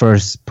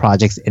first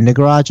projects in the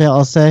garage,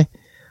 I'll say.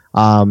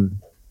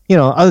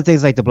 Other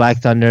things like the Black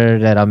Thunder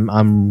that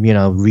I'm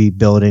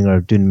rebuilding or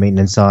doing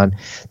maintenance on,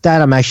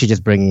 that I'm actually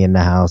just bringing in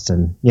the house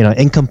and,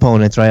 in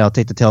components, right? I'll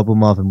take the tail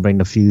boom off and bring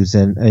the fuse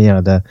in,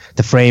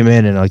 the frame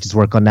in, and I'll just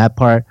work on that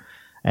part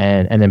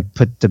and then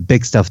put the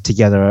big stuff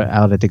together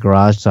out at the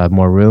garage so I have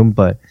more room.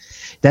 But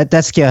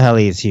that scale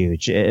heli is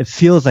huge. It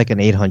feels like an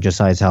 800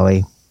 size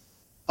heli.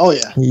 Oh,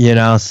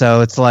 yeah.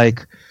 So it's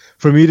like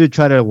for me to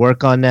try to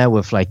work on that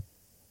with like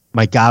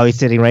my Gaui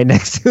sitting right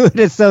next to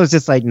it. So it's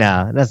just like,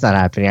 nah, that's not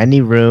happening. I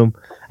need room.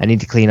 I need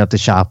to clean up the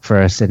shop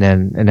first, and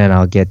then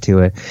I'll get to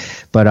it.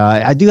 But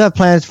I do have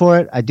plans for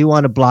it. I do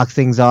want to block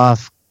things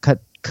off,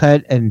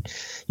 cut, and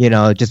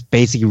just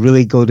basically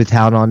really go to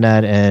town on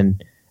that,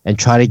 and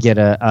try to get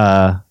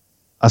a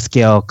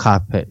scale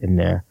cockpit in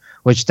there.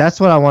 Which that's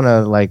what I want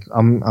to like.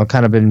 I'm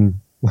kind of been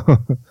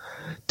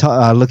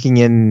looking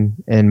in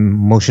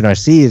Motion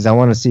RCs. I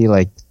want to see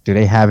like, do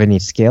they have any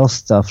scale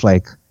stuff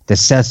like the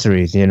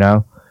accessories?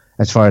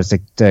 As far as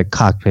the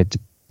cockpit,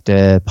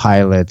 the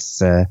pilots,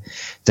 the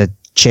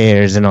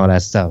chairs, and all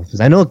that stuff. 'Cause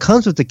I know it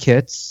comes with the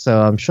kits,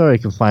 so I'm sure you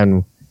can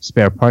find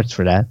spare parts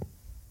for that.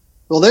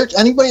 Well, there's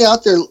anybody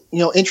out there,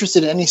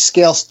 interested in any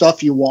scale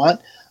stuff you want.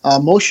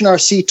 Motion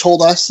RC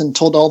told us and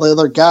told all the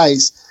other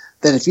guys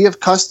that if you have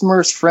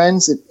customers,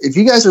 friends, if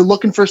you guys are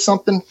looking for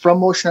something from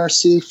Motion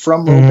RC,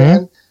 from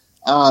Roban,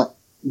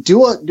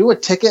 do a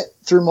ticket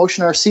through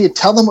Motion RC and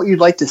tell them what you'd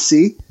like to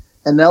see,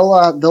 and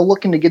they'll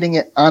look into getting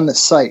it on the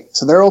site.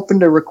 So they're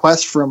open to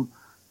requests from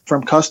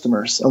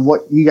customers of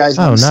what you guys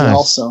want to see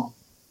also.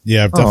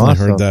 Yeah, I've definitely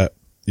heard that.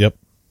 Yep.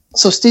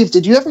 So, Steve,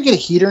 did you ever get a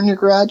heater in your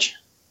garage?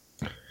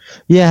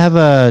 Yeah, I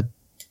have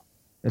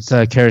it's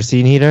a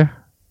kerosene heater.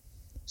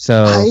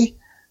 So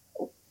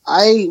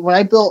when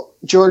I built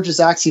George's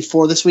Oxy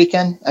 4 this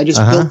weekend, I just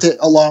built it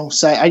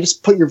alongside. I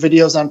just put your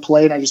videos on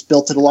play, and I just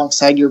built it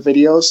alongside your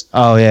videos.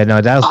 Oh yeah,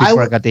 no, that was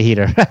before I got the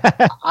heater.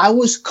 I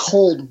was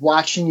cold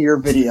watching your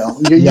video.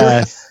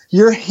 Yes.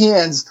 Your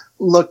hands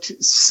looked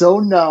so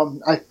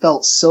numb. I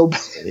felt so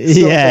bad.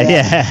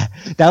 Yeah.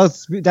 That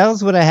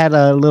was when I had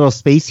a little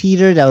space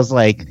heater. That was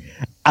like,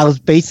 I was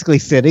basically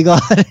sitting on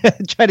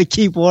it, trying to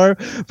keep warm,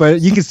 but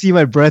you can see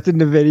my breath in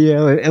the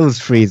video. It was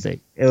freezing.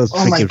 It was.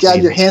 Oh my god,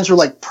 freezing. your hands were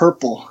like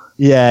purple.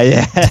 Yeah.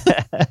 Yeah,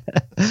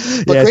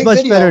 it's much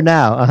video. better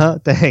now.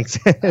 Thanks.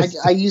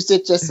 I used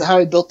it just how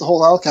I built the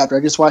whole helicopter.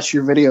 I just watched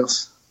your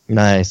videos.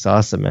 Nice,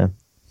 awesome, man.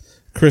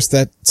 Chris,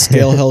 that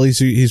scale hell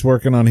he's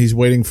working on, he's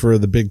waiting for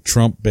the big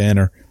Trump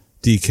banner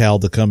decal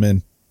to come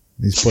in.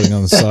 He's putting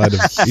on the side of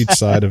each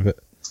side of it.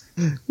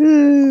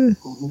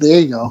 There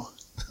you go.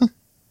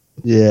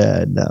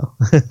 Yeah, no.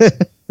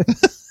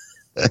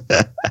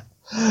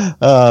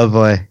 Oh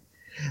boy.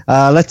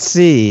 Let's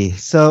see.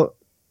 So,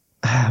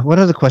 what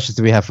other questions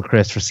do we have for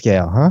Chris for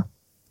scale, huh?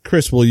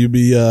 Chris, will you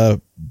be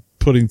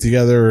putting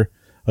together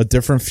a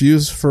different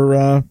fuse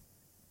for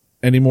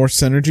any more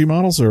Synergy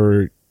models,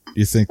 or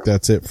you think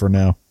that's it for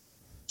now?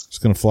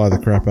 Just going to fly the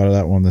crap out of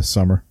that one this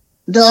summer.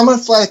 No, I'm going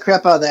to fly the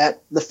crap out of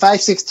that. The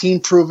 516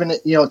 proven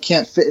it, it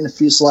can't fit in a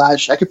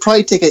fuselage. I could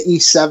probably take an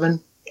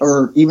E7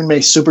 or even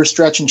maybe Super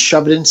Stretch and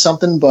shove it in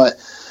something, but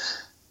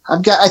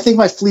I think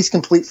my fleet's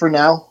complete for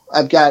now.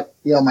 I've got,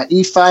 my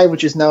E5,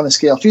 which is now in a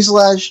scale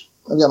fuselage.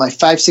 I've got my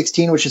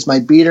 516, which is my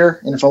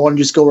beater. And if I want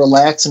to just go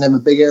relax and have a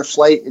big air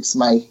flight, it's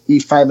my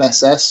E5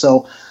 SS.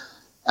 So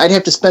I'd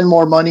have to spend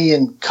more money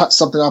and cut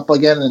something up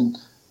again. And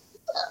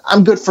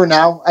I'm good for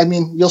now. I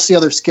mean, you'll see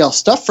other scale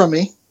stuff from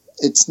me.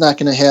 It's not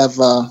going to have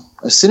a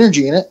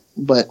Synergy in it,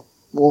 but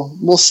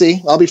we'll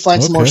see. I'll be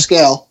flying some more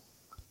scale.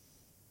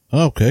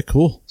 Okay,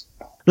 cool.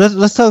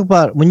 Let's talk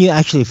about when you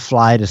actually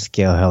fly the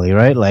scale heli,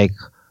 right? Like,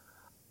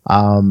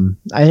 you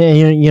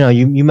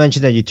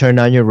mentioned that you turn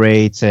down your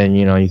rates and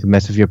you can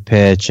mess with your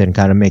pitch and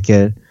kind of make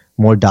it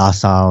more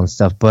docile and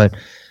stuff. But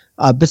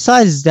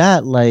besides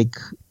that, like,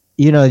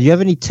 do you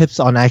have any tips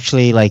on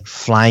actually like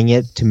flying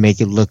it to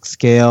make it look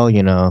scale?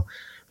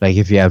 Like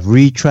if you have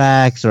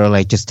retracts or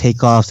like just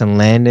takeoffs and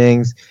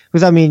landings.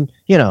 Because I mean,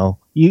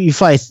 you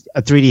fly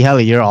a 3D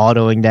heli, you're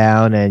autoing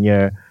down and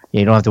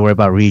you don't have to worry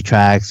about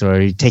retracts, or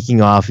you're taking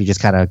off, you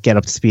just kind of get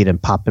up to speed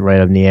and pop it right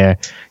up in the air.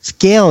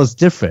 Scale is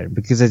different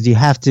because as you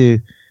have to,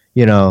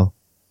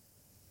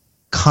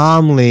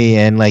 calmly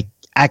and like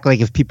act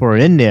like if people are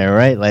in there,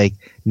 right? Like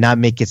not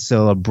make it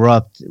so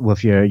abrupt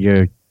with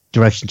your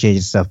direction change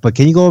and stuff. But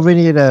can you go over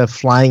any of the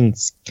flying,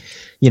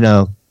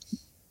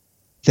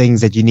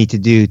 things that you need to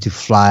do to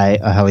fly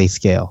a heli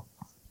scale?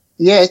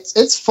 Yeah,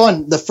 it's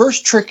fun. The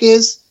first trick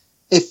is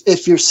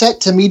if you're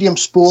set to medium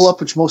spool up,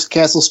 which most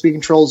Castle speed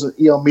controls are,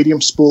 medium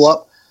spool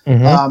up.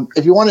 Mm-hmm.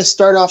 If you want to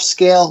start off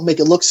scale, make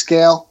it look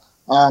scale,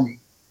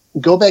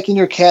 go back in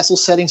your Castle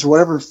settings or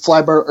whatever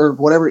flybar or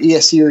whatever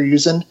ESC you're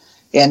using,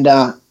 and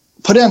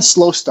put it on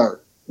slow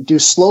start. Do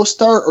slow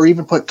start or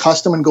even put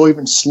custom and go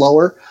even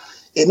slower.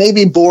 It may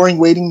be boring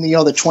waiting,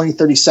 the 20,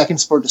 30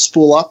 seconds for it to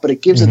spool up, but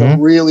it gives it a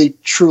really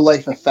true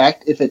life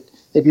effect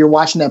if you're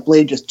watching that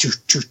blade just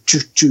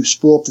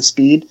spool up to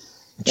speed.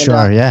 And,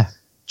 sure, yeah.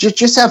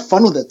 Just have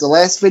fun with it. The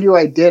last video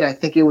I did, I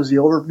think it was the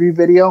overview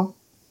video,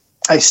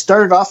 I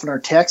started off in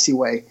our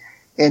taxiway,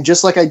 and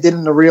just like I did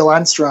in the Real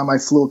Armstrong I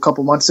flew a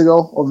couple months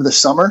ago over the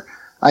summer,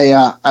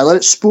 I let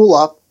it spool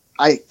up.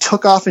 I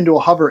took off into a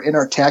hover in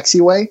our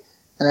taxiway,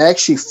 and I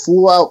actually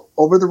flew out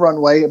over the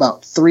runway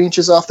about 3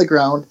 inches off the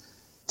ground,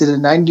 did a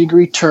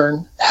 90-degree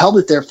turn, held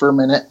it there for a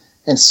minute,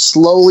 and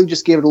slowly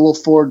just gave it a little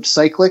forward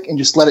cyclic and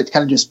just let it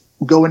kind of just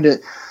go into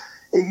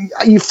 –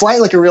 you fly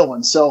it like a real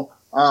one. So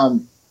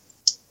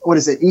what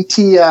is it?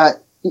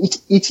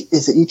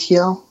 Is it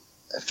ETL?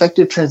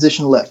 Effective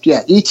Transition Lift.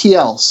 Yeah,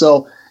 ETL.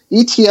 So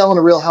ETL in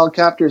a real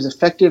helicopter is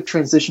effective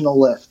transitional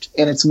lift,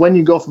 and it's when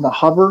you go from a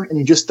hover and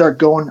you just start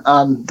going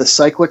on the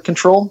cyclic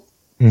control,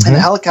 and the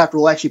helicopter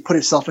will actually put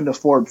itself into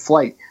forward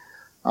flight.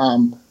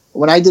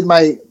 When I did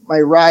my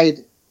ride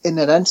in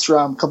that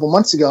Enstrom a couple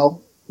months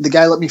ago, the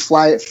guy let me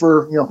fly it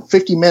for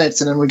 50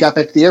 minutes, and then when we got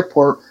back to the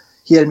airport,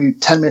 he had me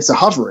 10 minutes of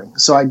hovering.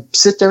 So I'd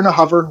sit there in a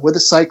hover with a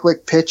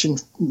cyclic, pitch,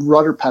 and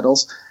rudder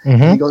pedals,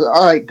 and he goes,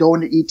 all right, go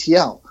into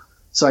ETL.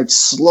 So I'd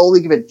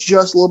slowly give it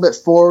just a little bit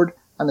forward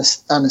on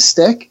the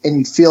stick, and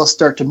you'd feel it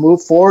start to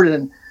move forward,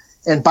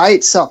 and by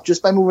itself,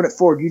 just by moving it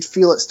forward, you'd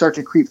feel it start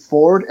to creep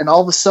forward, and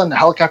all of a sudden the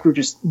helicopter would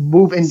just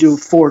move into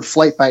forward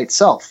flight by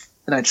itself.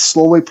 And I'd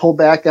slowly pull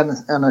back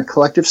on a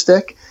collective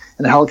stick,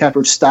 and the helicopter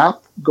would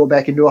stop, go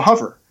back into a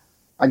hover.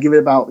 I'd give it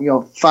about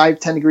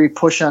 5-10 degree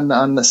push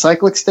on the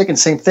cyclic stick, and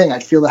same thing.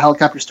 I'd feel the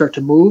helicopter start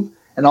to move,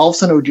 and all of a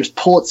sudden it would just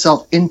pull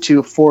itself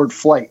into forward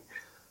flight.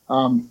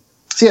 So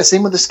yeah,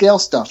 same with the scale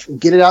stuff.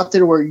 Get it out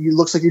there where it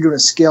looks like you're doing a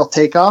scale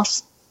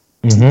takeoff.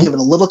 Give it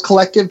a little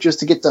collective just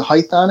to get the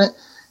height on it,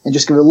 and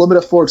just give it a little bit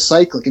of forward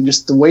cyclic, and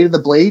just the weight of the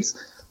blades.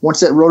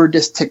 Once that rotor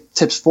disc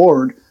tips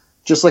forward,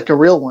 just like a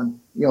real one,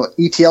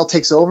 ETL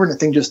takes over, and the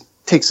thing just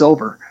takes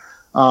over.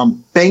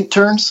 Bank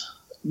turns,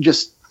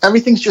 just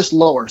everything's just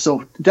lower.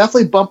 So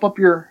definitely bump up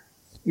your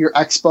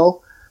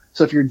expo.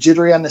 So if you're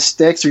jittery on the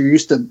sticks, or you're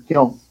used to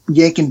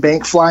yanking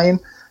bank flying,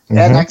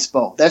 add an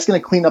expo. That's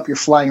going to clean up your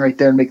flying right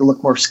there and make it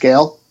look more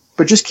scale.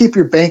 But just keep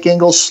your bank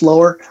angles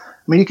slower.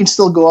 I mean, you can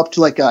still go up to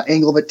like an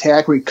angle of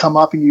attack where you come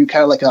up and you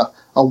kind of like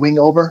a wing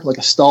over, like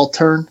a stall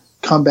turn,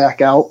 come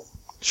back out.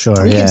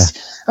 Sure, you can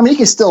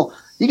still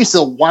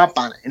whomp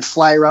on it and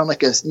fly around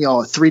like a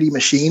 3D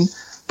machine.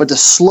 But the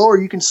slower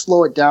you can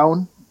slow it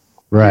down,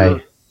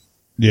 right?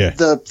 Yeah.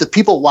 The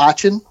people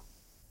watching,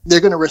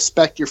 they're going to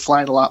respect your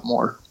flying a lot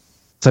more.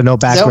 So no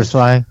backwards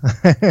flying.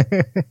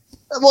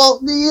 Well,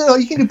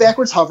 you can do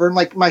backwards hovering.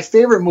 Like my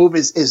favorite move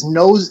is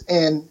nose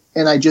and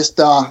I just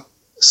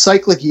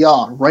cyclic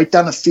yaw right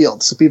down the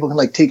field so people can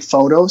like take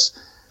photos.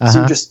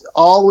 So just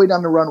all the way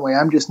down the runway,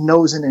 I'm just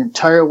nosing the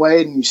entire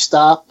way, and you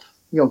stop,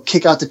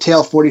 kick out the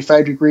tail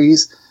 45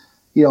 degrees,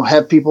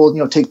 have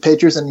people, take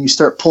pictures, and you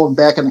start pulling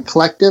back on the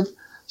collective.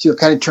 So you'll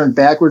kind of turn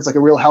backwards like a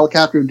real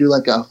helicopter would do,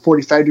 like a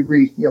 45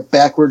 degree,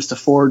 backwards to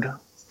forward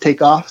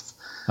takeoff.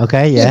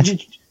 Okay, yeah.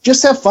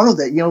 Just have fun with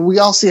it. We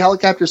all see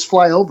helicopters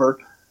fly over.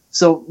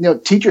 So,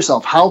 teach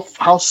yourself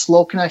how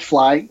slow can I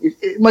fly?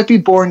 It might be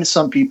boring to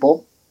some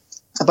people,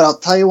 but I'll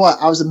tell you what,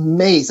 I was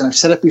amazed, and I've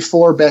said it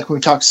before back when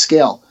we talked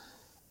scale.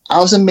 I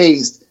was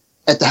amazed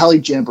at the Heli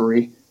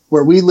Jamboree,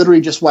 where we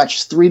literally just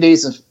watched 3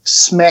 days of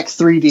smack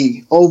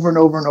 3D over and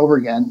over and over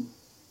again.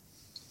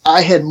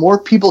 I had more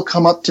people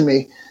come up to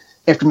me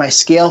after my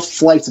scale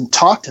flights and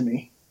talk to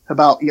me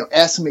about,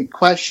 asking me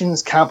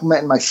questions,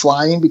 complimenting my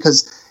flying,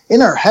 because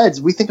in our heads,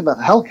 we think about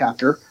a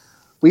helicopter.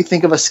 We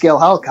think of a scale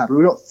helicopter.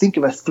 We don't think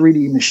of a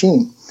 3D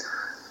machine.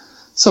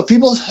 So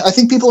I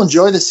think people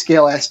enjoy the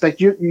scale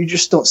aspect. You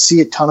just don't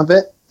see a ton of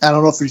it. I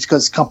don't know if it's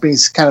because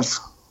companies kind of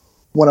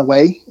went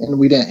away and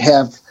we didn't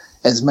have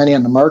as many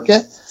on the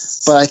market,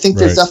 but I think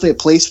there's definitely a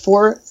place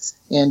for it.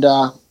 And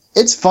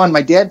it's fun.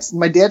 My dad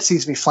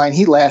sees me flying.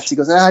 He laughs. He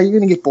goes, you're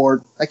going to get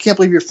bored. I can't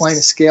believe you're flying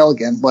a scale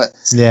again. But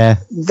yeah,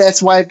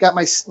 that's why I've got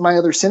my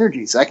other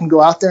synergies. I can go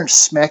out there and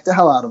smack the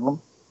hell out of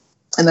them.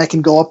 And I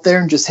can go up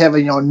there and just have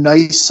a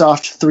nice,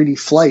 soft 3D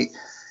flight.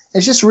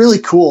 It's just really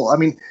cool. I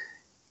mean,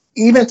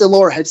 even at the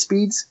lower head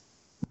speeds,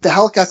 the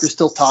helicopter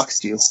still talks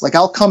to you. Like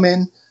I'll come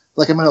in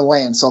like I'm going to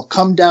land. So I'll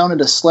come down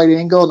at a slight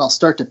angle and I'll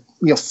start to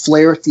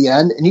flare at the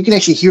end. And you can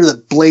actually hear the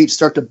blade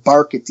start to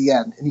bark at the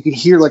end. And you can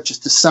hear like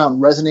just the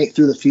sound resonate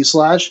through the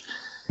fuselage.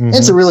 Mm-hmm.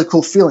 It's a really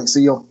cool feeling. So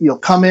you'll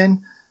come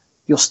in,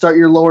 you'll start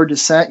your lower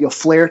descent, you'll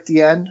flare at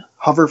the end,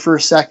 hover for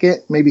a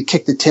second, maybe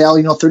kick the tail,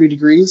 30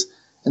 degrees,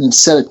 and then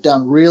set it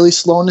down really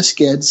slow in the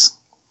skids.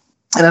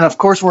 And then, of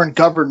course, we're in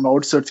govern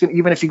mode, so it's gonna,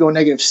 even if you go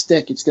negative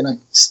stick, it's going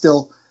to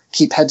still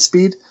keep head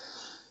speed.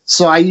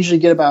 So I usually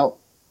get about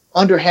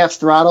under half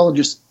throttle and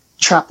just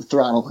chop the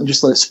throttle and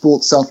just let it spool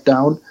itself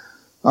down.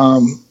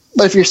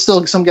 But if you're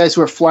still some guys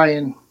who are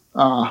flying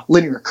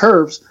linear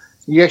curves,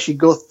 you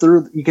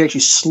can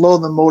actually slow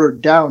the motor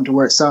down to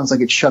where it sounds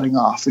like it's shutting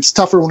off. It's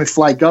tougher when we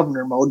fly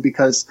governor mode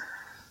because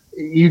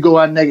you go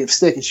on negative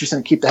stick, it's just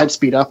going to keep the head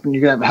speed up, and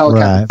you're going to have a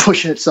helicopter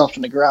pushing itself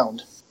in the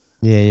ground.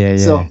 Yeah.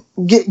 So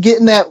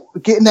getting that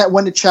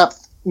when to chop,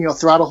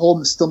 throttle hold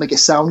and still make it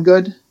sound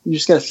good. You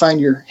just got to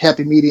find your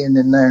happy median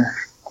in there.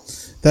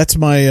 That's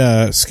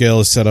my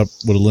scale is set up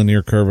with a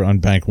linear curve on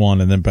bank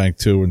 1 and then bank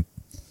 2, and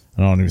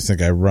I don't even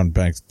think I run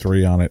bank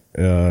 3 on it.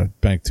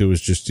 Bank 2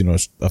 is just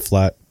a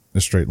flat, a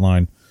straight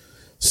line.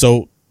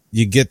 So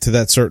you get to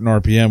that certain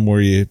RPM where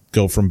you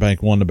go from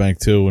bank 1 to bank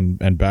 2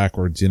 and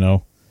backwards.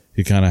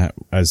 You kind of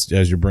as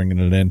you're bringing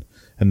it in,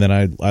 and then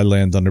I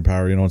land under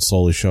power, and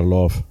slowly shut it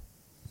off.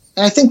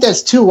 And I think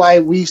that's too why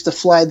we used to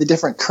fly the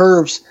different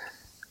curves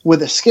with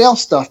the scale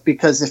stuff,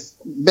 because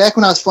back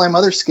when I was flying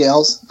other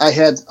scales, I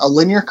had a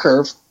linear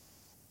curve.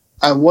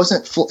 I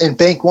wasn't in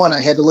bank 1.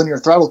 I had a linear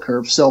throttle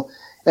curve. So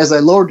as I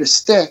lowered the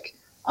stick,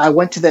 I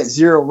went to that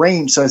zero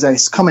range. So as I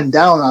was coming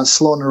down, I was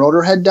slowing the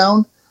rotor head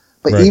down.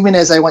 But Right. even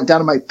as I went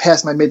down to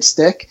past my mid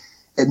stick,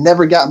 it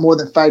never got more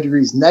than 5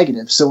 degrees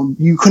negative. So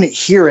you couldn't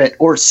hear it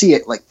or see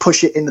it like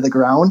push it into the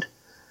ground.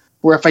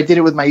 Where if I did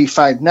it with my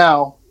E5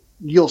 now,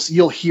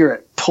 you'll hear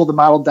it pull the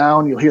model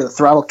down. You'll hear the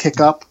throttle kick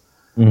up.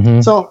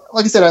 Mm-hmm. So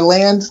like I said, I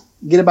land,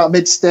 get about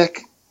mid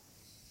stick,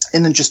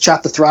 and then just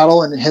chop the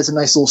throttle, and it has a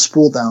nice little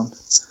spool down.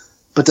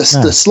 But the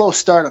slow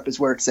startup is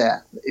where it's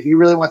at. If you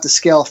really want the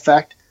scale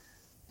effect,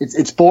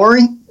 it's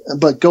boring,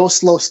 but go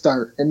slow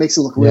start. It makes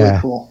it look really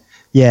cool.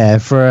 Yeah,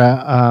 for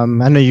I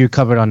know you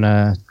covered on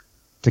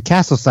the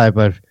Castle side,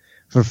 but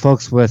for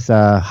folks with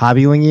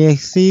hobby wing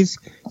EXCs,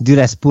 do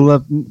that spool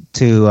up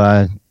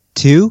to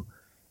 2,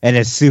 and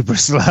it's super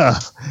slow.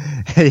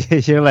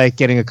 You're like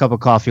getting a cup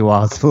of coffee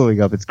while it's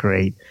spooling up. It's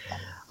great.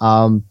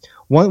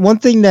 One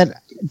thing that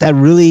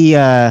really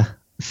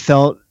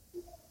felt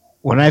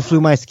when I flew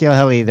my scale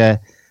heli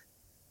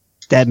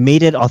that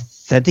made it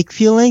authentic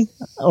feeling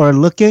or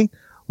looking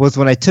was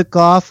when I took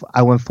off.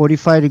 I went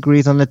 45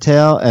 degrees on the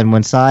tail and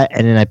went side,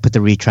 and then I put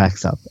the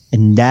retracts up,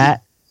 and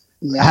that.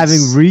 Nice.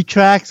 Having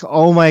retracts,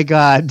 oh my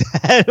god,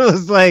 that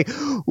was like,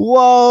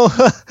 whoa!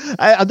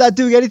 I'm not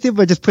doing anything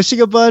but just pushing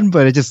a button,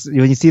 but it just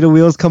when you see the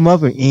wheels come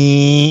up and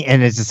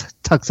it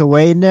just tucks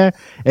away in there,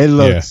 it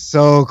looks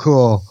so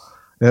cool.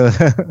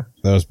 That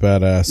was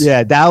badass.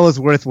 Yeah, that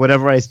was worth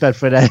whatever I spent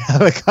for that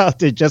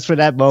helicopter just for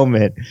that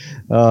moment.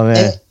 Oh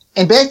man!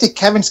 And back to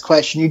Kevin's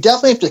question, you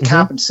definitely have to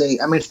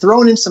compensate. I mean,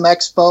 throwing in some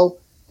expo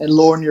and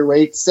lowering your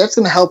rates, that's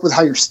going to help with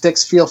how your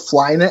sticks feel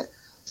flying it.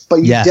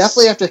 But you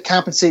definitely have to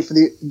compensate for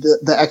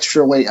the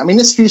extra weight. I mean,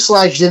 this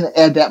fuselage didn't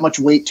add that much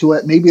weight to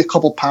it, maybe a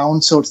couple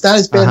pounds, so it's not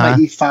as bad as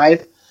my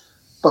E5.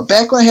 But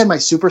back when I had my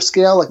super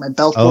scale, like my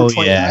Bell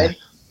 429,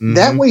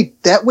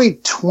 that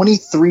weighed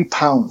 23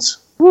 pounds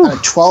on a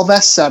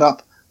 12S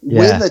setup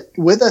with a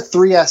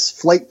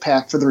 3S flight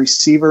pack for the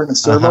receiver and the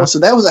servo. So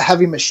that was a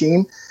heavy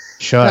machine.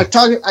 Sure. I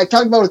talked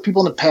about it with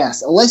people in the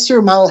past. Unless you're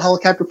a model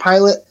helicopter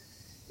pilot,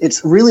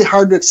 it's really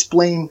hard to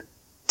explain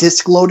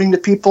disc loading to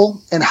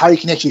people and how you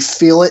can actually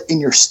feel it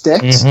in your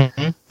sticks.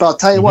 But I'll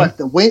tell you what,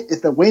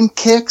 if the wind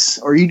kicks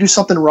or you do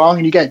something wrong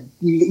and you got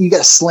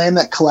to slam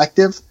that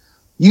collective,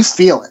 you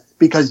feel it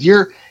because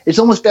it's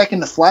almost back in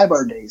the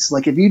flybar days.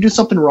 Like if you do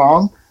something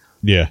wrong,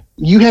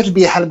 you have to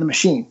be ahead of the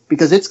machine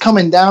because it's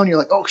coming down. You're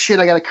like, oh shit,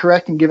 I got to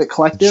correct and give it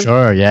collective.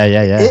 Sure. Yeah.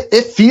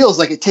 It feels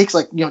like it takes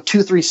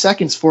 2-3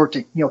 seconds for it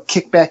to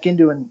kick back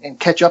into and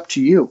catch up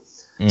to you.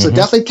 So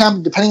definitely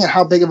depending on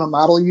how big of a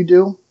model you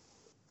do,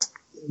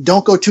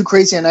 don't go too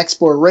crazy on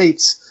export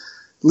rates.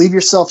 Leave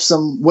yourself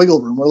some wiggle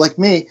room. Or like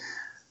me,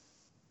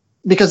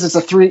 because it's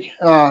a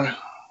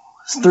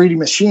 3D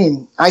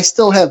machine, I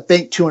still have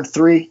bank 2 and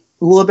 3,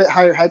 a little bit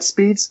higher head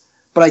speeds,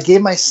 but I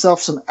gave myself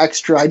some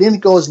extra. I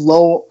didn't go as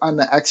low on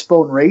the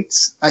expo and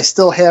rates. I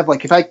still have,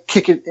 like, if I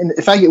kick it, and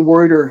if I get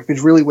worried or if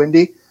it's really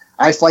windy,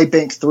 I fly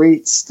bank 3.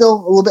 It's still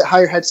a little bit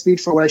higher head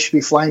speed for what I should be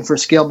flying for a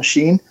scale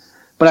machine,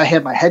 but I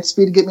have my head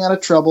speed to get me out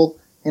of trouble,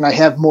 and I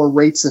have more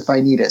rates if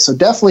I need it. So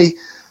definitely,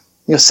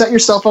 set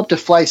yourself up to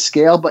fly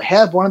scale, but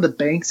have one of the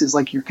banks is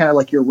like your kind of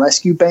like your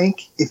rescue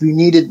bank. If you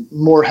needed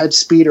more head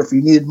speed or if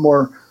you needed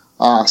more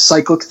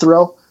cyclic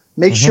throw,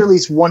 make sure at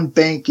least one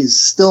bank is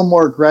still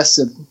more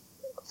aggressive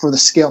for the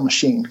scale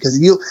machine because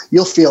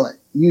you'll feel it.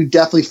 You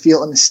definitely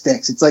feel it in the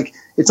sticks.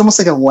 It's almost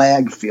like a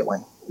lag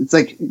feeling. It's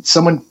like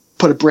someone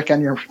put a brick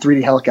on your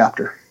 3D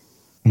helicopter.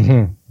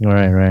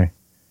 Right.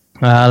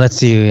 Let's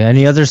see.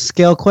 Any other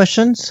scale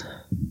questions?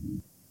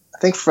 I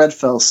think Fred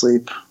fell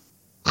asleep.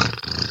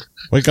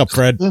 Wake up,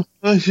 Fred.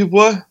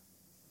 What?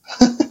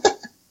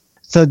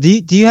 So do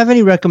you have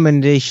any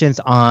recommendations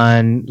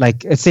on,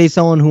 like, say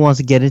someone who wants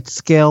to get into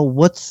scale,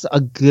 what's a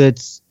good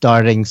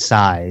starting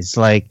size?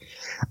 Like,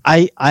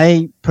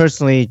 I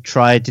personally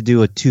tried to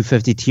do a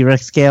 250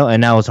 T-Rex scale,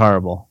 and that was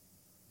horrible.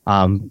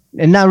 And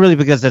not really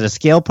because of the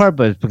scale part,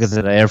 but because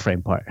of the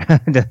airframe part.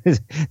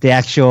 the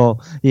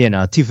actual,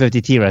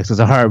 250 T-Rex was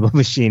a horrible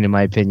machine, in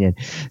my opinion.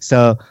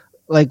 So,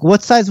 like,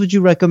 what size would you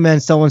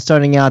recommend someone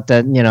starting out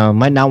that,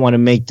 might not want to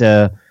make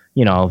the,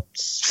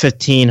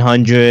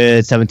 1500,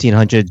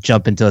 1700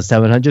 jump into a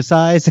 700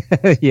 size,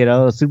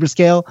 super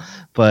scale,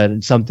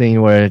 but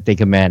something where they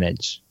can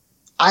manage?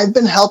 I've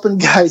been helping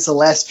guys the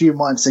last few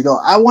months. They go,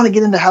 I want to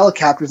get into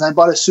helicopters. I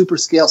bought a super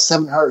scale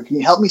 700. Can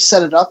you help me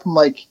set it up? I'm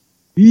like,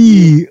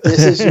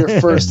 this is your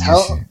first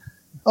help.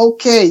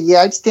 Okay,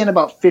 yeah, I'd stand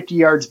about 50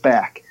 yards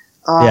back.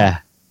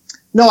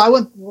 No, I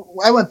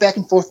went back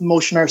and forth with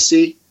Motion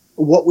RC,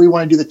 what we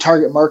want to do the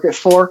target market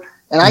for,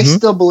 and I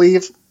still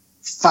believe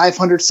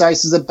 500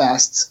 size is the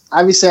best.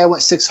 Obviously, I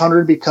went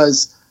 600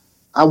 because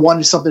I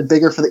wanted something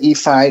bigger for the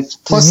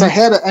E5. Plus, I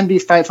had an MD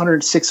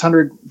 500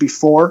 600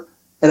 before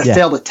at a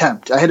failed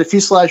attempt. I had a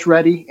fuselage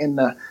ready, and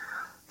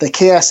the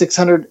KS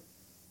 600,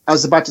 I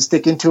was about to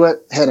stick into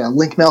it, had a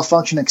link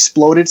malfunction,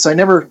 exploded, so I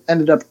never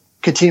ended up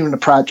continuing the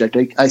project.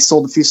 I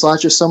sold the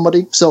fuselage to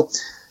somebody. So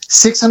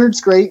 600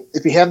 is great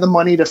if you have the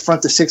money to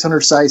front the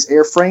 600 size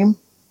airframe.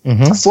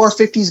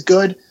 450 is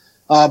good.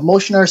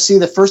 Motion RC,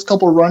 the first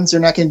couple runs, they're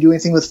not going to do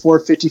anything with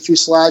 450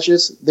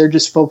 fuselages. They're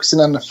just focusing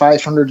on the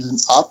 500s and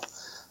up.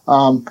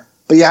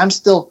 But yeah, I'm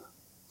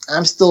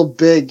still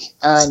big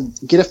on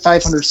get a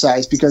 500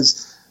 size,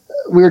 because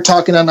we were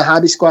talking on the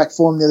Hobby Squawk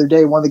forum the other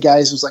day. One of the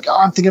guys was like, "Oh,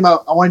 I'm thinking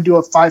about I want to do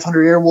a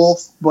 500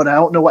 Airwolf, but I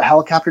don't know what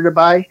helicopter to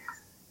buy."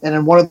 And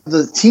then one of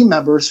the team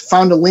members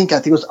found a link. I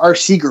think it was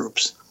RC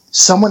Groups.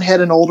 Someone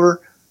had an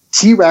older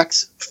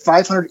T-Rex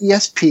 500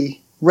 ESP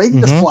ready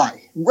to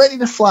fly.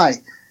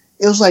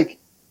 It was like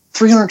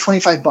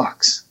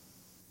 $325.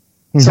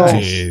 So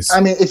Jeez. I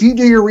mean, if you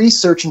do your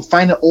research and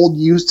find an old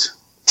used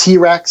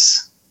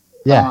T-Rex,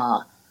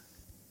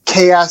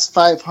 Chaos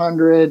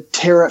 500,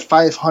 Terra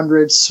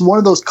 500, one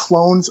of those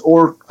clones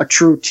or a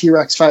true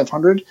T-Rex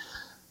 500,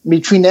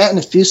 between that and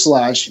a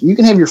fuselage, you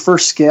can have your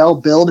first scale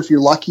build, if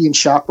you're lucky and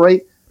shop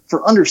right,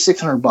 for under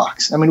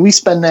 $600. I mean, we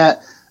spend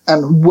that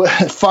on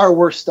far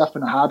worse stuff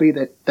in a hobby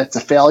that's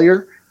a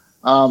failure.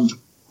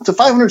 It's a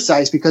 500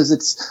 size because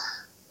it's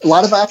a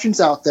lot of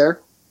options out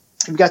there.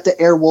 You've got the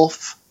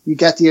Airwolf, you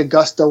got the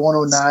Augusta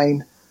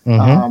 109.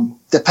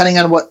 Depending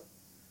on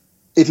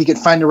if you can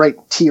find the right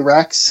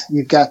T-Rex,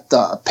 you've got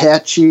the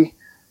Apache,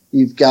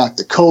 you've got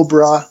the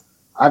Cobra,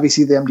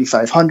 obviously the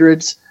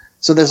MD500s.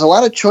 So there's a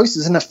lot of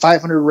choices in the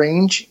 500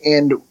 range,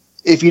 and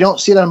if you don't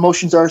see it on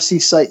Motion's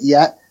RC site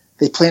yet,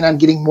 they plan on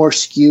getting more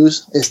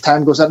SKUs as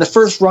time goes on. The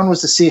first run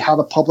was to see how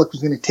the public was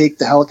going to take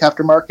the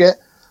helicopter market,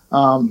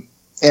 and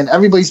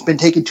everybody's been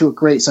taken to it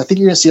great. So I think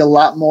you're going to see a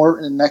lot more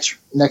in the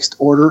next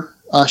order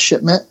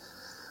shipment.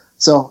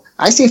 So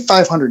I say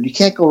 500. You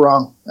can't go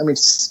wrong. I mean,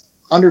 it's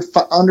under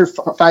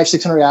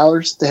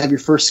 $500-$600 to have your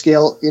first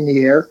scale in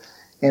the air,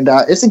 and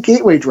it's a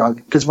gateway drug,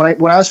 because when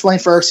I was flying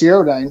for RC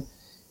Aerodyne,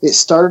 it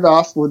started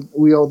off with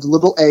the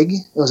little egg.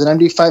 It was an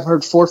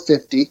MD500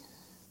 450,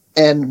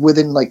 and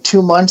within like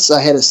 2 months,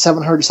 I had a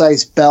 700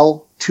 size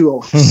Bell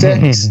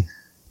 206.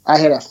 I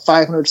had a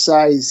 500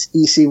 size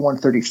EC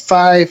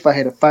 135. I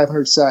had a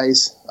 500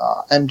 size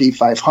MD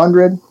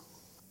 500.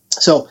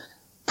 So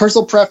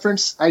personal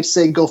preference, I'd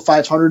say go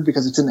 500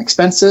 because it's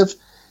inexpensive.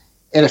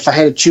 And if I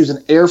had to choose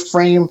an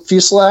airframe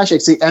fuselage,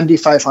 I'd say MD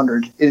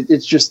 500.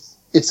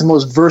 It's the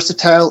most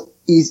versatile,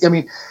 easy. I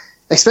mean,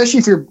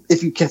 especially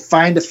if you can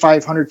find a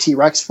 500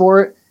 T-Rex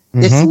for it,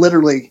 it's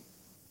literally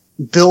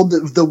build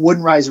the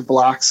wooden riser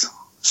blocks,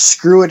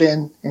 screw it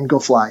in, and go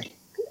fly.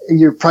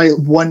 You're probably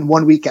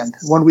one weekend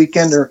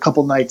or a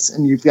couple nights,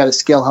 and you've got a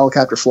scale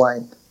helicopter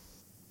flying.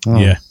 Oh,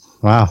 yeah.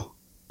 Wow.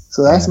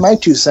 So that's my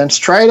 2 cents.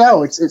 Try it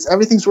out. It's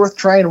everything's worth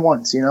trying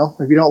once. You know,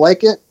 if you don't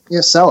like it,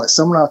 sell it.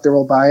 Someone out there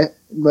will buy it.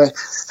 But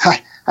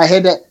I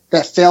had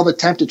that failed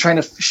attempt at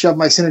trying to shove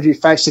my Synergy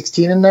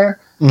 516 in there.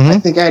 I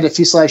think I had a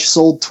fuselage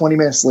sold 20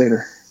 minutes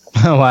later.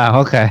 Oh, wow.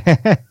 Okay.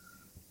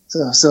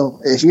 So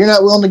if you're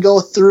not willing to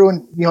go through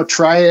and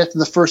try it after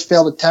the first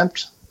failed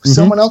attempt,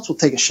 someone else will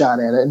take a shot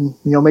at it, and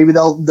maybe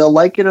they'll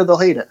like it or they'll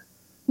hate it.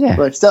 Yeah.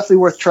 But it's definitely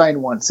worth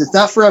trying once. It's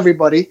not for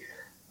everybody.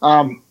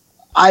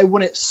 I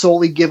wouldn't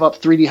solely give up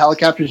 3D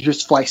helicopters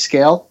just to fly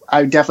scale.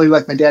 I definitely,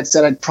 like my dad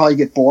said, I'd probably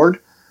get bored.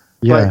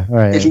 Yeah. But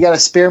right. if you got a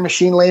spare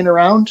machine laying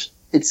around,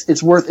 it's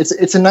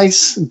a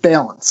nice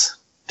balance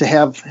to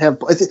have.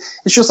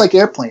 It's just like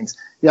airplanes.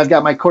 I've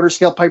got my quarter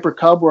scale Piper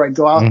Cub where I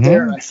go out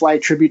there and I fly a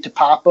tribute to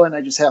Papa and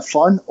I just have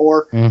fun,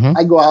 or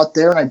I go out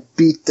there and I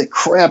beat the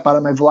crap out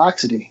of my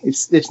Velocity.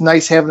 It's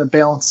nice having a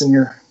balance in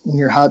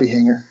your hobby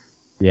hangar.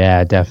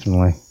 Yeah,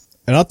 definitely.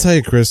 And I'll tell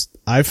you, Chris,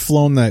 I've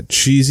flown that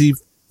cheesy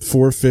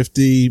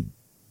 450,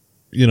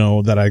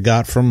 that I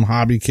got from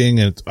Hobby King,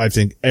 and I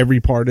think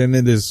every part in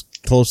it is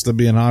close to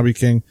being Hobby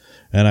King.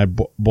 And I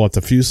bought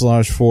the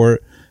fuselage for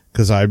it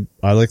because I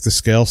like the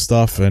scale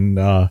stuff. And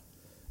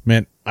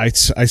man, I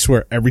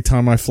swear every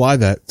time I fly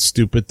that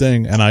stupid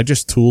thing, and I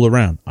just tool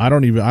around. I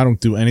don't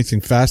do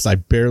anything fast. I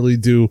barely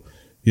do,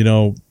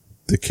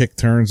 the kick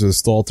turns or the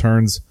stall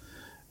turns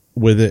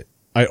with it.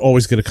 I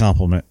always get a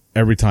compliment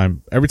every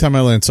time. Every time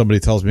I land,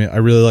 somebody tells me, I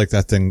really like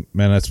that thing,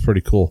 man. That's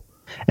pretty cool.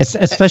 It's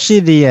especially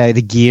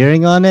the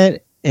gearing on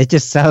it. It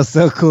just sounds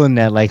so cool in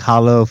that like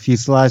hollow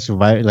fuselage,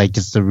 like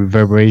just the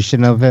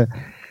reverberation of it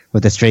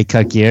with the straight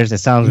cut gears. It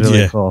sounds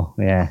really cool.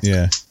 Yeah.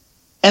 Yeah.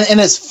 And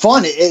it's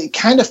fun. It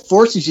kind of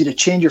forces you to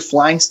change your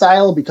flying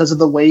style because of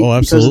the weight,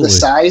 because of the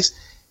size.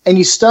 And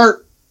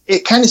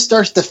it kind of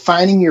starts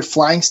defining your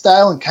flying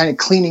style and kind of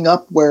cleaning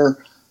up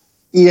where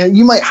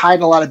you might hide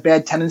a lot of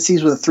bad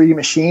tendencies with a 3D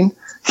machine.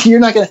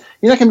 You're not gonna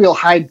be able to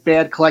hide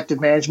bad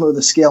collective management with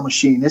a scale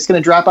machine. It's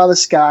gonna drop out of the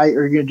sky,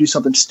 or you're gonna do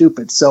something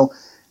stupid. So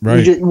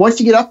once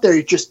you get up there,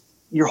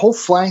 your whole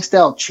flying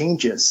style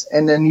changes,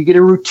 and then you get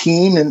a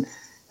routine, and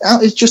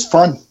it's just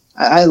fun.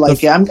 I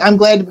like it. I'm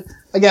glad.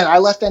 Again, I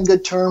left on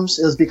good terms.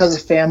 It was because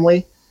of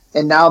family,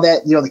 and now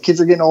that the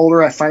kids are getting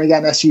older, I finally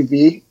got an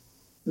SUV.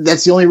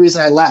 That's the only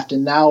reason I left.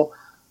 And now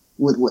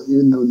with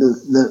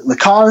the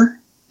car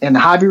and the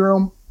hobby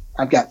room,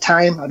 I've got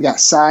time, I've got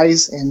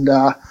size, and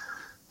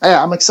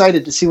I'm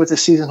excited to see what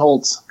this season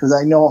holds, because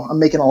I know I'm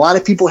making a lot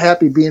of people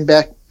happy being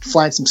back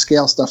flying some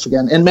scale stuff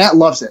again. And Matt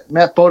loves it.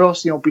 Matt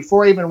Bodos,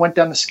 before I even went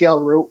down the scale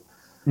route,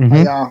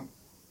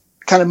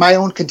 kind of my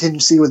own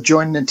contingency with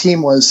joining the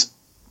team was,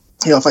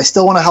 if I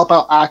still want to help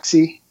out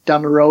Oxy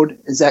down the road,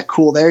 is that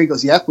cool there? He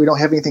goes, yep, we don't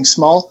have anything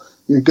small.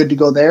 You're good to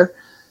go there.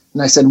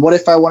 And I said, what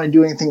if I want to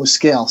do anything with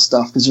scale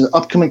stuff? Because there's an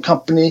upcoming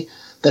company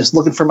that's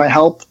looking for my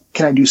help.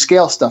 Can I do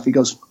scale stuff? He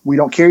goes, we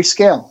don't carry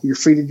scale. You're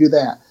free to do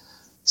that.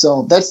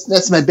 So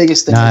that's my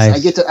biggest thing. Nice.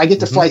 I get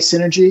to fly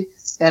Synergy,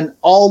 and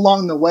all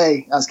along the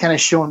way, I was kind of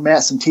showing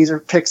Matt some teaser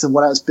pics of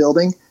what I was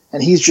building,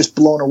 and he's just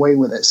blown away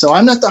with it. So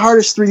I'm not the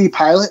hardest 3D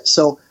pilot,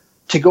 so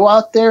to go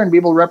out there and be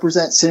able to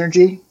represent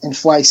Synergy and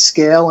fly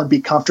scale and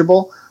be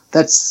comfortable,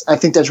 I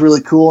think that's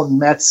really cool, and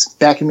Matt's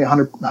backing me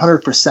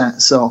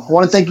 100%. So I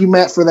want to thank you,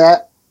 Matt, for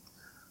that.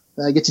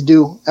 I get to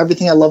do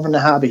everything I love in the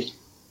hobby.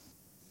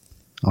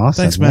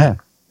 Awesome. Thanks, Matt.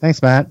 Yeah.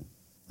 Thanks, Matt.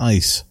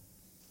 Nice.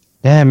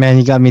 Yeah, man,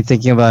 you got me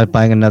thinking about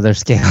buying another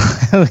scale.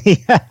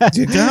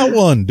 You got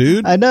one,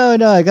 dude. I know.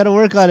 I got to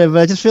work on it, but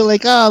I just feel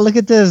like, look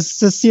at this.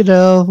 Just,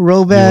 Roban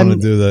You wanna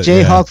do that,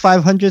 Jayhawk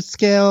 500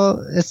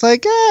 scale. It's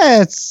like,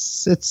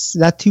 it's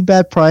not too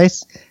bad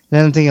price. And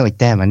then I'm thinking like,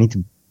 damn, I need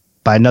to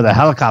buy another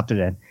helicopter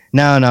then.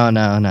 No.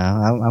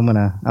 I'm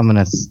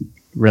gonna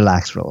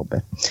relax for a little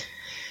bit.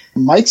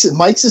 Mike's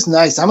is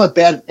nice. I'm a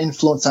bad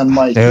influence on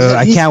Mike. Dude,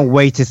 I can't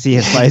wait to see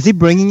his fly. Is he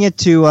bringing it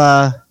to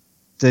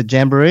the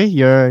Jamboree?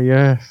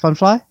 Your fun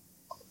fly?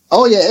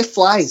 Oh yeah, it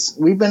flies.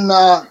 We've been.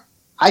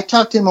 I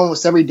talk to him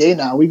almost every day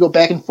now. We go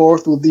back and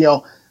forth with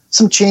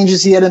some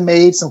changes he had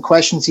made, some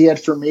questions he had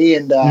for me,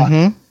 and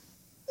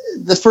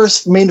the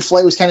first maiden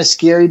flight was kind of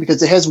scary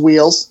because it has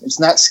wheels. It's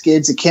not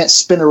skids. It can't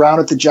spin around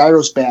with the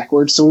gyros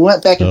backwards. So we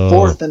went back and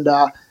forth, and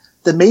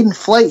the maiden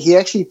flight he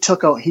actually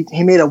took out.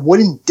 He made a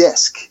wooden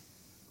disc.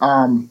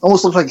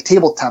 Almost looked like a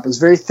tabletop. It was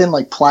very thin,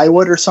 like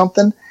plywood or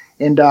something.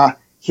 And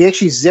he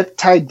actually zip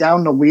tied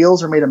down the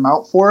wheels or made a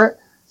mount for it.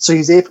 So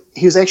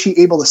he was actually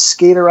able to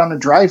skate around the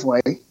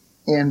driveway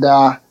and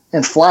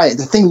fly it.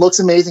 The thing looks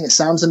amazing. It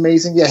sounds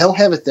amazing. Yeah, he'll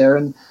have it there.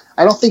 And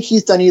I don't think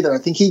he's done either. I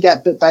think he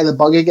got bit by the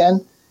bug again.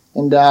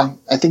 And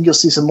I think you'll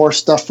see some more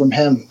stuff from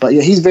him. But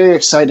yeah, he's very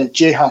excited.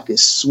 Jayhawk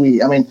is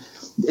sweet. I mean,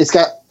 it's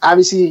got,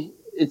 obviously,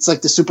 it's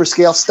like the super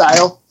scale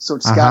style. So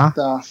it's got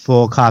the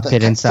full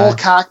cockpit inside. Full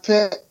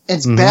cockpit.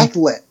 It's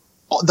backlit.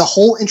 The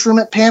whole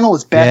instrument panel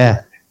is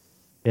backlit.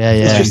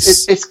 Yeah.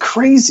 It's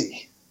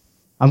crazy.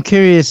 I'm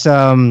curious,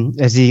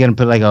 is he going to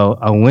put like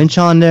a winch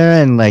on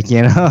there and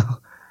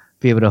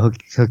be able to hook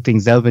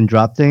things up and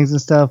drop things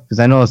and stuff? Because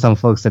I know some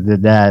folks that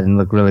did that and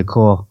look really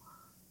cool.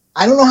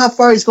 I don't know how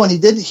far he's going. He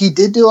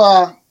did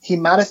do he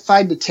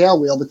modified the tail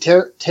wheel.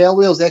 The tail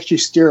wheel is actually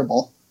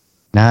steerable.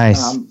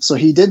 Nice. So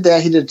he did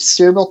that. He did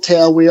steerable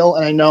tail wheel,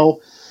 and I know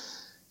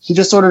he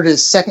just ordered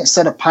his second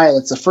set of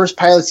pilots. The first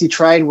pilots he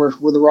tried were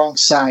the wrong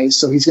size,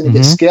 so he's going to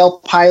get scale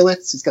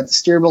pilots. It's got the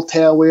steerable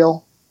tail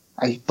wheel.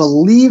 I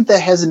believe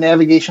that has the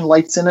navigation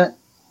lights in it,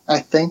 I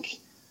think.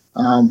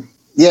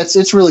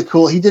 It's really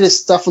cool. He did his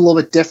stuff a little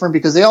bit different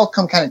because they all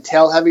come kind of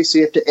tail heavy, so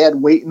you have to add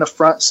weight in the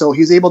front. So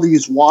he's able to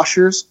use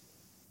washers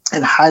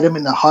and hide them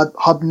in the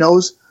hub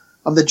nose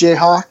of the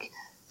Jayhawk.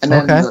 And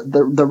then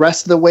the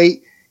rest of the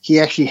weight, he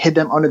actually hid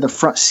them under the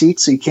front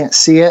seat so you can't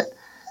see it.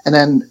 And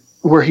then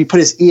where he put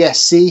his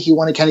ESC, he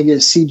wanted to kind of get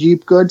his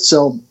CG good.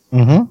 So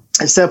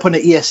instead of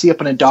putting an ESC up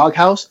in a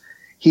doghouse,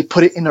 he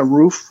put it in the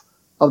roof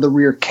of the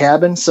rear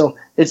cabin. So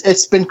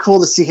it's been cool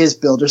to see his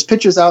build. There's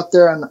pictures out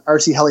there on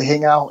RC Heli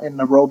Hangout and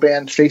the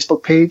Roban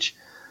Facebook page.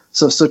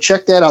 So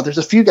check that out. There's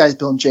a few guys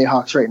building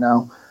Jayhawks right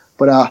now.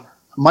 But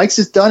Mike's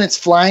is done. It's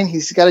flying.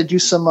 He's got to do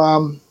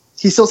some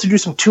he still has to do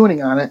some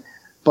tuning on it,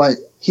 but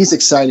he's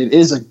excited. It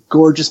is a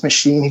gorgeous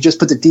machine. He just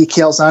put the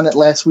decals on it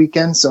last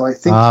weekend, so I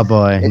think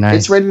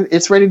nice.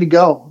 It's ready to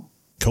go.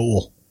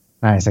 Cool.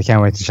 Nice. I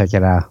can't wait to check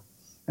it out.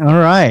 All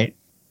right.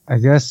 I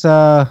guess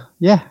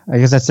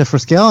that's it for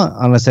scale,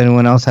 unless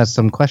anyone else has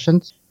some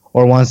questions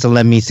or wants to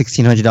lend me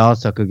 $1,600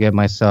 so I could get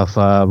myself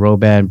a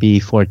Roban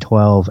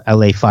B412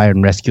 LA Fire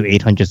and Rescue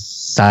 800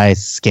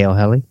 size scale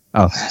heli.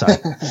 Oh, sorry.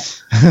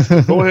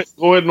 Go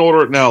ahead and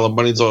order it now. The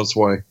money's on its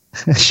way.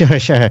 Sure.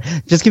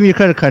 Just give me your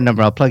credit card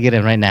number. I'll plug it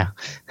in right now.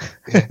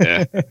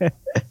 Yeah.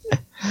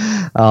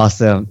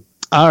 Awesome.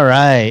 All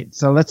right.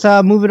 So let's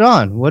move it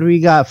on. What do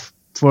we got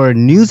for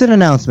news and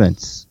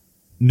announcements?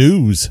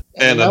 News.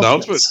 And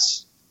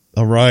announcements.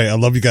 All right. I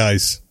love you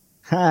guys.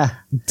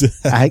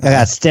 I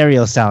got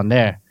stereo sound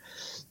there.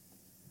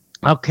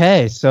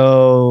 Okay.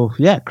 So,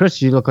 yeah,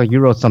 Chris, you look like you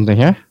wrote something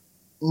here.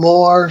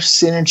 More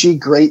Synergy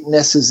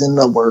greatness is in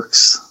the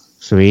works.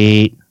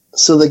 Sweet.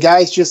 So the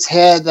guys just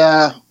had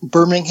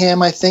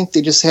Birmingham, I think.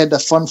 They just had the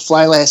Fun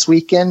Fly last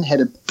weekend. Had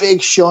a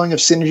big showing of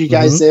Synergy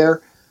guys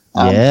there.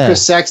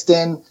 Chris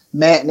Sexton,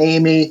 Matt and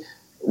Amy,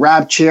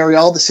 Rob Cherry,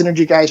 all the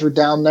Synergy guys were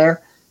down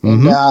there.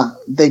 And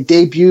they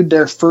debuted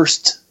their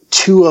first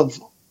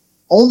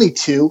only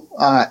two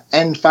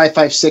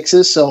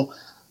N556s. So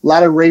a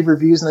lot of rave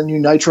reviews on the new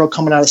Nitro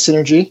coming out of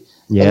Synergy.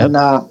 Yeah.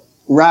 And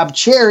Rob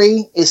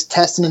Cherry is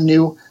testing a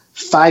new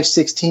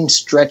 516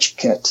 stretch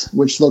kit,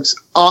 which looks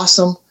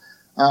awesome.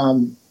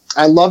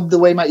 I loved the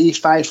way my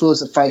E5 flew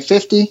as a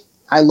 550.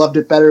 I loved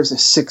it better as a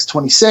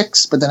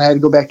 626, but then I had to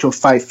go back to a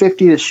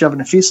 550 to shove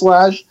in a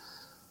fuselage.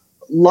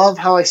 love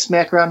how I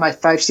smack around my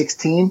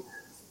 516,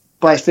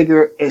 but I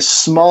figure as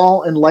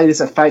small and light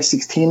as a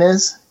 516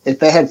 is, if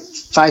they had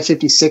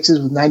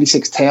 556s with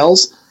 96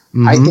 tails,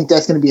 I think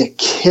that's going to be a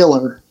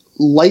killer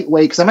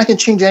lightweight, because I'm not going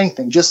to change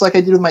anything. Just like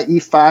I did with my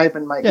E5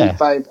 and my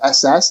E5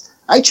 SS,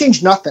 I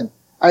changed nothing.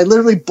 I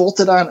literally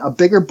bolted on a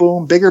bigger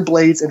boom, bigger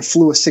blades, and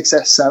flew a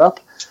 6S setup.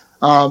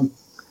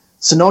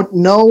 So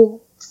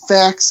no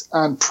facts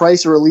on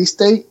price or release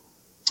date,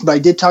 but I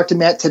did talk to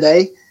Matt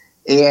today,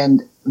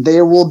 and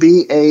there will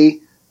be a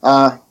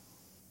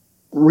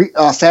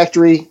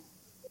factory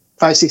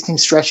 516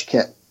 stretch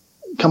kit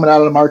coming out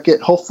of the market.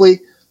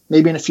 Hopefully,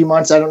 maybe in a few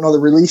months. I don't know the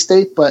release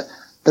date, but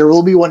there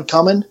will be one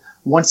coming.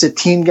 Once the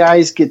team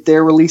guys get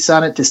their release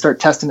on it to start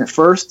testing it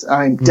first,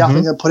 I'm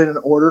definitely going to put in an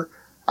order.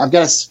 I've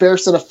got a spare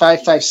set of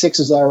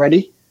 556s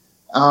already.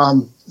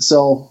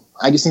 So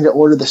I just need to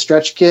order the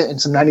stretch kit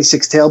and some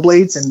 96 tail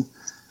blades, and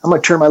I'm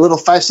going to turn my little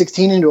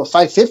 516 into a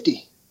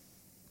 550.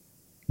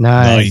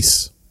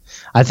 Nice.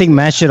 I think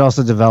Matt should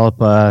also develop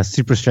a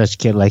super stretch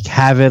kit. Like,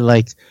 have it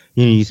like,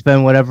 you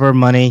spend whatever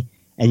money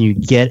and you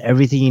get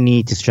everything you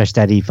need to stretch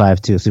that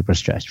E5 to a super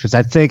stretch. Because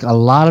I think a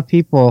lot of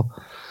people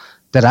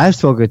that I've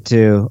spoken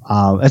to,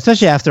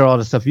 especially after all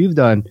the stuff you've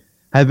done,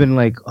 have been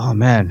like, oh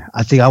man,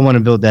 I think I want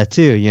to build that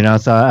too.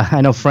 So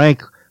I know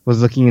Frank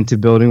was looking into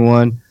building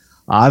one.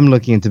 I'm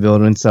looking into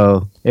building.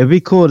 So it'd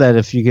be cool that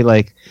if you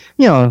could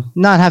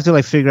not have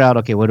to figure out,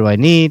 okay, what do I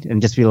need?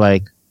 And just be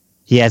like,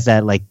 he has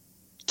that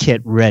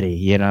kit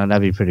ready,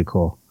 that'd be pretty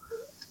cool.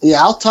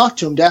 Yeah, I'll talk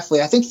to him,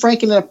 definitely. I think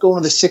Frank ended up going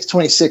with the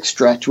 626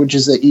 stretch, which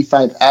is the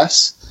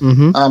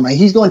E5S.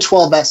 He's going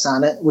 12S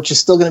on it, which is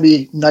still going to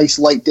be nice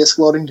light disc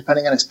loading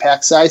depending on his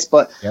pack size.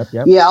 But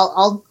yeah,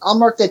 I'll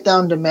mark that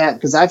down to Matt,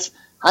 because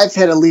I've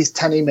had at least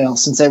 10 emails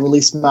since I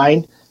released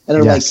mine, and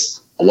they're like,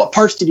 what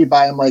parts did you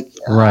buy? I'm like,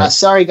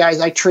 sorry guys,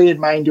 I traded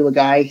mine to a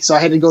guy, so I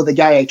had to go to the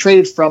guy I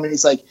traded from, and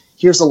he's like,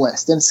 here's a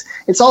list, and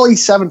it's all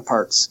E7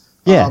 parts.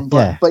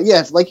 But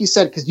yeah, like you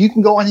said, because you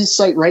can go on his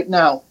site right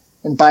now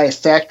and buy a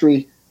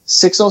factory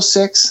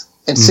 606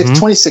 and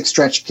 626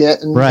 stretch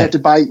kit, and you have to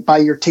buy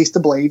your taste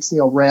of blades,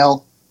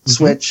 rail,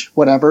 switch,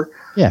 whatever.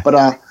 Yeah.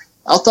 But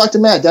I'll talk to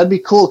Matt. That'd be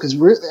cool, because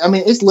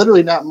it's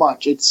literally not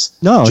much. It's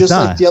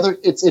like the other.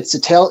 It's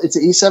a tail. It's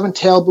an E7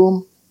 tail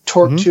boom,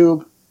 torque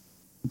tube,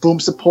 boom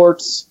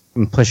supports,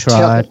 and push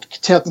rod,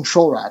 tail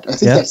control rod. I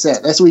think that's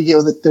it. That's what you get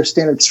with their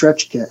standard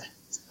stretch kit.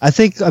 I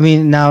think.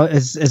 Now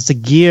it's the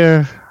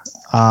gear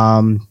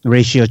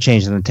ratio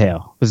change in the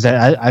tail, because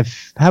I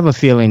have a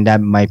feeling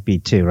that might be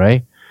too,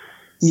 right?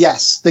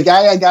 Yes, the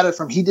guy I got it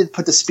from, he did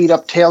put the speed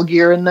up tail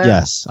gear in there.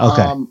 Yes,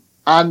 okay.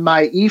 On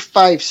my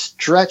E5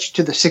 stretch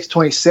to the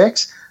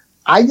 626,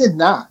 I did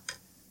not.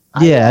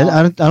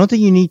 I don't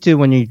think you need to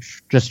when you're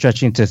just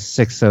stretching to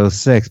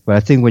 606, but I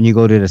think when you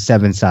go to the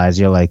 7 size,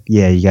 you're like,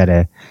 you got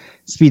to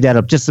speed that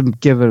up just to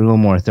give it a little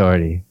more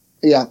authority.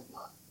 Yeah.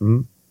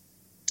 Mm-hmm.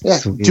 Yeah,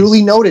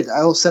 duly noted.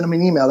 I will send him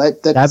an email.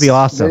 That'd be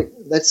awesome.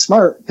 That's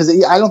smart,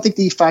 because I don't think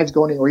the E5 is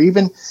going anywhere.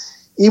 Even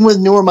with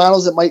newer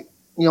models that might,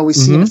 we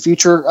see in the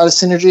future out of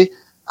Synergy.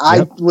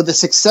 With the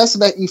success of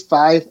that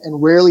E5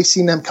 and rarely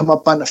seeing them come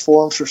up on the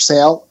forums for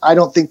sale, I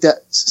don't think that,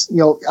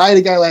 I had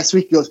a guy last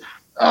week who goes,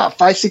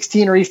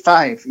 516 or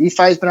E5.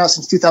 E5's been out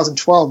since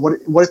 2012.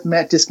 What if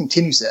Matt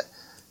discontinues it?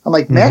 I'm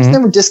like, Matt's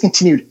never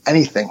discontinued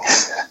anything.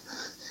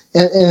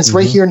 and it's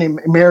right here in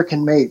the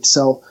American made.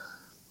 So,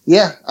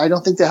 yeah, I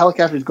don't think the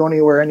helicopter is going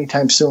anywhere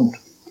anytime soon.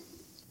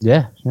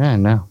 Yeah,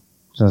 no.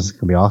 So it's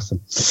going to be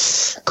awesome.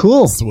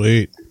 Cool.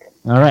 Sweet.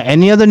 All right.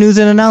 Any other news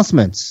and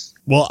announcements?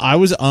 Well, I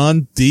was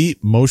on the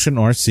Motion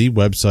RC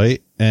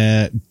website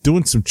and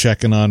doing some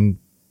checking on,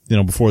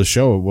 before the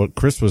show, what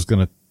Chris was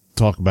going to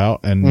talk about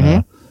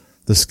and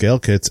the scale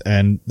kits.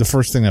 And the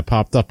first thing that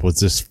popped up was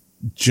this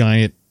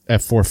giant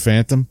F4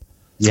 Phantom.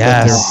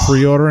 Yeah. They're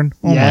pre-ordering.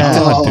 Oh, my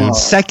God, dude.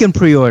 Second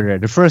pre-order.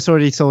 The first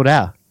already sold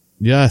out.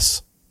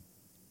 Yes.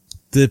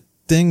 The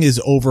thing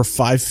is over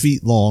 5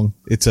 feet long.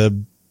 It's a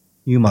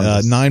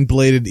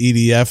 9-bladed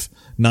EDF,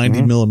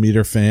 90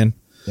 millimeter fan.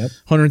 Yep.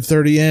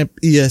 130 amp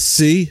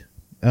ESC.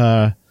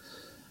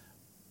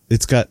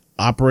 It's got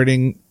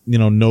operating,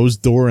 nose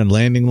door and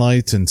landing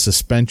lights and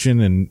suspension,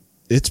 and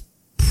it's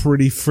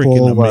pretty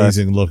freaking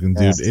amazing looking,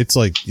 dude. Yeah. It's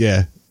like,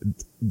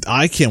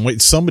 I can't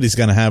wait. Somebody's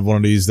gonna have one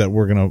of these that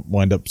we're gonna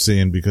wind up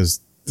seeing, because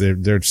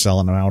they're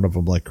selling them out of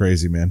them like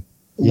crazy, man.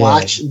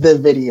 Watch the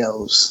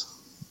videos.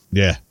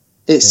 Yeah.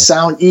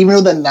 Even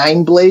with a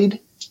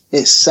 9-blade,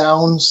 it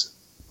sounds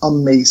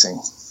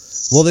amazing.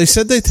 Well, they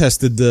said they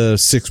tested the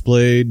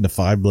 6-blade and the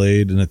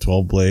 5-blade and the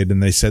 12-blade,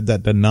 and they said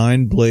that the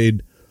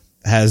 9-blade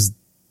has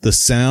the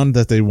sound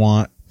that they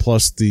want,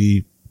 plus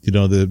the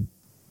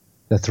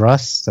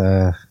thrust,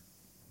 the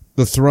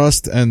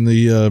thrust, and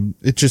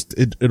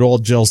it all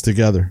gels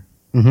together.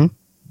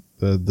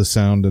 The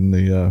sound and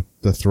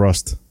the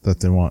thrust that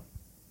they want,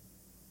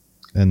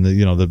 and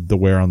the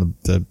wear on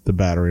the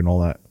battery and all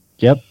that.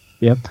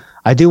 Yep.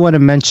 I do want to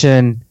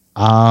mention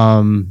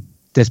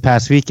this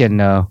past weekend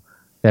though,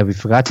 that we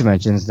forgot to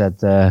mention, is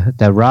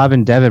that Rob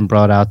and Devin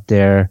brought out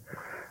their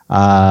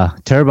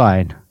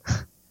turbine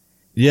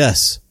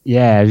Yes.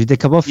 Yeah, you did a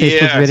couple of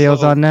Facebook Yeah, videos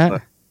so- on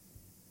that.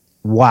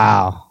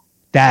 Wow,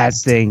 that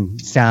thing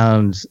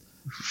sounds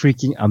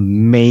freaking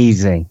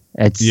amazing.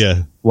 It's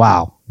Yeah.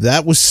 wow.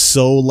 That was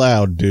so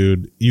loud,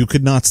 dude. You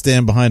could not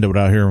stand behind it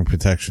without hearing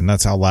protection.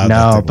 That's how loud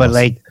that No, thing but was.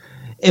 like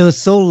it was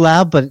so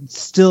loud, but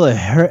still it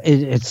hurt.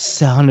 It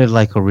sounded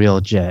like a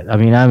real jet. I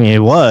mean, it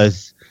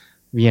was,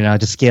 to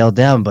scale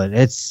down, but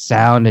it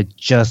sounded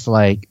just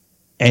like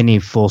any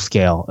full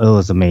scale. It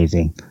was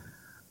amazing.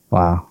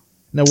 Wow.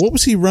 Now, what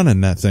was he running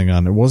that thing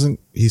on? It wasn't.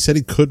 He said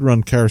he could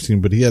run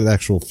kerosene, but he had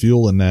actual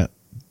fuel in that.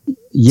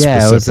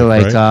 Yeah, it was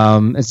Specific, like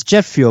right? it's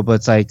jet fuel, but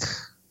it's like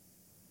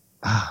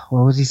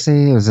what was he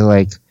saying? Was it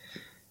like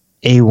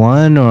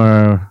A1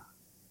 or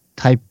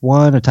Type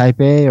 1 or Type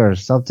A or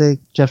something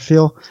jet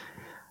fuel?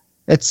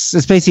 It's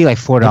basically like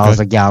 $4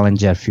 Okay. a gallon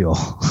jet fuel.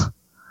 I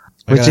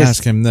Which gotta is-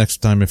 ask him next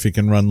time if he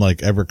can run like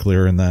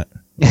Everclear in that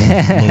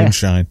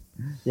moonshine.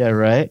 Yeah,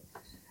 right.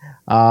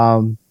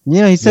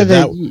 He said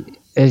Yeah,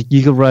 that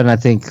you could run. I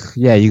think,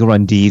 you could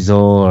run diesel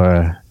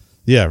or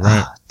Yeah,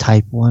 right.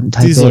 Type 1,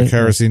 Type Diesel A. or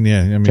kerosene,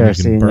 yeah. I mean, you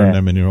Kerosene, can burn yeah.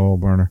 them in your oil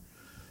burner.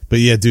 But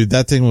yeah, dude,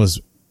 that thing was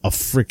a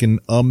freaking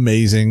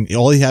amazing.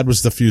 All he had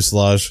was the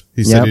fuselage.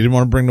 He said Yep. he didn't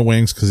want to bring the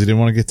wings because he didn't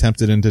want to get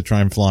tempted in to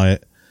try and fly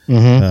it.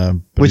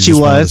 Mhm. But Which he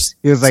just wanted was. to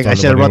He was like, I start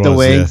it should have when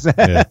brought he the was, wings.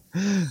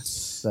 Yeah,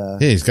 So,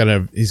 yeah,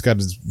 he's got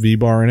his V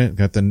bar in it.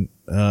 Got the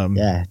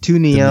two the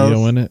Neos.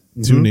 Neo in it.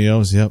 Two Mhm.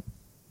 Neos. Yep.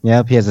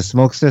 Yep, he has a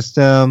smoke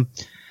system,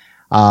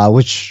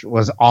 which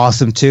was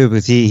awesome too.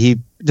 Because he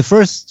the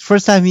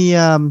first time he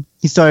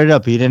started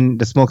up,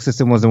 the smoke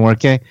system wasn't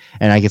working,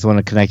 and I guess one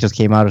of the connectors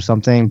came out or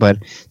something. But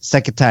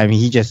second time,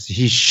 he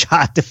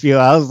shot the fuel.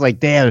 I was like,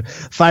 damn,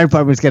 fire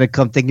department's gonna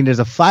come thinking there's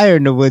a fire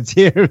in the woods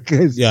here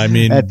because Yeah, I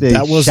mean that thing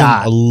that wasn't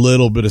shot. a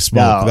little bit of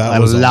smoke. No, that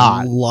a was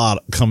lot. a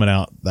lot coming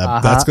out. That's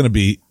Uh-huh. going to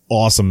be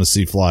awesome to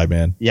see fly,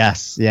 man.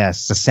 Yes, the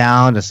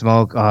sound, the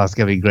smoke. Oh, it's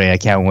gonna be great. I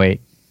can't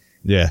wait.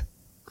 Yeah,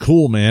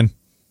 cool, man.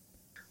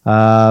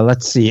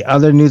 Let's see.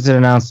 Other news and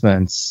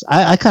announcements.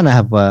 I kind of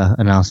have an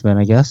announcement,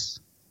 I guess.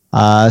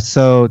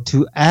 So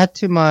to add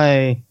to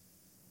my,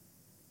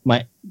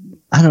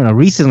 I don't know,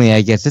 recently,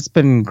 I guess it's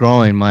been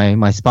growing.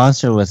 My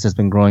sponsor list has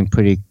been growing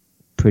pretty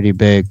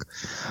big.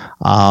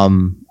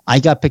 I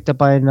got picked up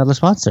by another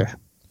sponsor.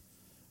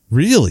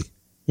 Really?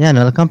 Yeah,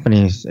 another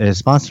company is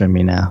sponsoring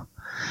me now.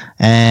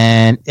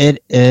 And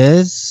it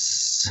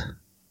is,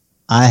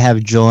 I have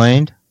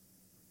joined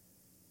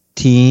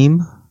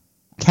Team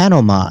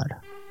CanoMod.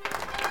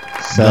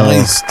 So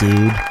Nice,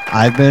 dude.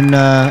 I've been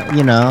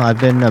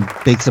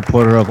a big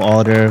supporter of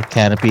all their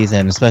canopies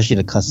and especially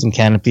the custom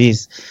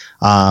canopies.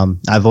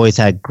 I've always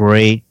had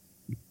great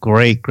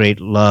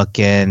luck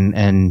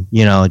and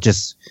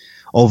just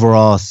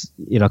overall,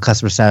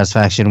 customer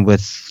satisfaction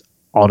with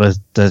all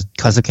the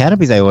custom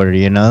canopies I order,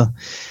 Yeah.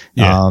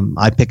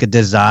 I pick a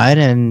design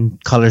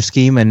and color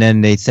scheme and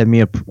then they send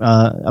me a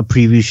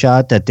preview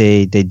shot that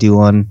they do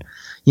on,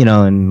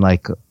 in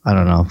like, I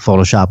don't know,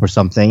 Photoshop or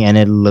something. And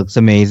it looks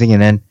amazing.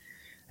 And then,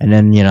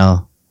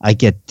 I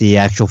get the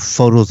actual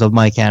photos of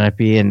my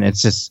canopy, and it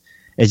just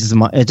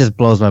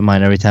blows my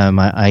mind every time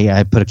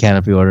I put a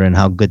canopy order and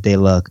how good they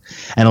look.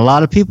 And a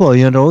lot of people,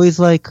 they're always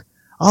like,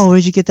 "Oh,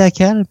 where'd you get that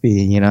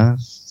canopy?"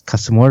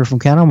 Custom order from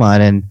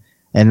CanoMod,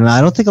 and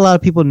I don't think a lot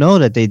of people know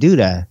that they do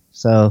that.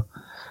 So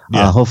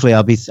Yeah. hopefully,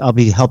 I'll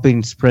be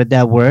helping spread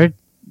that word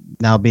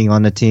now, being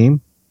on the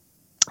team,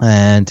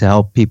 and to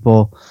help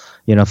people,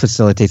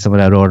 facilitate some of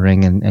that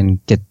ordering and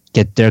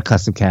get their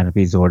custom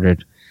canopies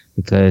ordered.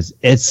 Because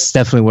it's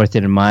definitely worth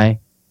it in my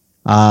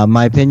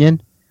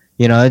opinion.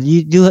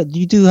 You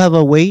do have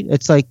a wait.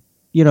 It's like,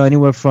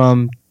 anywhere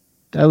from,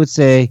 I would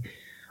say,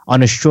 on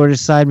the shorter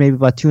side, maybe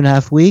about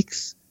 2.5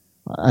 weeks,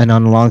 and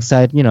on the long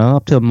side,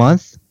 up to a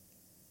month.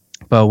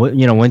 But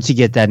once you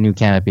get that new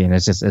canopy, and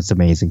it's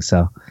amazing.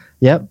 So,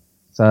 yep.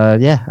 So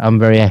yeah, I'm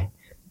very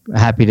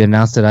happy to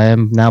announce that I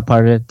am now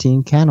part of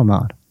Team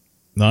CanoMod.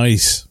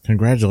 Nice.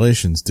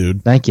 Congratulations,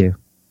 dude. Thank you.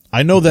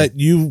 I know that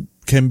you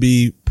can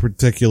be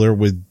particular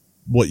with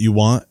what you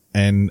want,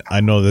 and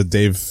I know that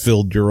they've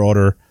filled your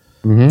order.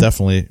 Mhm.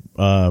 Definitely.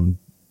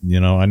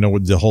 I know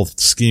with the whole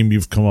scheme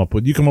you've come up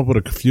with. You come up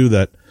with a few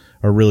that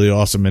are really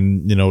awesome,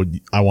 and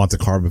I want the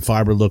carbon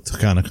fiber look to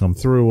kind of come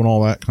through and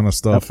all that kind of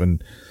stuff.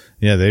 And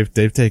yeah, they've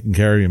taken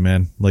care of you,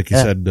 man. Like you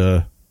Yeah. said,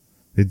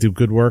 they do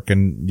good work,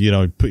 and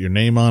put your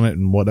name on it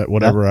and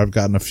whatever. I've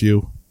gotten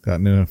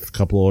in a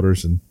couple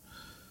orders, and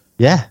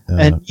Yeah.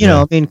 And, yeah.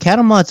 I mean,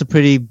 CanoMod's a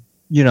pretty,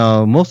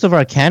 most of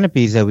our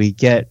canopies that we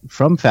get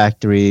from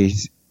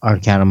factories are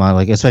CanoMod,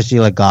 like, especially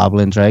like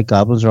Goblins, right?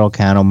 Goblins are all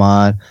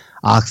CanoMod.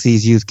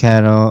 Oxys use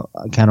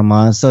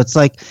CanoMod. So it's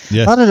like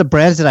Yeah. a lot of the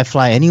brands that I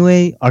fly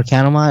anyway are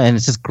CanoMod. And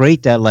it's just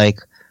great that, like,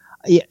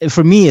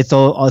 for me, it's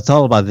all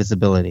about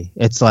visibility.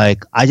 It's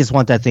like, I just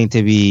want that thing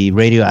to be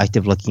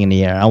radioactive looking in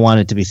the air. I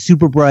want it to be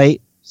super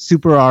bright,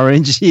 super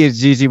orange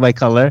is usually my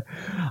color.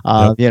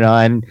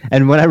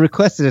 And when I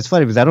requested, it's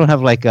funny because I don't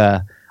have like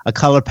a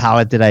color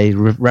palette that I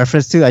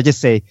reference to. I just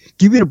say,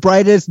 give me the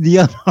brightest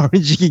neon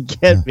orange you can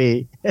get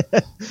me.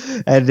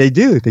 And they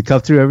do. They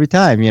come through every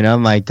time.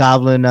 My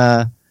Goblin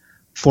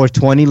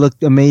 420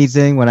 looked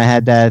amazing when I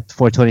had that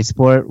 420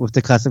 Sport with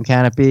the custom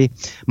canopy.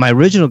 My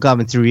original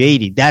Goblin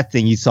 380, that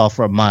thing you saw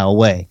from a mile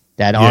away.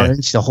 That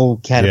orange, the whole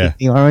canopy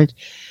thing orange.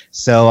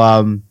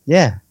 So,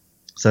 yeah.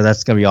 So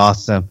that's going to be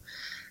awesome.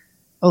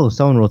 Oh,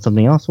 someone wrote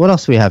something else. What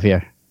else do we have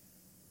here?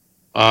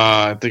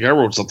 I think I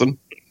wrote something.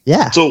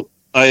 Yeah. So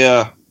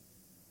I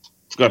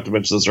forgot to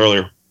mention this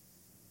earlier.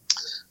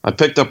 I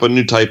picked up a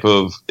new type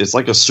of, it's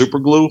like a super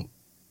glue,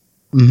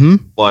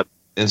 but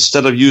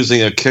instead of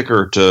using a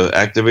kicker to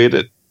activate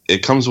it,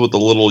 it comes with a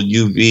little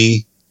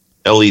UV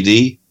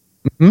LED,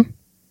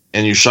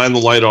 and you shine the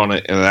light on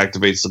it, and it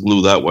activates the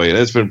glue that way. And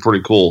it's been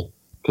pretty cool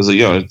because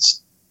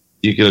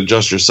you can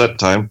adjust your set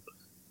time,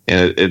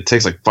 and it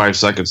takes like 5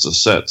 seconds to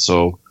set.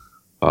 So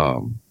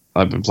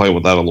I've been playing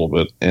with that a little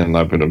bit, and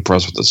I've been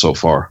impressed with it so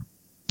far.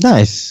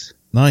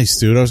 Nice,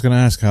 dude. I was going to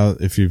ask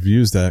if you've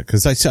used that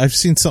because I've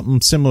seen something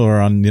similar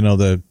on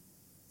the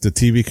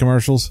TV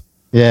commercials.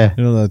 Yeah,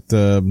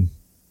 that.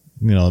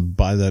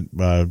 Buy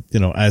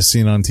that, as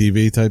seen on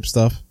TV type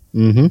stuff.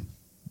 Mm-hmm.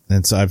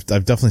 And so I've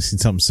definitely seen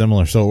something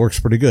similar. So it works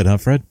pretty good, huh,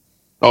 Fred?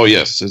 Oh,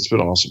 yes. It's been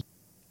awesome.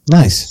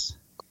 Nice.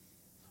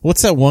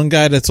 What's that one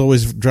guy that's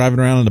always driving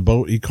around in a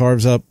boat? He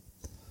carves up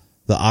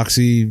the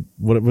Oxy,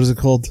 what is it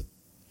called?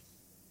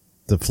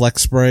 The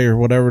Flex Spray or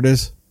whatever it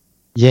is?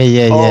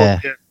 Yeah.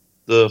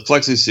 The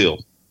Flexi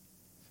Seal.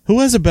 Who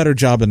has a better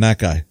job than that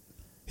guy?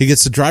 He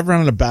gets to drive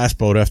around in a bass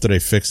boat after they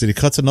fix it. He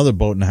cuts another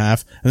boat in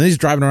half, and then he's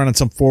driving around in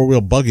some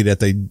 4-wheel buggy that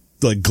they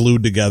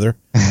glued together.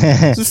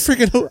 Just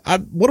freaking,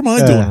 what am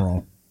I doing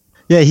wrong?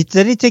 Yeah, he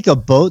take a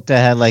boat that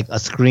had like a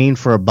screen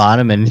for a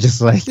bottom and just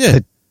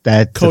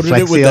that coated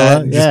it with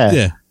that.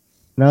 Yeah,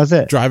 that was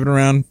it. Driving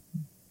around,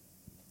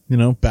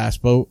 bass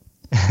boat.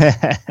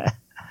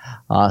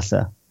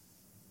 Awesome.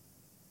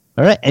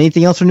 All right.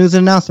 Anything else for news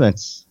and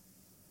announcements?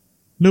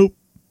 Nope.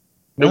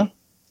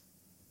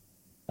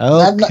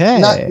 Okay.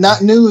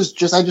 Not news.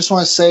 I just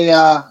want to say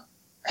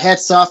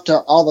hats off to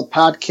all the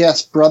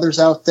podcast brothers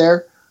out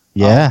there.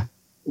 Yeah.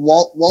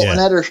 Walt and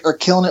Ed are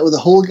killing it with the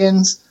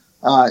hooligans.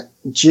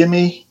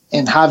 Jimmy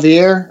and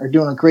Javier are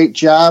doing a great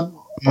job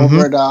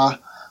over at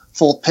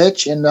Full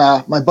Pitch. And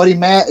my buddy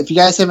Matt, if you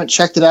guys haven't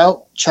checked it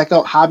out, check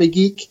out Hobby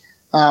Geek.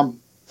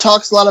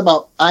 Talks a lot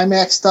about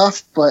IMAX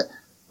stuff, but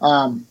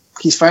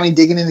he's finally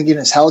digging in to getting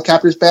his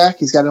helicopters back.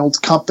 He's got an old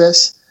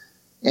compass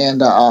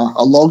and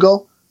a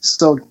logo.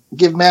 So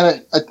give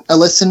Matt a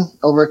listen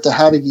over at the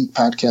Hobby Geek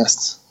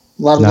podcast.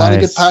 A lot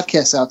of good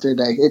podcasts out there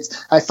today.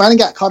 I finally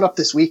got caught up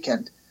this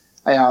weekend.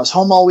 I was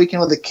home all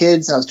weekend with the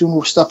kids. I was doing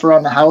more stuff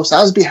around the house.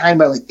 I was behind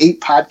by like 8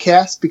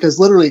 podcasts because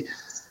literally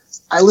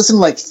I listen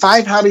to like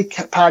 5 hobby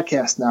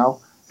podcasts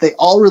now. They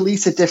all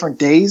release at different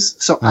days.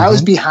 So I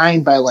was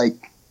behind by like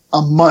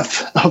a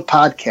month of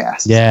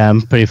podcasts. Yeah,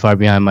 I'm pretty far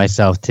behind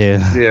myself too.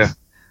 Yeah.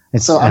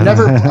 So I'm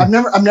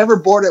never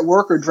bored at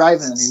work or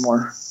driving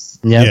anymore.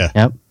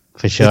 Yep.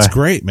 For sure. It's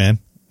great, man.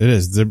 It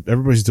is.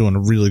 Everybody's doing a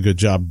really good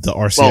job. The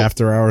RC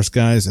After Hours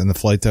guys and the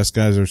Flight Test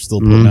guys are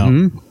still putting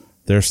out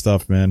their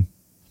stuff, man.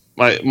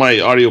 My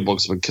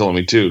audiobooks have been killing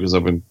me, too, because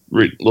I've been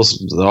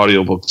listening to the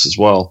audiobooks as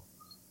well.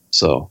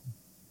 So,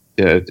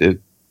 yeah, it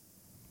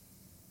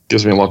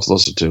gives me a lot to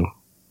listen to.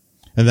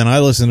 And then I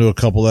listen to a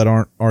couple that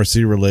aren't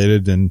RC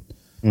related. And,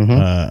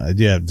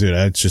 yeah,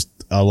 dude,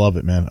 I love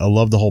it, man. I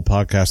love the whole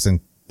podcasting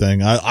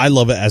thing. I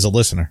love it as a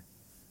listener.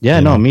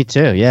 Yeah, me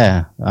too.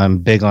 Yeah. I'm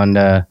big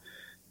on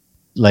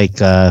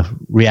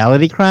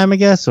reality crime, I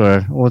guess,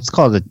 or what's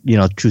called the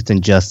Truth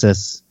and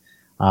Justice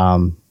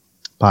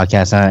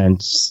podcast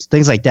and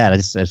things like that.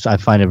 I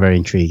find it very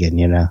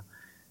intriguing.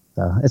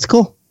 So it's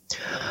cool.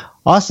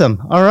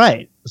 Awesome. All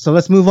right, so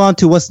let's move on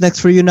to what's next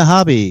for you in the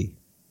hobby.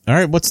 All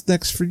right, what's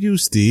next for you,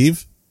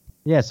 Steve?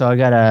 Yeah, so I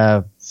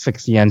gotta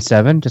fix the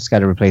N7. Just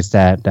gotta replace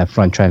that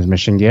front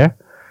transmission gear.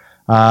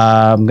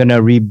 I'm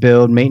gonna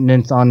rebuild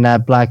maintenance on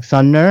that Black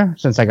Thunder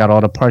since I got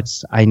all the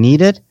parts I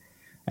needed.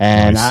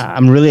 And nice.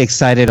 I'm really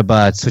excited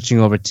about switching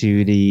over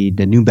to the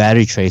new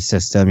battery tray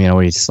system,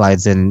 where it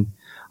slides in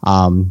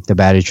the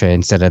battery tray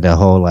instead of the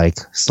whole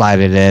slide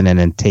it in and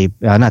then tape,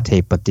 not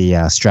tape, but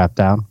the strap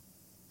down.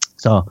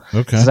 So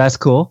that's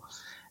cool.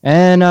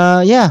 And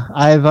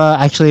I've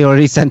actually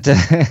already sent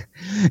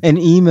an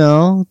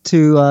email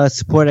to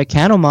support at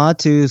CanoMod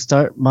to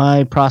start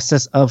my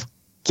process of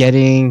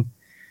getting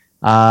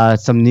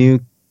some new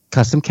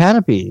custom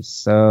canopies.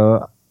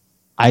 So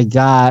I'm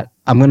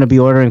going to be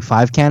ordering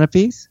 5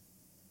 canopies,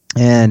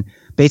 and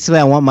basically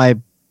I want my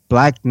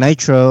Black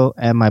Nitro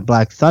and my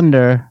Black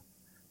Thunder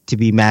to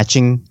be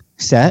matching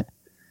set.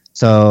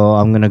 So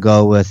I'm going to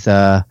go with,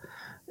 so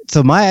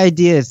my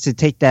idea is to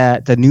take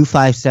the new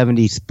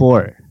 570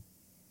 Sport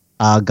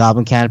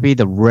Goblin canopy,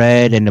 the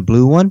red and the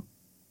blue one.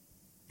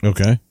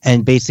 Okay.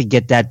 And basically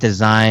get that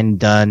design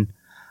done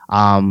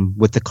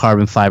with the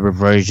carbon fiber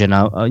version, the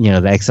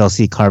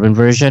XLC carbon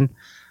version,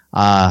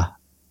 on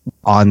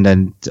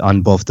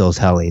both those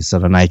helis, so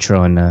the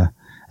Nitro and the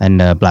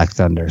Black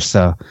Thunder.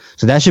 So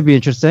that should be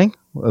interesting.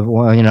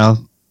 To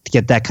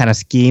get that kind of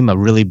scheme, a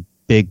really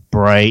big,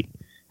 bright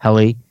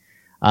heli.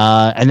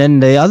 And then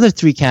the other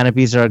 3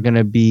 canopies are going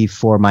to be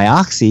for my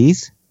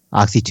Oxys,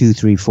 Oxy 2,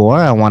 3, 4.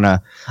 I want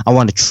a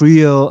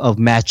trio of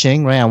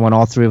matching, right? I want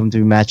all 3 of them to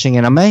be matching.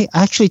 And I'm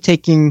actually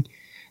taking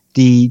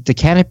the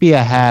canopy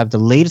I have, the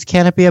latest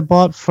canopy I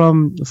bought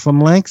from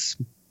Lynx,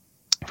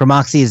 from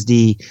Oxy, is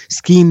the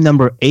scheme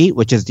number 8,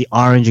 which is the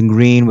orange and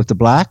green with the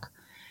black.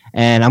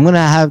 And I'm going to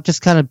have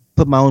just kind of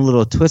put my own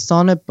little twist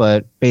on it,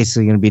 but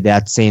basically going to be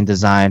that same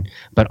design,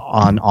 but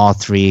on all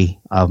 3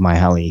 of my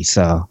helis,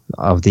 so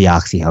of the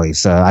Oxy helis.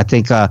 So I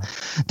think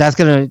that's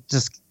going to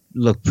just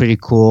look pretty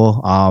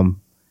cool.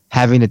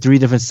 Having the 3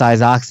 different size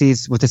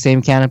Oxys with the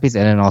same canopies,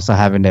 and then also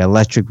having the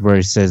electric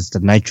versus the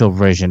nitro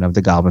version of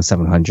the Goblin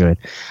 700.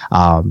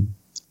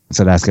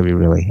 So that's going to be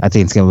really, I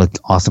think it's going to look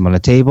awesome on the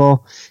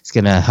table. It's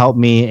going to help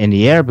me in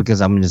the air because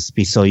I'm going to just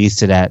be so used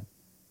to that,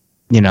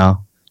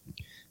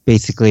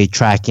 basically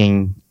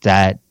tracking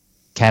that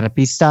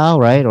canopy style,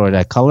 right? Or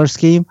that color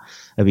scheme.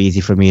 It'll be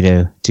easy for me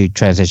to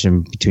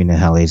transition between the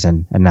helis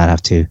and not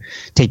have to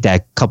take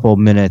that couple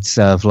minutes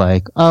of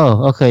like,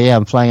 oh, okay, yeah,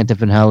 I'm flying a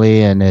different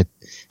heli and it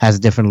has a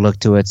different look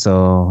to it.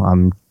 So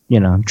I'm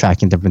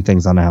tracking different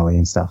things on the heli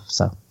and stuff.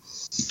 So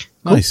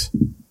nice.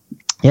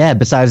 Yeah.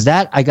 Besides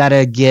that, I got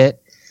to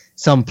get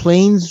some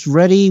planes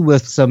ready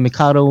with some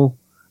Mikado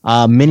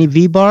mini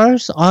V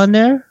bars on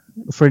there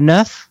for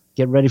Neff.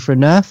 Get ready for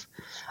Neff.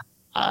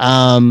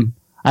 I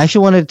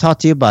actually wanted to talk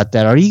to you about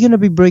that. Are you going to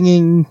be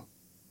bringing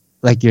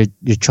like your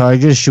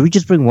chargers? Should we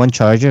just bring one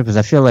charger? Because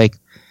I feel like,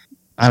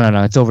 I don't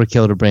know, it's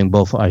overkill to bring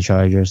both our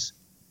chargers.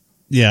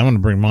 Yeah, I'm going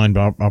to bring mine,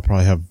 but I'll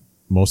probably have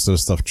most of the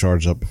stuff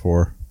charged up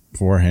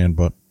beforehand.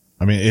 But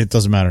I mean, it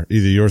doesn't matter.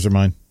 Either yours or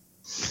mine.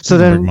 So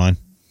then, bring mine.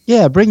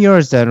 Yeah, bring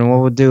yours then. And what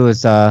we'll do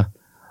is,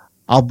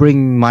 I'll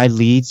bring my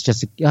leads.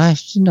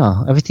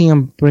 Everything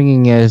I'm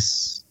bringing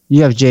is,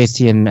 you have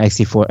JST and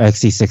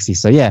XC60.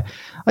 So yeah.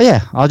 Oh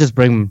yeah, I'll just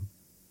bring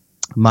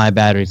my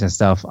batteries and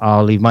stuff.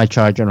 I'll leave my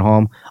charger at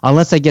home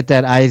unless I get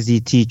that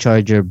IZT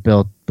charger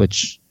built,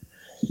 which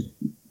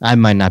I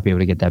might not be able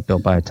to get that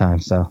built by the time.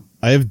 So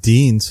I have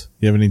Deans.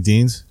 You have any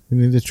Deans you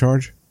need to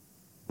charge?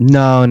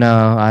 No.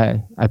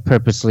 I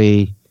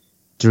purposely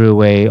threw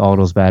away all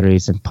those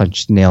batteries and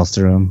punched nails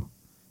through them.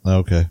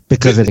 Okay.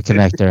 Because of the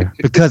connector.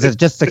 Because it's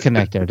just the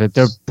connector.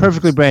 They're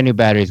perfectly brand new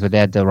batteries, but they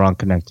had the wrong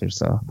connector.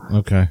 So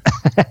okay.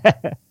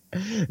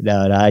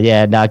 No,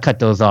 I cut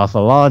those off a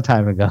long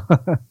time ago.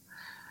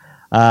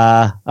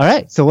 All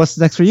right. So what's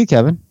next for you,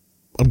 Kevin?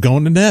 I'm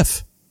going to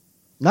Neff.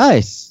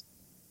 Nice.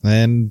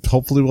 And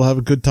hopefully we'll have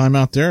a good time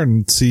out there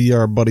and see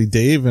our buddy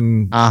Dave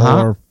and all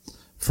our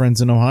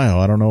friends in Ohio.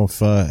 I don't know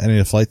if any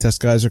of the flight test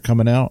guys are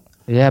coming out.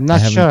 Yeah, I'm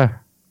not sure.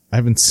 I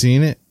haven't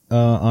seen it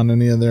on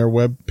any of their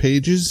web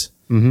pages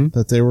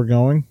that they were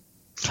going.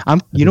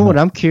 I'm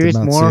curious did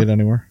not more. See it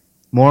anywhere.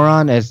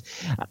 Moron is.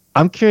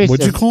 I'm curious.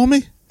 What'd you call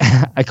me?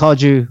 I called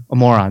you a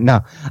moron.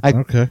 No,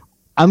 okay.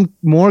 I'm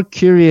more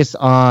curious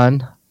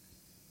on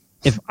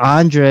if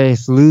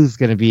Andres Lou's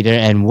going to be there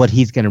and what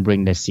he's going to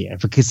bring this year,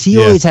 because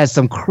he always has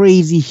some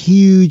crazy,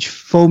 huge,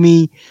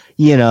 foamy.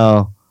 He had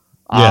what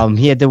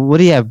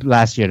did he have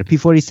last year? The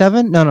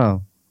P-47?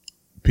 No.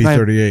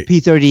 P-38.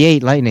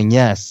 P-38 Lightning.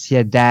 Yes, he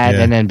had that,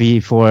 and then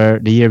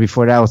the year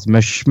before that was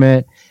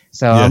Messerschmitt.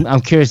 So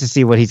I'm curious to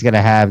see what he's going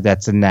to have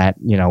that's in that,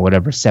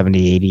 whatever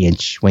 70, 80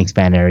 inch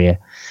wingspan area.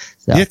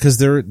 So. Yeah, because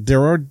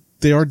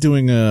they are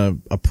doing a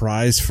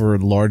prize for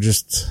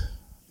largest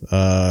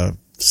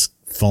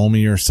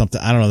foamy or something.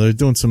 I don't know. They're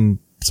doing some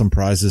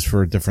prizes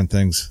for different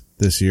things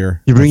this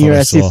year. You bring your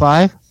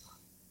SC5?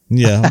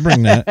 Yeah, I'll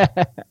bring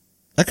that.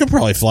 I could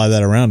probably fly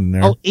that around in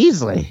there. Oh,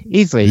 easily.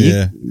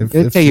 Yeah,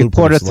 it take a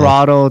quarter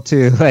throttle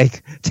to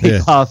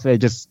take off and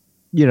just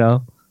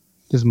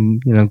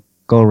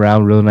go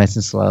around real nice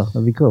and slow.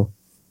 That'd be cool.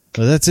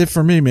 Well, that's it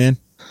for me, man.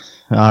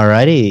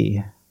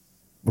 Alrighty.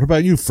 What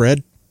about you,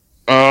 Fred?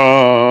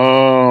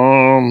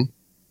 Yeah,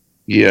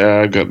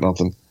 I got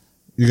nothing.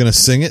 You gonna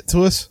sing it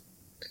to us?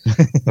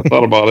 I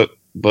thought about it,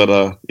 but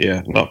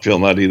not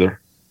feeling that either.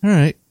 All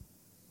right.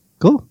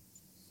 Cool.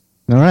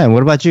 All right.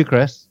 What about you,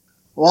 Chris?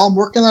 Well, I'm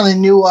working on a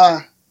new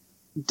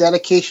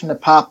dedication to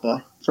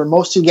Papa. For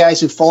most of you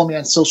guys who follow me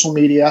on social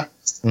media,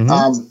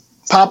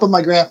 Papa,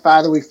 my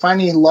grandfather, we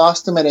finally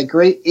lost him at a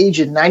great age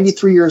of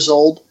 93 years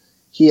old.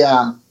 He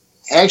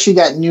actually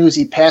got news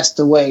he passed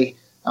away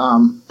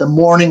the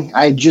morning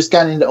I had just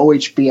gotten into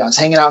OHB. I was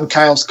hanging out in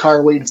Kyle's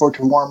car waiting for it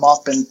to warm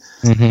up, and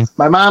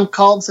my mom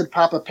called and said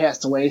Papa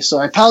passed away. So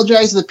I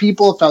apologize to the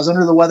people if I was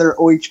under the weather at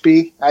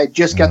OHB. I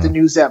just got the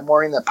news that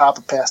morning that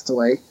Papa passed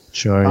away.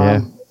 Sure,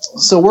 yeah.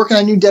 So working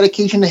on a new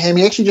dedication to him.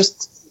 He actually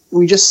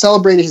we just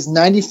celebrated his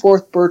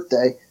 94th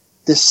birthday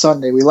this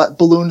Sunday. We let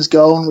balloons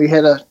go, and we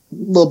had a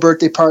little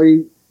birthday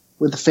party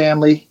with the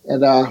family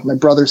at my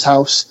brother's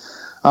house.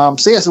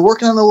 So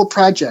working on a little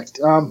project.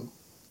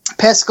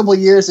 Past couple of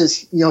years, as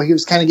he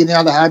was kind of getting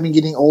out of the hobby and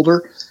getting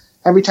older,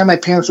 every time my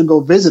parents would go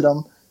visit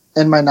him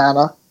and my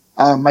nana,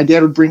 my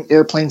dad would bring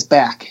airplanes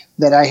back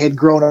that I had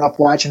grown up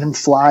watching him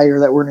fly or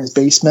that were in his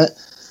basement.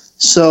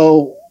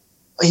 So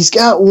He's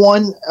got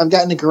one I've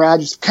got in the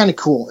garage. It's kind of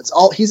cool. It's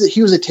all he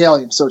was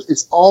Italian, so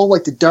it's all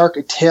like the dark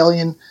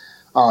Italian,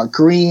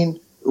 green,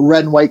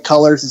 red, and white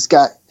colors. It's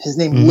got his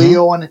name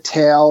Leo on the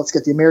tail. It's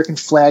got the American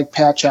flag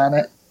patch on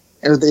it,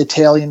 or the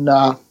Italian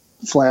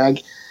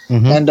flag,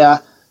 and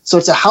so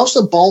it's a House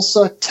of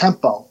Balsa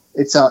Tempo.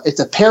 It's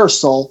a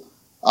Parasol,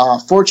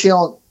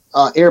 4-channel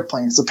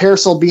airplane. So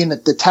Parasol being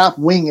that the top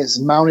wing is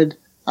mounted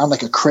on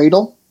like a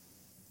cradle.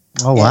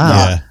 Oh wow!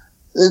 Yeah.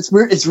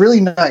 It's really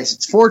nice.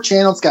 It's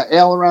 4-channel. It's got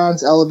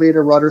ailerons,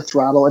 elevator, rudder,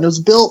 throttle, and it was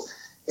built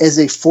as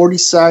a 40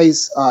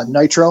 size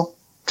nitro,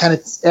 kind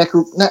of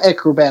not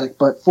acrobatic,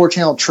 but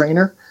 4-channel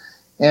trainer.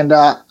 And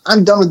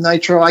I'm done with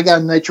nitro. I got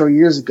a nitro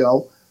years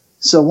ago.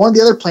 So one of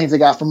the other planes I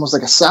got from was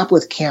like a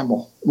Sopwith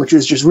Camel, which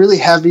was just really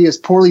heavy. It's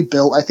poorly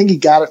built. I think he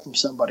got it from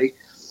somebody.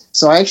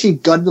 So I actually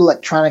gutted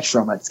electronics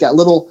from it. It's got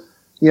little,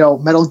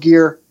 Metal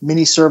Gear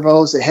mini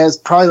servos. It has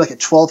probably like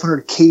a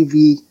 1200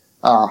 kV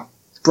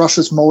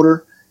brushless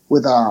motor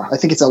with I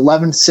think it's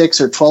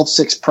 11.6 or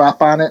 12.6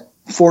 prop on it,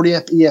 40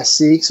 amp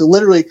ESC. So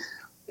literally,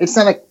 it's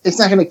not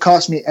going to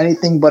cost me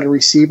anything but a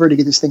receiver to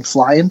get this thing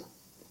flying.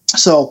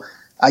 So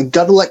I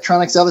got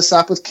electronics out of the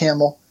Sopwith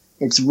Camel.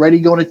 It's ready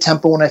to go into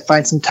tempo when I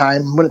find some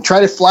time. I'm going to try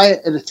to fly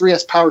it at a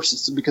 3S power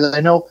system because I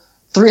know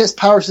 3S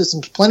power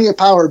system's plenty of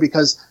power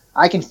because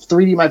I can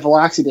 3D my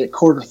velocity at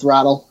quarter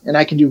throttle and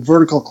I can do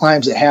vertical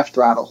climbs at half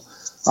throttle.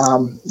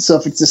 So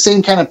if it's the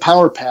same kind of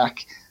power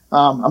pack,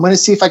 I'm going to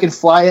see if I can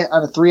fly it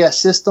on a 3S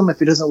system.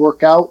 If it doesn't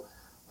work out,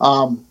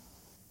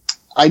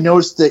 I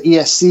noticed the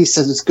ESC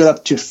says it's good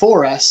up to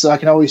 4S, so I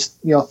can always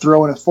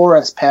throw in a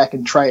 4S pack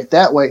and try it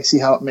that way, see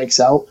how it makes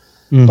out.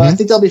 But I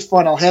think that'll be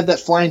fun. I'll have that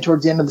flying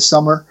towards the end of the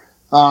summer.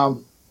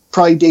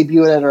 Probably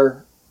debut it at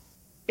our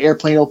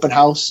airplane open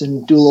house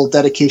and do a little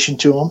dedication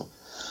to them.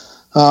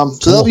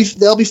 So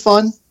that'll be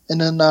fun.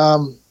 And then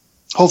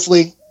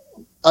hopefully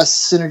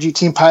us Synergy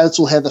team pilots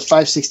will have the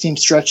 516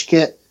 stretch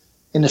kit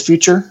in the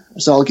future.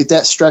 So I'll get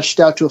that stretched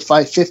out to a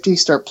 550,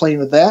 start playing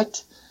with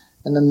that.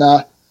 And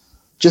then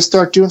just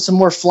start doing some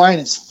more flying.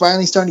 It's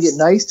finally starting to get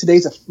nice.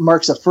 Today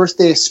marks the first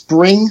day of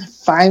spring,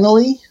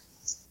 finally.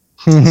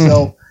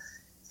 So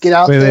get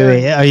out there.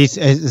 Wait.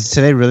 Is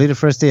today really the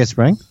first day of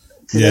spring?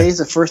 Today's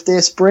the first day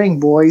of spring,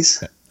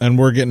 boys. And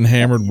we're getting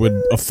hammered with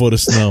a foot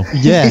of snow.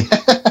 Yeah.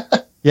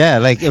 Yeah,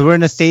 like we're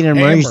in a state of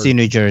emergency,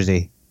 New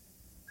Jersey.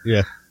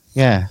 Yeah.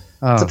 Yeah.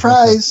 Oh,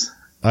 surprise.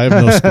 Okay. I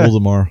have no school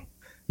tomorrow.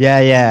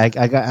 Yeah. I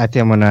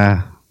think I'm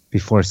gonna be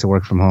forced to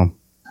work from home.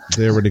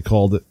 They already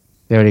called it.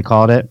 They already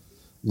called it?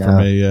 No. For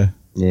me, yeah.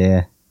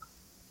 Yeah.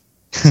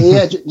 So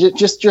yeah,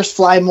 just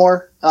fly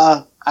more.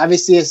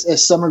 Obviously,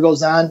 as summer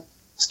goes on,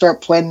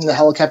 start planning the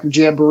helicopter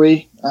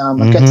jamboree.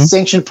 I've got the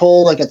sanction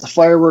pulled. I got the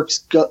fireworks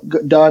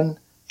done.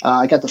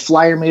 I got the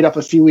flyer made up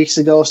a few weeks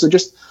ago. So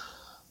just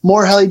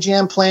more heli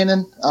jam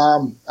planning.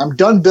 I'm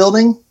done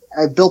building.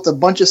 I built a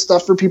bunch of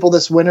stuff for people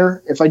this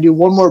winter. If I do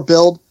one more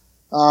build,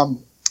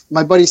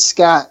 my buddy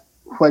Scott,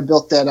 who I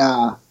built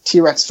that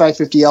T-Rex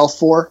 550L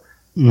for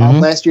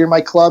last year in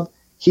my club,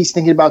 he's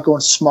thinking about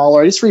going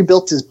smaller. I just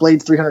rebuilt his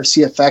Blade 300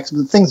 CFX, but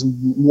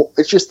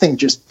the thing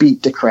just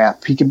beat to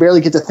crap. He can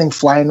barely get the thing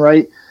flying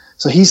right.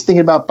 So he's thinking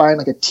about buying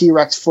like a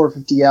T-Rex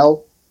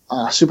 450L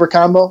super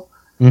combo.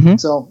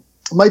 So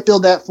I might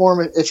build that for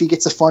him if he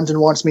gets the funds and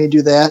wants me to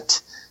do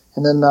that.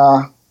 And then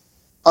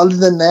other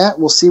than that,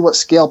 we'll see what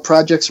scale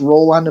projects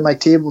roll onto my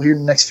table here in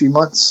the next few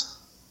months.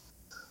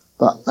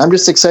 But I'm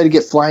just excited to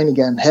get flying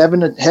again.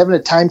 Having a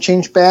time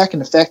change back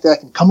and the fact that I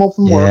can come home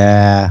from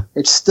work.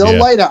 It's still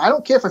light out. I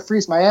don't care if I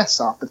freeze my ass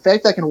off. The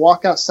fact that I can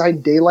walk outside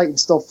in daylight and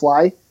still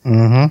fly,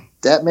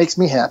 that makes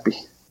me happy.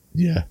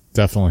 Yeah,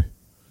 definitely.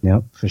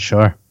 Yep, for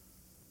sure.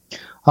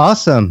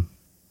 Awesome.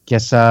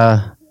 Guess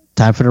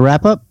time for the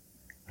wrap up.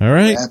 All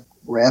right.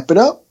 Wrap it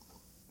up.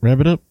 Wrap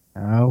it up.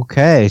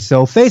 Okay,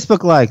 so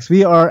Facebook likes.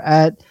 We are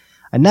at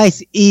a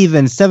nice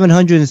even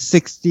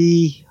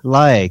 760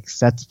 likes.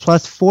 That's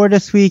 +4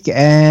 this week,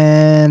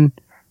 and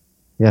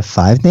we have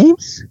 5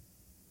 names?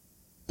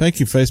 Thank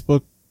you,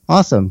 Facebook.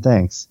 Awesome,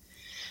 thanks.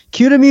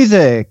 Cue the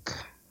music.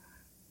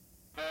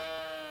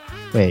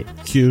 Wait.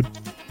 Cued.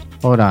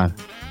 Hold on.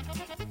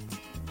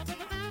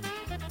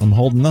 I'm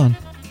holding on.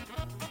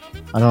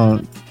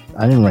 I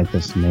didn't write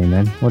this name,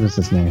 man. What is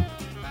this name?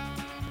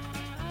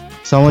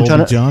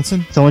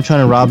 Johnson? Someone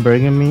trying to rob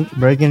Burgundy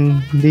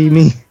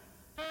me?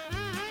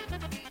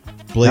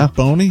 Blake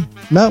Boney?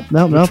 No.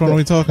 Which one are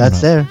we talking That's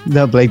about? there.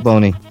 No, Blake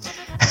Boney.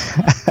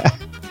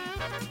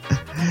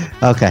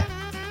 Okay.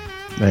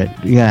 Right.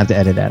 You're going to have to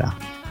edit that out.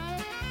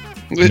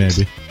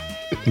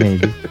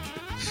 Maybe.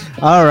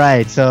 All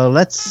right. So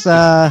let's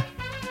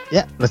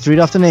read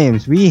off the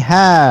names. We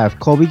have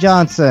Colby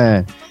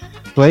Johnson,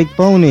 Blake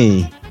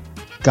Boney,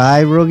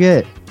 Guy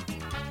Roget,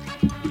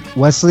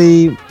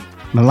 Wesley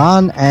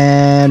Milan,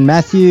 and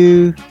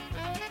Matthew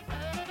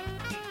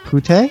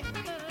Kuti?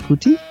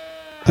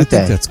 I think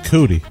that's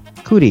Cootie.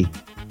 Cootie.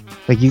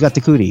 Like you got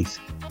the cooties.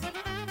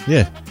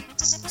 Yeah.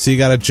 So you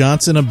got a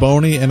Johnson, a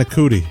Boney, and a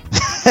Cootie.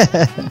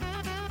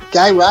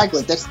 Guy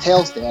Raglet, that's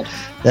Tails' dad.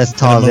 That's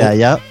Tails' dad,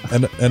 yep.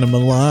 And a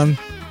Milan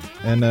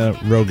and a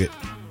Roget.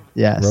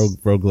 Yes.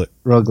 Roguelet.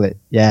 Roguelet.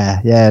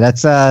 Yeah.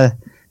 That's I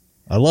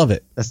love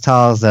it. That's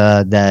Tal's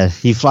that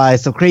he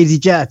flies some crazy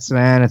jets,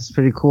 man. It's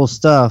pretty cool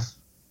stuff.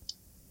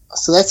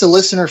 So that's a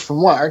listener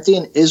from what? Aren't they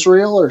in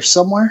Israel or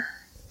somewhere?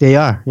 They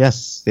are.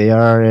 Yes, they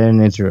are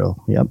in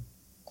Israel. Yep.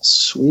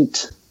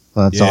 Sweet.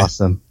 Well, that's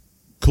awesome.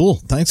 Cool.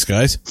 Thanks,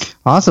 guys.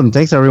 Awesome.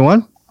 Thanks,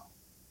 everyone.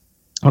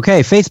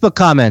 Okay, Facebook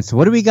comments.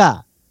 What do we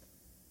got?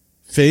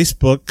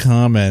 Facebook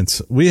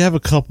comments. We have a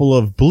couple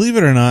of, believe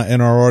it or not,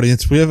 in our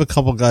audience, we have a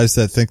couple guys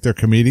that think they're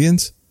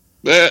comedians.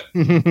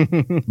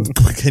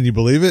 Can you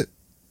believe it?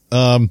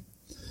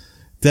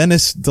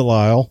 Dennis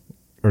Delisle,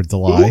 or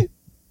Delisle,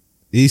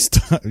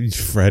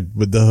 Fred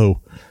with the Who.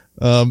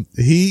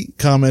 He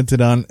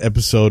commented on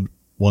episode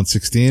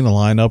 116, a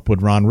lineup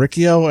with Ron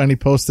Riccio, and he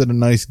posted a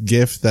nice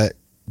GIF that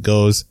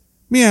goes,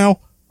 meow.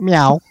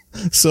 Meow.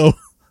 So,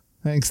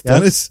 thanks,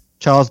 Dennis.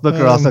 Charles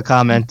Booker also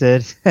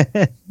commented.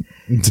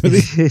 Did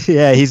he?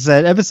 Yeah, he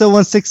said, episode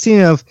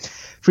 116 of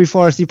Free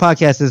Fall RC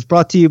Podcast is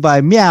brought to you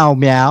by Meow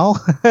Meow.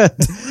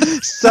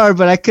 Sorry,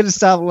 but I couldn't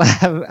stop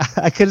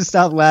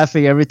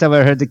laughing every time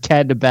I heard the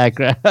cat in the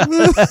background. Yeah.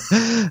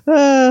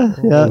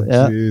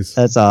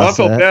 That's awesome. I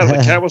felt bad.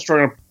 The cat was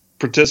trying to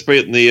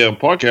participate in the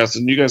podcast,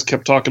 and you guys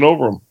kept talking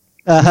over him.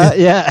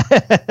 Yeah,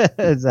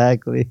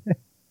 exactly.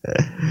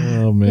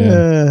 Oh,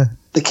 man.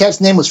 The cat's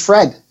name was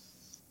Fred.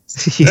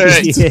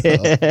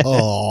 Yeah.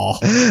 Oh.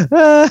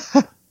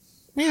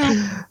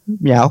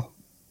 Meow.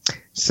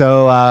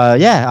 So,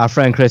 our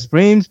friend Chris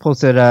Breams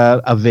posted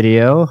a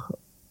video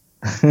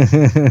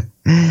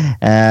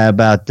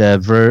about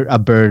a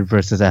bird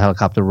versus a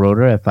helicopter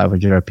rotor at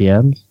 500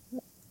 RPM.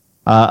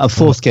 A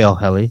full-scale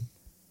heli.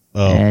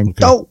 Oh,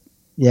 and okay.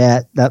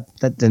 Yeah, that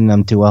didn't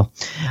come too well.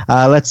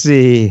 Let's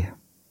see.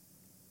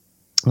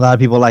 A lot of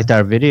people liked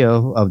our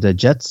video of the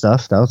jet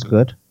stuff. That was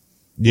good.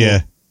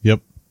 Yeah.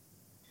 Yep.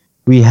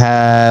 We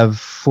have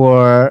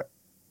for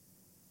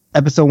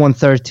episode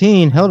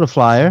 113, Hill the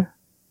Flyer,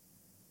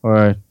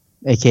 or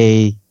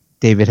aka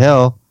David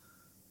Hill,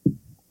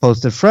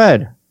 posted,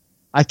 Fred,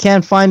 I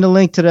can't find a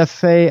link to the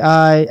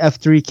FAI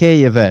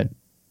F3K event.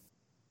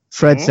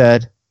 Fred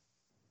said,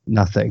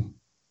 nothing.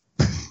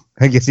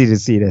 I guess he didn't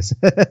see this.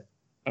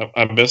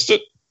 I missed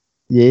it?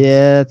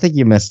 Yeah, I think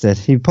you missed it.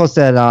 He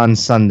posted it on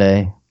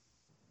Sunday.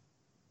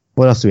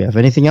 What else do we have?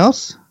 Anything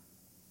else?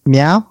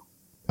 Meow?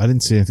 I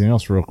didn't see anything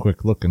else real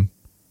quick looking.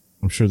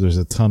 I'm sure there's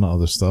a ton of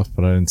other stuff,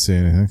 but I didn't see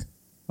anything.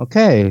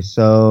 Okay,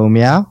 so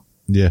meow?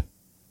 Yeah.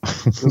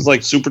 It was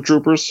like Super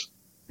Troopers.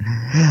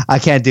 I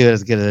can't do it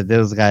as good as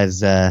those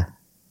guys.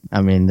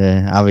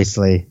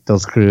 Obviously,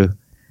 those crew,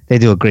 they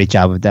do a great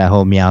job with that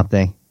whole meow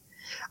thing.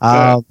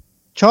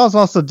 Charles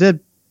also did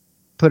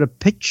put a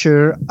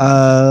picture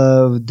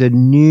of the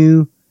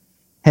new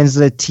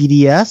Henslet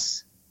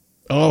TDS.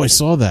 Oh, I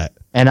saw that.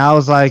 And I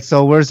was like,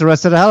 so where's the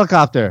rest of the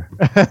helicopter?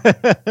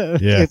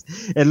 Yeah.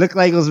 It looked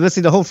like it was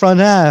missing the whole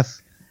front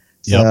half.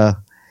 Yep.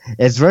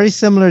 It's very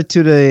similar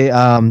to the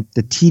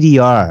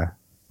TDR.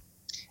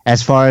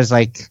 As far as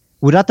like,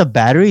 without the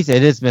batteries,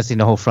 it is missing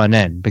the whole front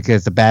end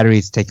because the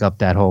batteries take up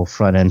that whole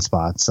front end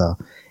spot. So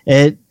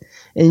when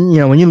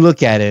you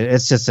look at it,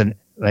 it's just an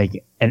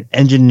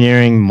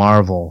engineering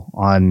marvel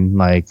on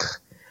like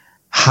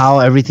how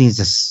everything's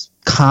just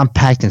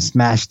compact and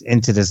smashed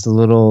into this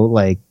little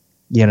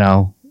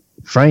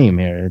frame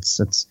here.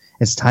 It's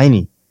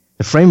tiny.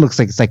 The frame looks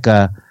like it's like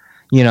a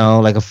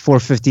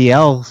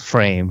 450L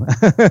frame,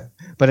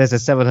 but it's a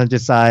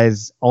 700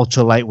 size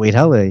ultra lightweight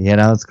heli.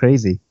 It's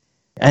crazy.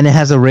 And it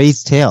has a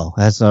raised tail,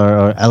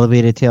 or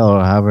elevated tail,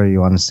 or however you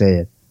want to say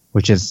it,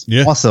 which is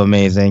also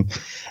amazing.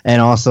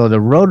 And also the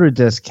rotor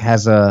disc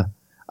has a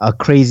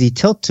crazy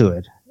tilt to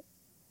it.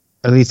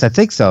 At least I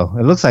think so.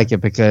 It looks like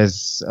it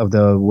because of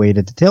the way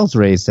that the tail's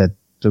raised, that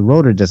the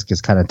rotor disc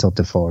is kind of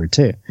tilted forward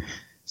too.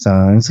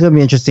 So it's going to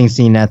be interesting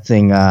seeing that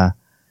thing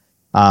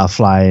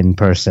fly in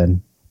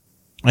person.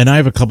 And I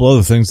have a couple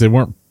other things. They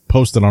weren't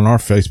posted on our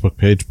Facebook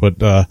page, but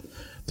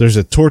there's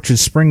a Torches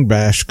Spring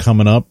Bash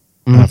coming up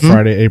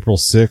Friday, April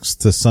 6th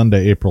to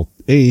Sunday, April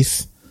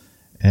 8th.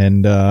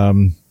 And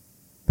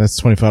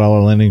that's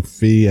 $25 landing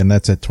fee, and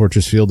that's at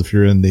Torches Field if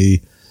you're in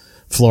the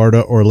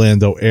Florida,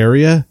 Orlando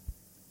area.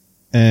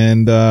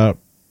 And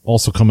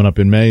also coming up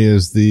in May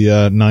is the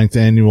 9th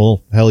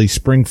annual Heli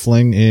Spring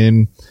Fling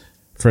in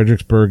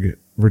Fredericksburg,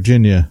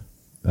 Virginia.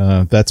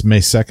 That's May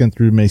 2nd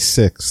through May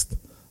 6th.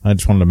 I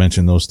just wanted to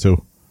mention those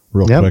two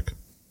real quick.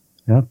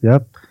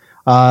 Yep.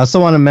 I also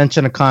want to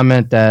mention a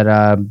comment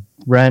that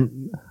Brent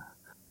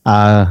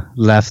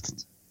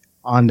left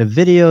on the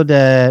video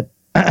that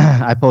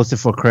I posted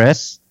for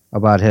Chris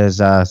about his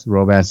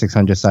Roban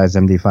 600 size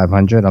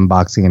MD500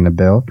 unboxing in the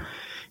build.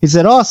 He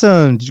said,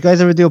 awesome. Did you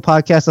guys ever do a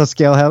podcast on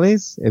scale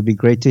helis? It'd be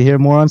great to hear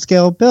more on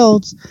scale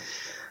builds.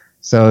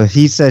 So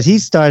he said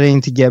he's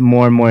starting to get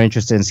more and more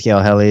interested in scale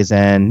helis.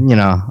 And,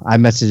 I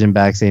messaged him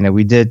back saying that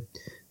we did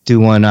do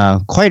one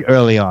quite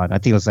early on. I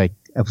think it was like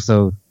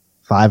episode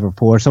 5 or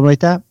 4 or something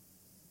like that.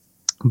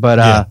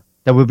 But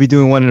that we'll be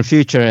doing one in the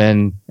future.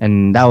 And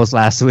that was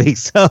last week.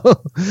 So,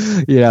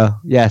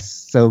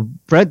 yes. So,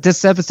 Brett,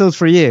 this episode's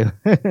for you.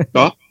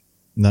 Huh?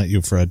 Not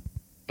you, Fred.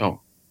 Oh,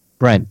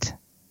 Brent.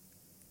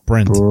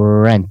 Brent.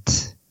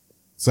 Brent.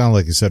 Sound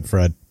like you said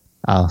Fred.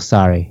 Oh,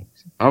 sorry.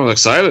 I was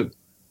excited.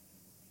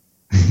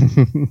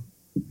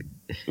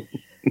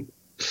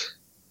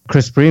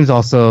 Chris Breams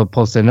also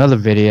posted another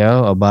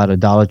video about a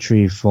Dollar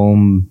Tree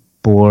foam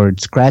board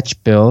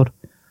scratch build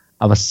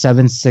of a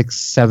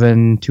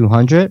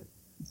 767-200,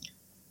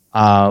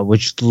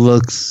 which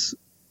looks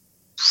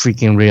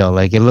freaking real.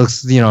 Like, it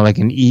looks, like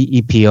an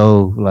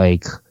EPO,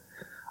 like,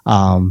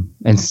 and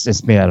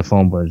it's made out of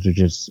foam boards, which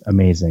is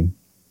amazing.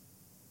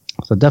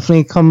 So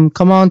definitely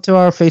come on to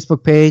our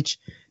Facebook page,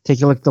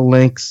 take a look at the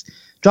links,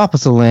 drop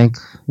us a link,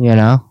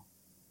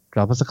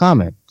 drop us a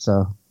comment.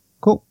 So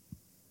cool.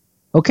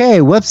 Okay,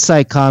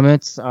 website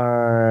comments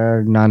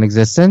are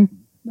non-existent.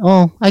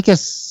 Oh, I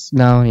guess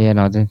no, they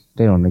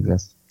don't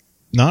exist.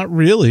 Not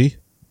really.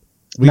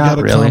 We got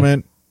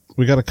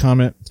a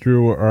comment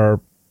through our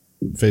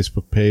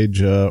Facebook page.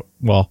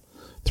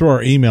 Through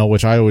our email,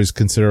 which I always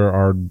consider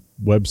our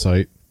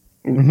website.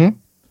 Mm-hmm.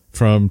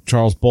 From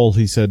Charles Bull,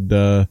 he said,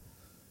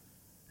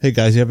 "Hey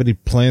guys, you have any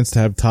plans to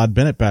have Todd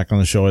Bennett back on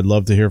the show? I'd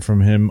love to hear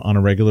from him on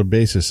a regular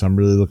basis. I'm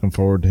really looking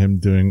forward to him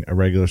doing a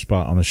regular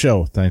spot on the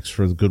show. Thanks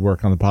for the good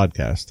work on the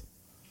podcast."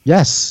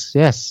 Yes.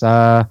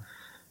 I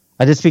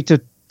did speak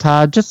to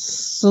Todd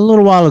just a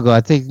little while ago. I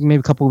think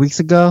maybe a couple of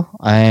weeks ago,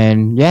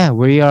 and yeah,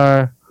 we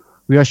are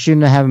shooting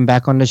to have him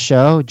back on the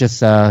show.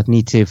 Just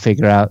need to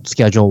figure out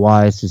schedule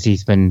wise, since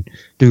he's been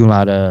doing a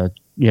lot of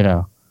he's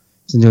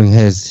been doing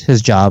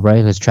his job,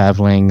 right? His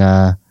traveling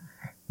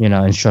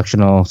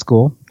instructional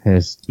school,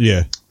 his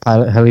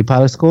heli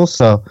pilot school.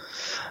 So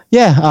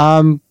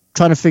yeah,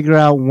 trying to figure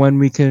out when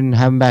we can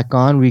have him back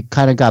on. We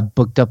kind of got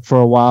booked up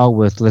for a while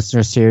with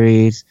listener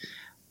series.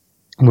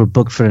 We're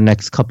booked for the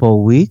next couple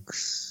of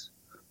weeks,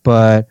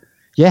 but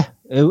yeah,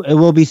 it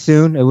will be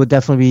soon. It will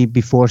definitely be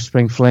before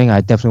Spring Fling.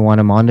 I definitely want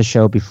him on the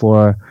show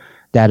before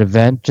that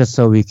event, just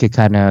so we could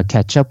kind of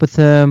catch up with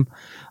him,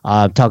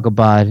 talk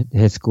about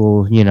his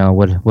school,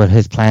 what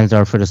his plans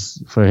are for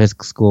his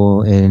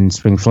school in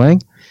Spring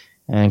Fling,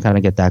 and kind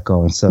of get that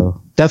going. So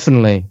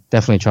definitely,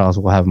 Charles,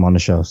 we'll have him on the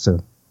show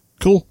soon.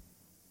 Cool.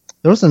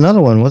 There was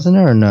another one, wasn't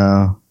there? Or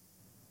no?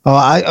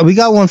 Oh, we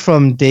got one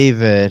from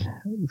David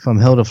from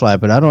Hildefly,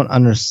 but I don't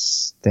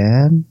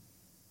understand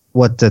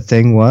what the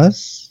thing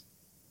was.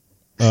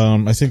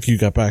 I think you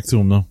got back to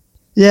him though.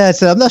 Yeah,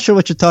 so I'm not sure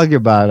what you're talking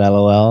about,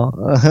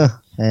 LOL.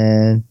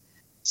 And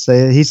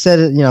so he said,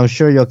 I'm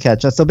sure you'll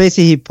catch us. So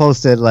basically, he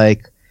posted I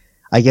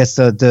guess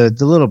the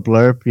little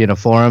blurb,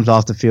 forums,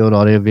 off the field,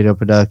 audio video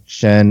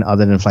production,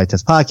 other than Flight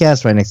Test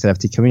Podcast, right next to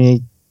FT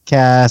Community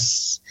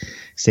Cast.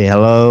 Say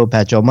hello,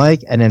 Pat Joe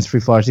Mike, and then it's Free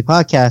for RC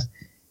Podcast,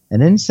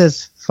 and then it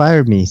says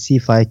fire me, see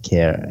if I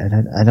care,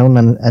 and I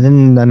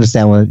didn't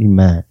understand what he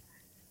meant.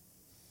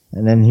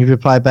 And then he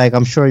replied back,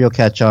 "I'm sure you'll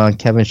catch on.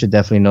 Kevin should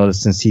definitely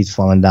notice since he's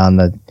fallen down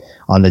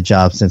on the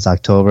job since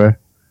October.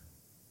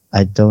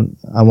 I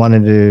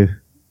wanted to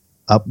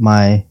up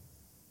my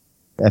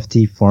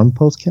FT forum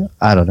post count.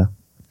 I don't know.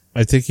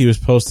 I think he was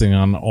posting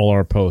on all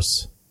our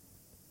posts.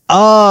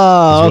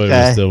 Oh, okay. What he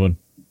was doing.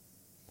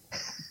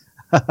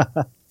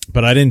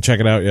 But I didn't check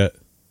it out yet.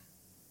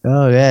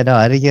 Oh yeah, no,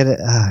 I didn't get it.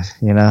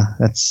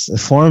 That's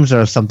forums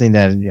are something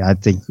that I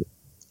think,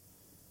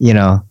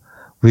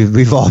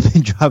 we've all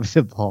been dropping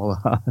the ball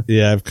on.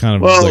 Yeah, I've kind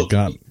of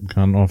gone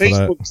off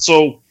Facebook of that.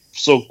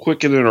 So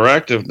quick and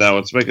interactive now.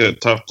 It's making it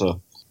tough to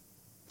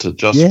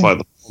justify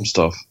the forum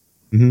stuff.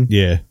 Mm-hmm.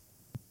 Yeah.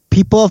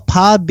 People of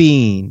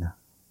Podbean.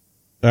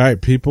 All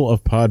right, people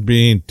of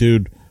Podbean,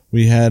 dude.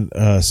 We had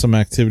some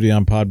activity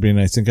on Podbean.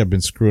 I think I've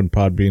been screwing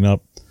Podbean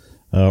up,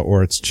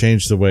 or it's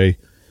changed the way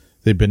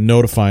they've been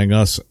notifying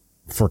us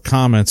for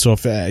comments. So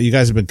if you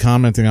guys have been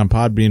commenting on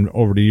Podbean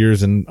over the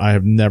years and I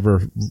have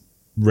never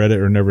read it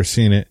or never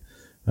seen it,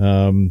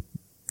 I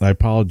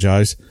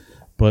apologize.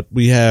 But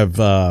we have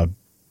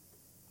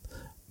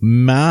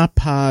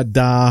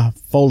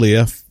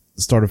Mapadafolia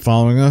started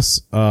following us.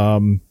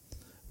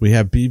 We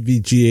have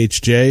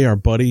BVGHJ, our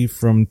buddy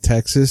from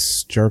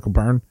Texas, Jericho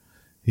Byrne.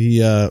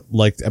 He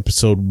liked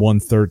episode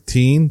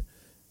 113,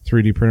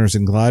 3D printers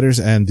and gliders,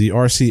 and the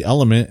RC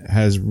Element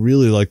has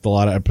really liked a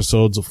lot of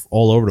episodes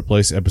all over the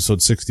place.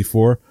 Episode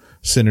 64,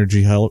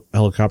 Synergy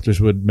Helicopters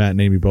with Matt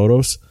and Amy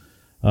Bodos.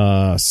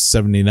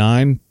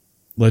 79,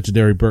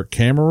 Legendary Burt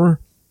Kammerer.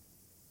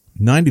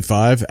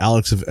 95,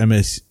 Alex of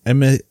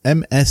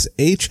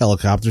MSH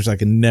Helicopters. I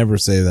can never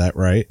say that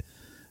right.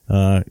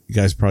 You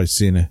guys probably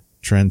seen a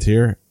trend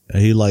here.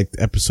 He liked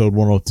episode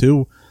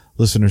 102,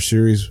 Listener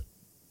Series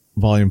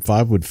Volume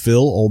 5 with Phil,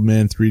 Old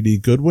Man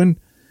 3D Goodwin,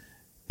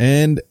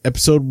 and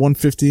episode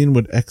 115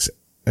 with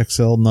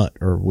XL Nut,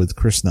 or with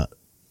Chris Nutt.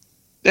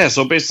 Yeah,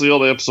 so basically all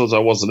the episodes I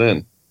wasn't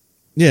in.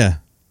 Yeah.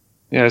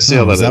 Yeah, I see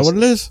how that is. Is that what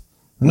it is?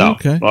 No.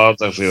 Okay. Well,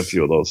 it's actually a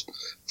few of those.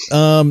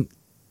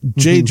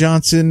 Jay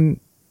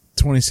Johnson,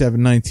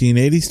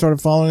 271980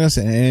 started following us,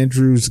 and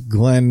Andrews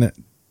Glenn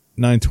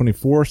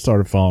 924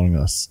 started following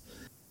us.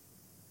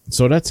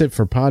 So that's it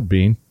for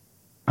Podbean.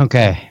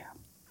 Okay.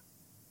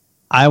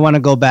 I want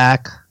to go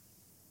back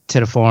to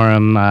the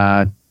forum,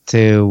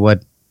 to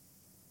what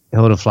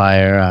Hilda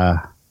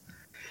Flyer.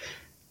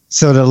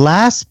 So the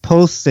last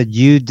post that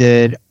you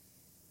did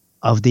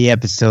of the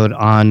episode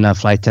on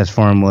Flight Test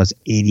Forum was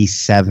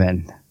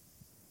 87.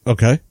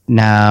 Okay.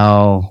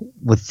 Now,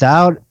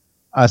 without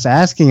us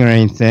asking or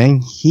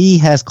anything, he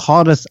has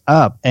called us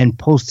up and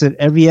posted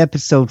every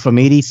episode from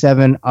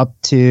 87 up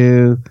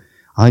to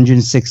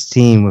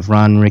 116 with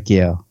Ron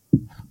Riccio.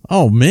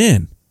 Oh,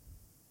 man.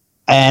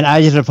 And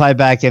I just replied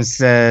back and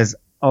says,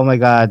 "Oh my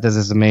God, this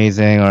is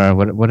amazing." Or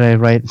what did I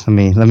write?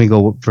 Let me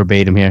go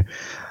verbatim here.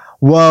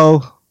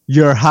 Whoa,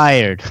 you're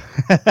hired.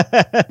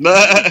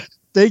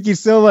 Thank you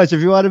so much.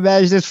 If you want to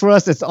manage this for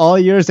us, it's all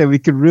yours, and we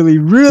could really,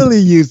 really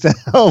use the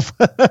help.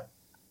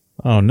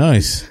 Oh,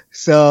 nice.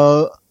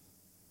 So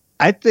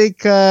I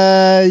think,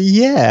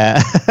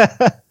 yeah,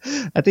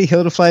 I think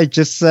Hildefly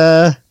just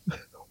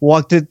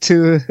walked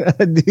into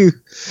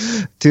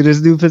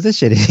this new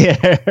position here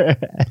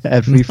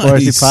at Free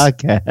Forestry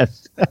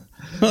Podcast.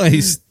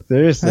 Nice.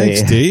 Seriously.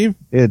 Thanks, Dave.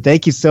 Yeah,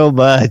 thank you so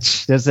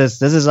much. This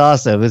is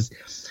awesome.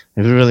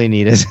 We really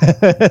need it.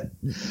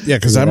 Yeah,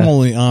 because I'm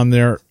only on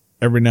there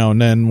every now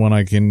and then when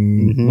I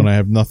can, when I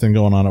have nothing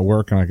going on at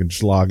work and I can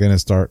just log in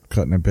and start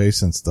cutting and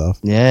pasting stuff.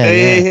 Yeah.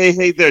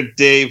 Hey there,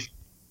 Dave.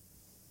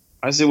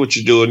 I see what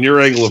you're doing.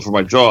 You're angling for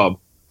my job.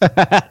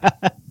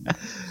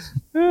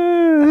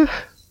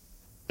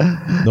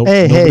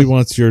 Nobody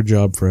wants your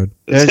job, Fred.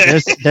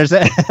 There's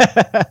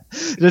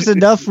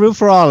enough room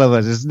for all of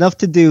us. There's enough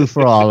to do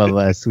for all of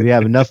us. We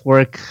have enough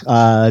work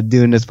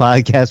doing this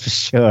podcast for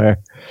sure.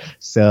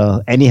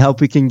 So any help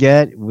we can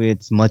get,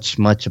 it's much,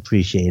 much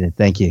appreciated.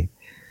 Thank you.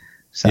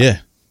 So, yeah.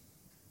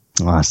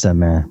 Awesome,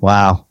 man.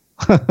 Wow.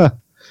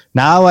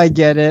 Now I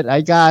get it. I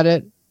got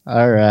it.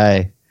 All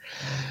right.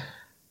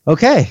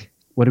 Okay.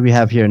 What do we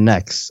have here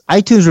next?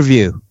 iTunes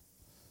review.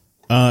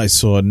 I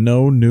saw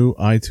no new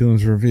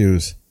iTunes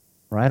reviews.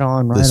 Right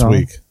on, this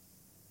week.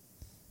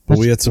 But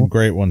we had some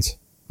great ones.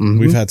 Mm-hmm.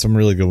 We've had some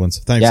really good ones.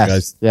 Thanks,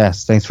 guys.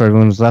 Yes, thanks for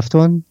everyone who's left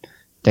one.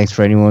 Thanks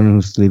for anyone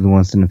who's leaving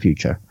ones in the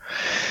future.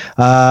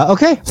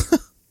 Okay.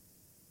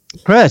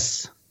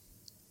 Chris.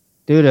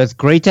 Dude, it's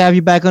great to have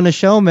you back on the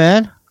show,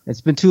 man.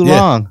 It's been too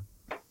long.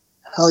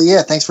 Hell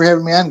yeah. Thanks for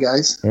having me on,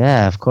 guys.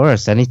 Yeah, of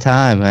course.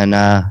 Anytime. And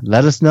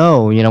let us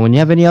know, when you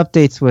have any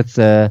updates with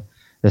the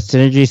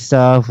Synergy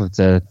stuff, with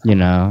the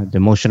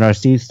Motion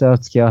RC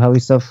stuff, Scale Heli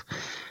stuff,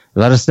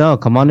 let us know.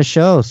 Come on the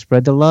show.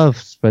 Spread the love.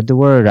 Spread the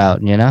word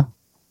out,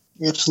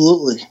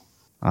 Absolutely.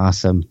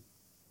 Awesome.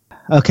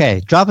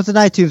 Okay, drop us an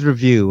iTunes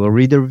review. We'll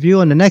read the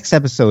review on the next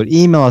episode.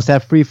 Email us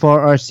at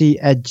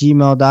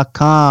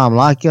free4rc@gmail.com.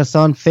 Like us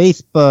on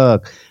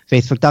Facebook,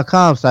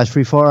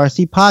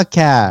 facebook.com/free4rc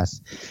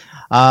podcast.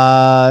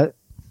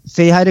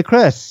 Say hi to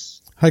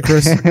Chris. Hi,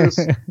 Chris.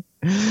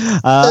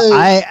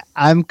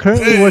 I'm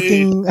currently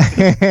working.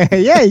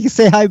 Yeah, you can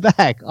say hi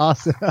back.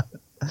 Awesome.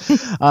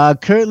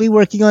 Currently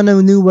working on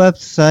a new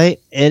website.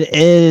 It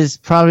is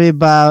probably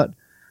about,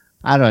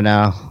 I don't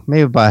know,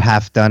 maybe about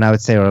half done, I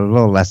would say, or a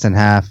little less than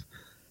half.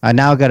 I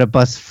now got to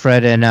bust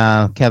Fred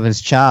and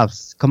Kevin's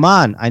chops. Come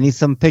on, I need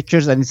some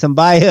pictures. I need some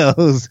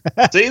bios.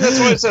 See, that's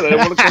what I said. I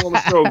didn't want to call on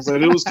the show because I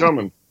knew it was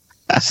coming.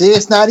 See,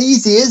 it's not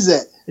easy, is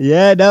it?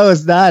 Yeah, no,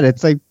 it's not.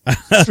 It's like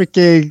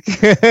freaking.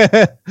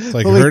 It's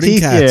like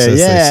herding cats, as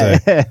they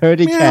say.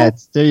 Herding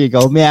cats. There you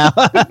go, meow.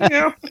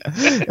 Meow.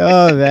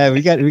 Oh man,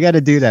 we got to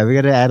do that. We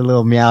got to add a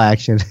little meow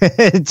action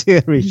to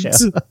every show.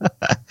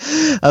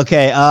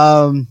 Okay,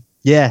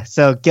 yeah.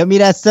 So get me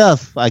that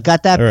stuff. I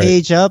got that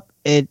page up.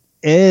 It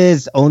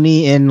is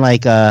only in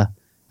like I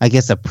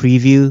guess a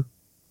preview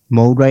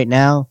mode right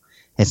now.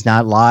 It's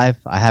not live.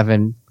 I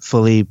haven't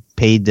fully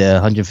paid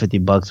the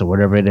 $150 or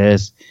whatever it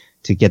is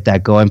to get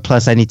that going.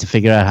 Plus, I need to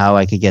figure out how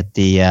I could get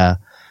the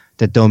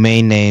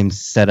domain names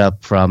set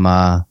up from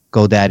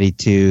GoDaddy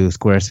to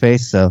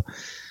Squarespace. So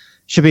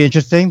should be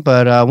interesting.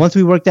 But once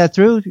we work that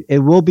through, it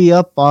will be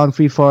up on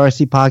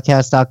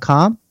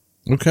free4rcpodcast.com.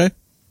 Okay.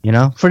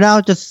 For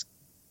now, just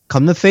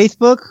come to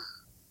Facebook,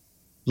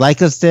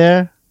 like us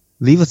there,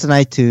 leave us an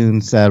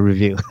iTunes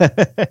review.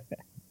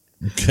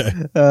 Okay.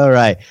 All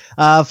right.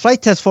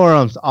 Flight Test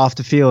Forums, off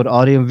the field,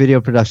 audio and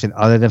video production,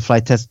 other than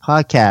Flight Test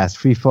Podcast,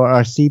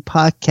 Free4RC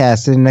Podcast,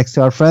 sitting next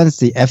to our friends,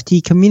 the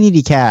FT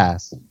Community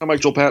Cast. Hi, Mike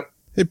Joel Pat.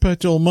 Hey,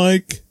 Pat Joel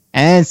Mike.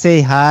 And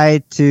say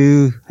hi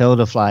to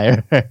Hilda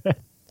Flyer.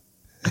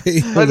 Hey,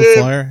 Hilda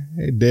Flyer.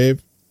 Hey,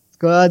 Dave.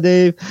 Go on,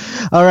 Dave.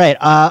 All right.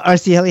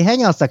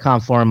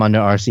 RCHeliHangouts.com forum under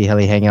RC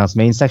Heli Hangouts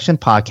main section,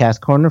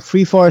 podcast corner,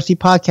 Free4RC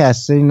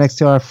Podcast, sitting next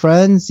to our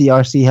friends, the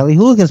RC Heli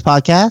Hooligans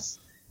Podcast.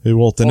 Hey,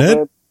 Walt and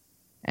Ed.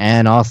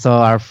 And also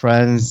our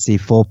friends, the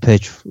Full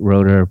Pitch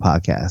Rotor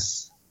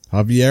Podcast.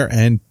 Javier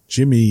and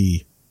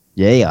Jimmy.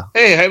 Yeah.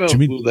 Hey, I know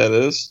who that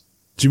is.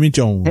 Jimmy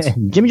Jones.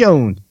 Jimmy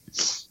Jones.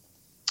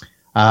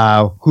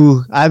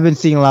 Who I've been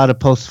seeing a lot of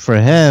posts for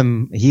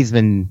him. He's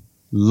been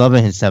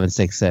loving his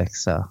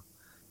 766. So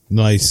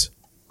nice.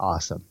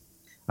 Awesome.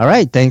 All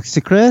right. Thanks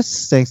to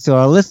Chris. Thanks to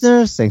our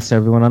listeners. Thanks to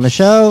everyone on the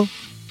show.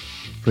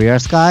 Free our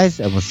skies,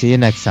 and we'll see you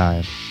next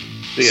time.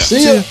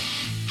 See ya.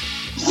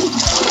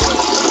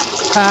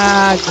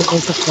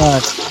 Goodness of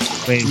fun.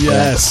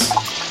 Yes.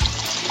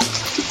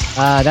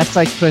 That's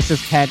like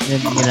Chris's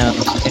patent,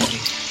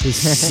 His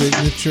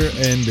signature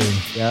ending.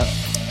 Yeah.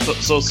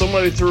 So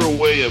somebody threw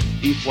away a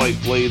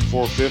E-Flight Blade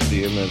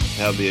 450 and then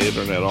had the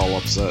internet all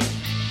upset.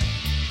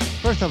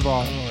 First of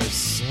all, Oh, I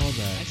saw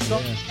that.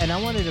 Yeah. and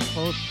I wanted to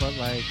post, but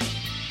like,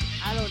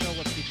 I don't know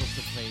what people's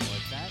complaint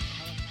was.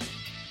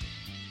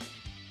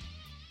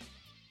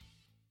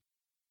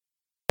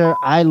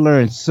 I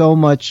learned so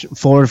much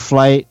forward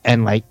flight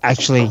and like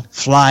actually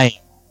flying,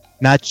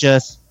 not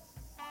just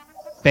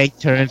bank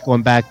turns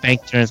going back,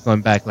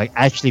 like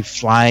actually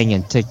flying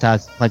and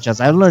tic-tacs,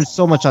 punch-outs. I learned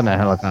so much on that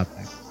helicopter.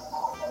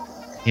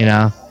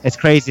 It's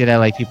crazy that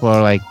like people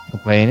are like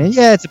complaining.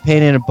 Yeah, it's a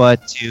pain in the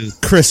butt to.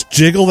 Chris,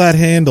 jiggle that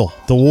handle.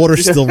 The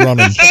water's still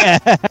running.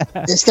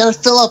 It's got to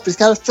fill up.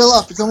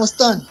 It's almost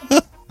done.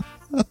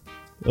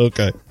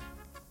 Okay.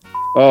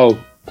 Oh,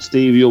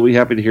 Steve, you'll be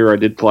happy to hear I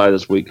did fly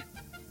this week.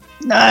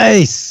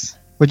 Nice.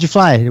 What'd you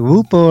fly?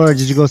 Whoop, or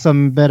did you go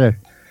something better,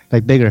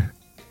 like bigger?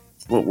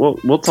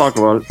 We'll talk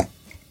about it.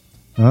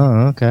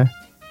 Oh, okay.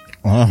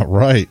 All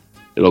right.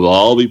 It'll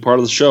all be part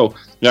of the show.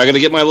 Now I got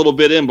to get my little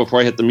bit in before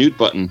I hit the mute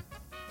button.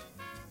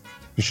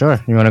 You sure?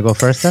 You want to go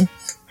first then?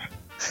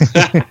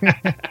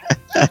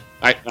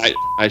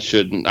 I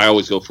shouldn't. I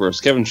always go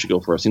first. Kevin should go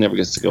first. He never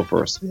gets to go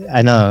first.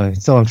 I know.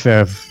 It's so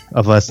unfair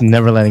of us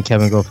never letting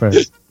Kevin go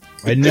first.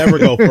 I never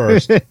go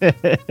first.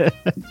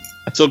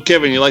 So,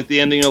 Kevin, you like the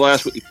ending of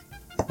last week?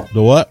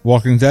 The what?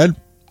 Walking Dead?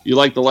 You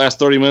like the last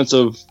 30 minutes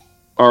of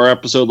our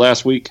episode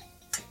last week?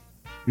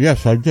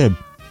 Yes, I did.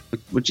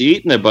 What you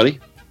eating there, buddy?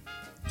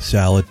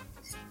 Salad.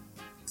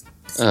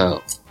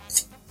 Oh,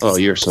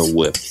 you're so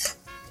whipped.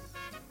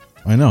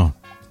 I know.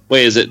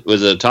 Wait,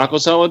 was it a taco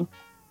salad?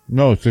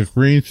 No, it's a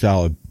green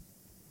salad.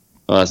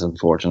 Oh, that's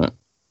unfortunate.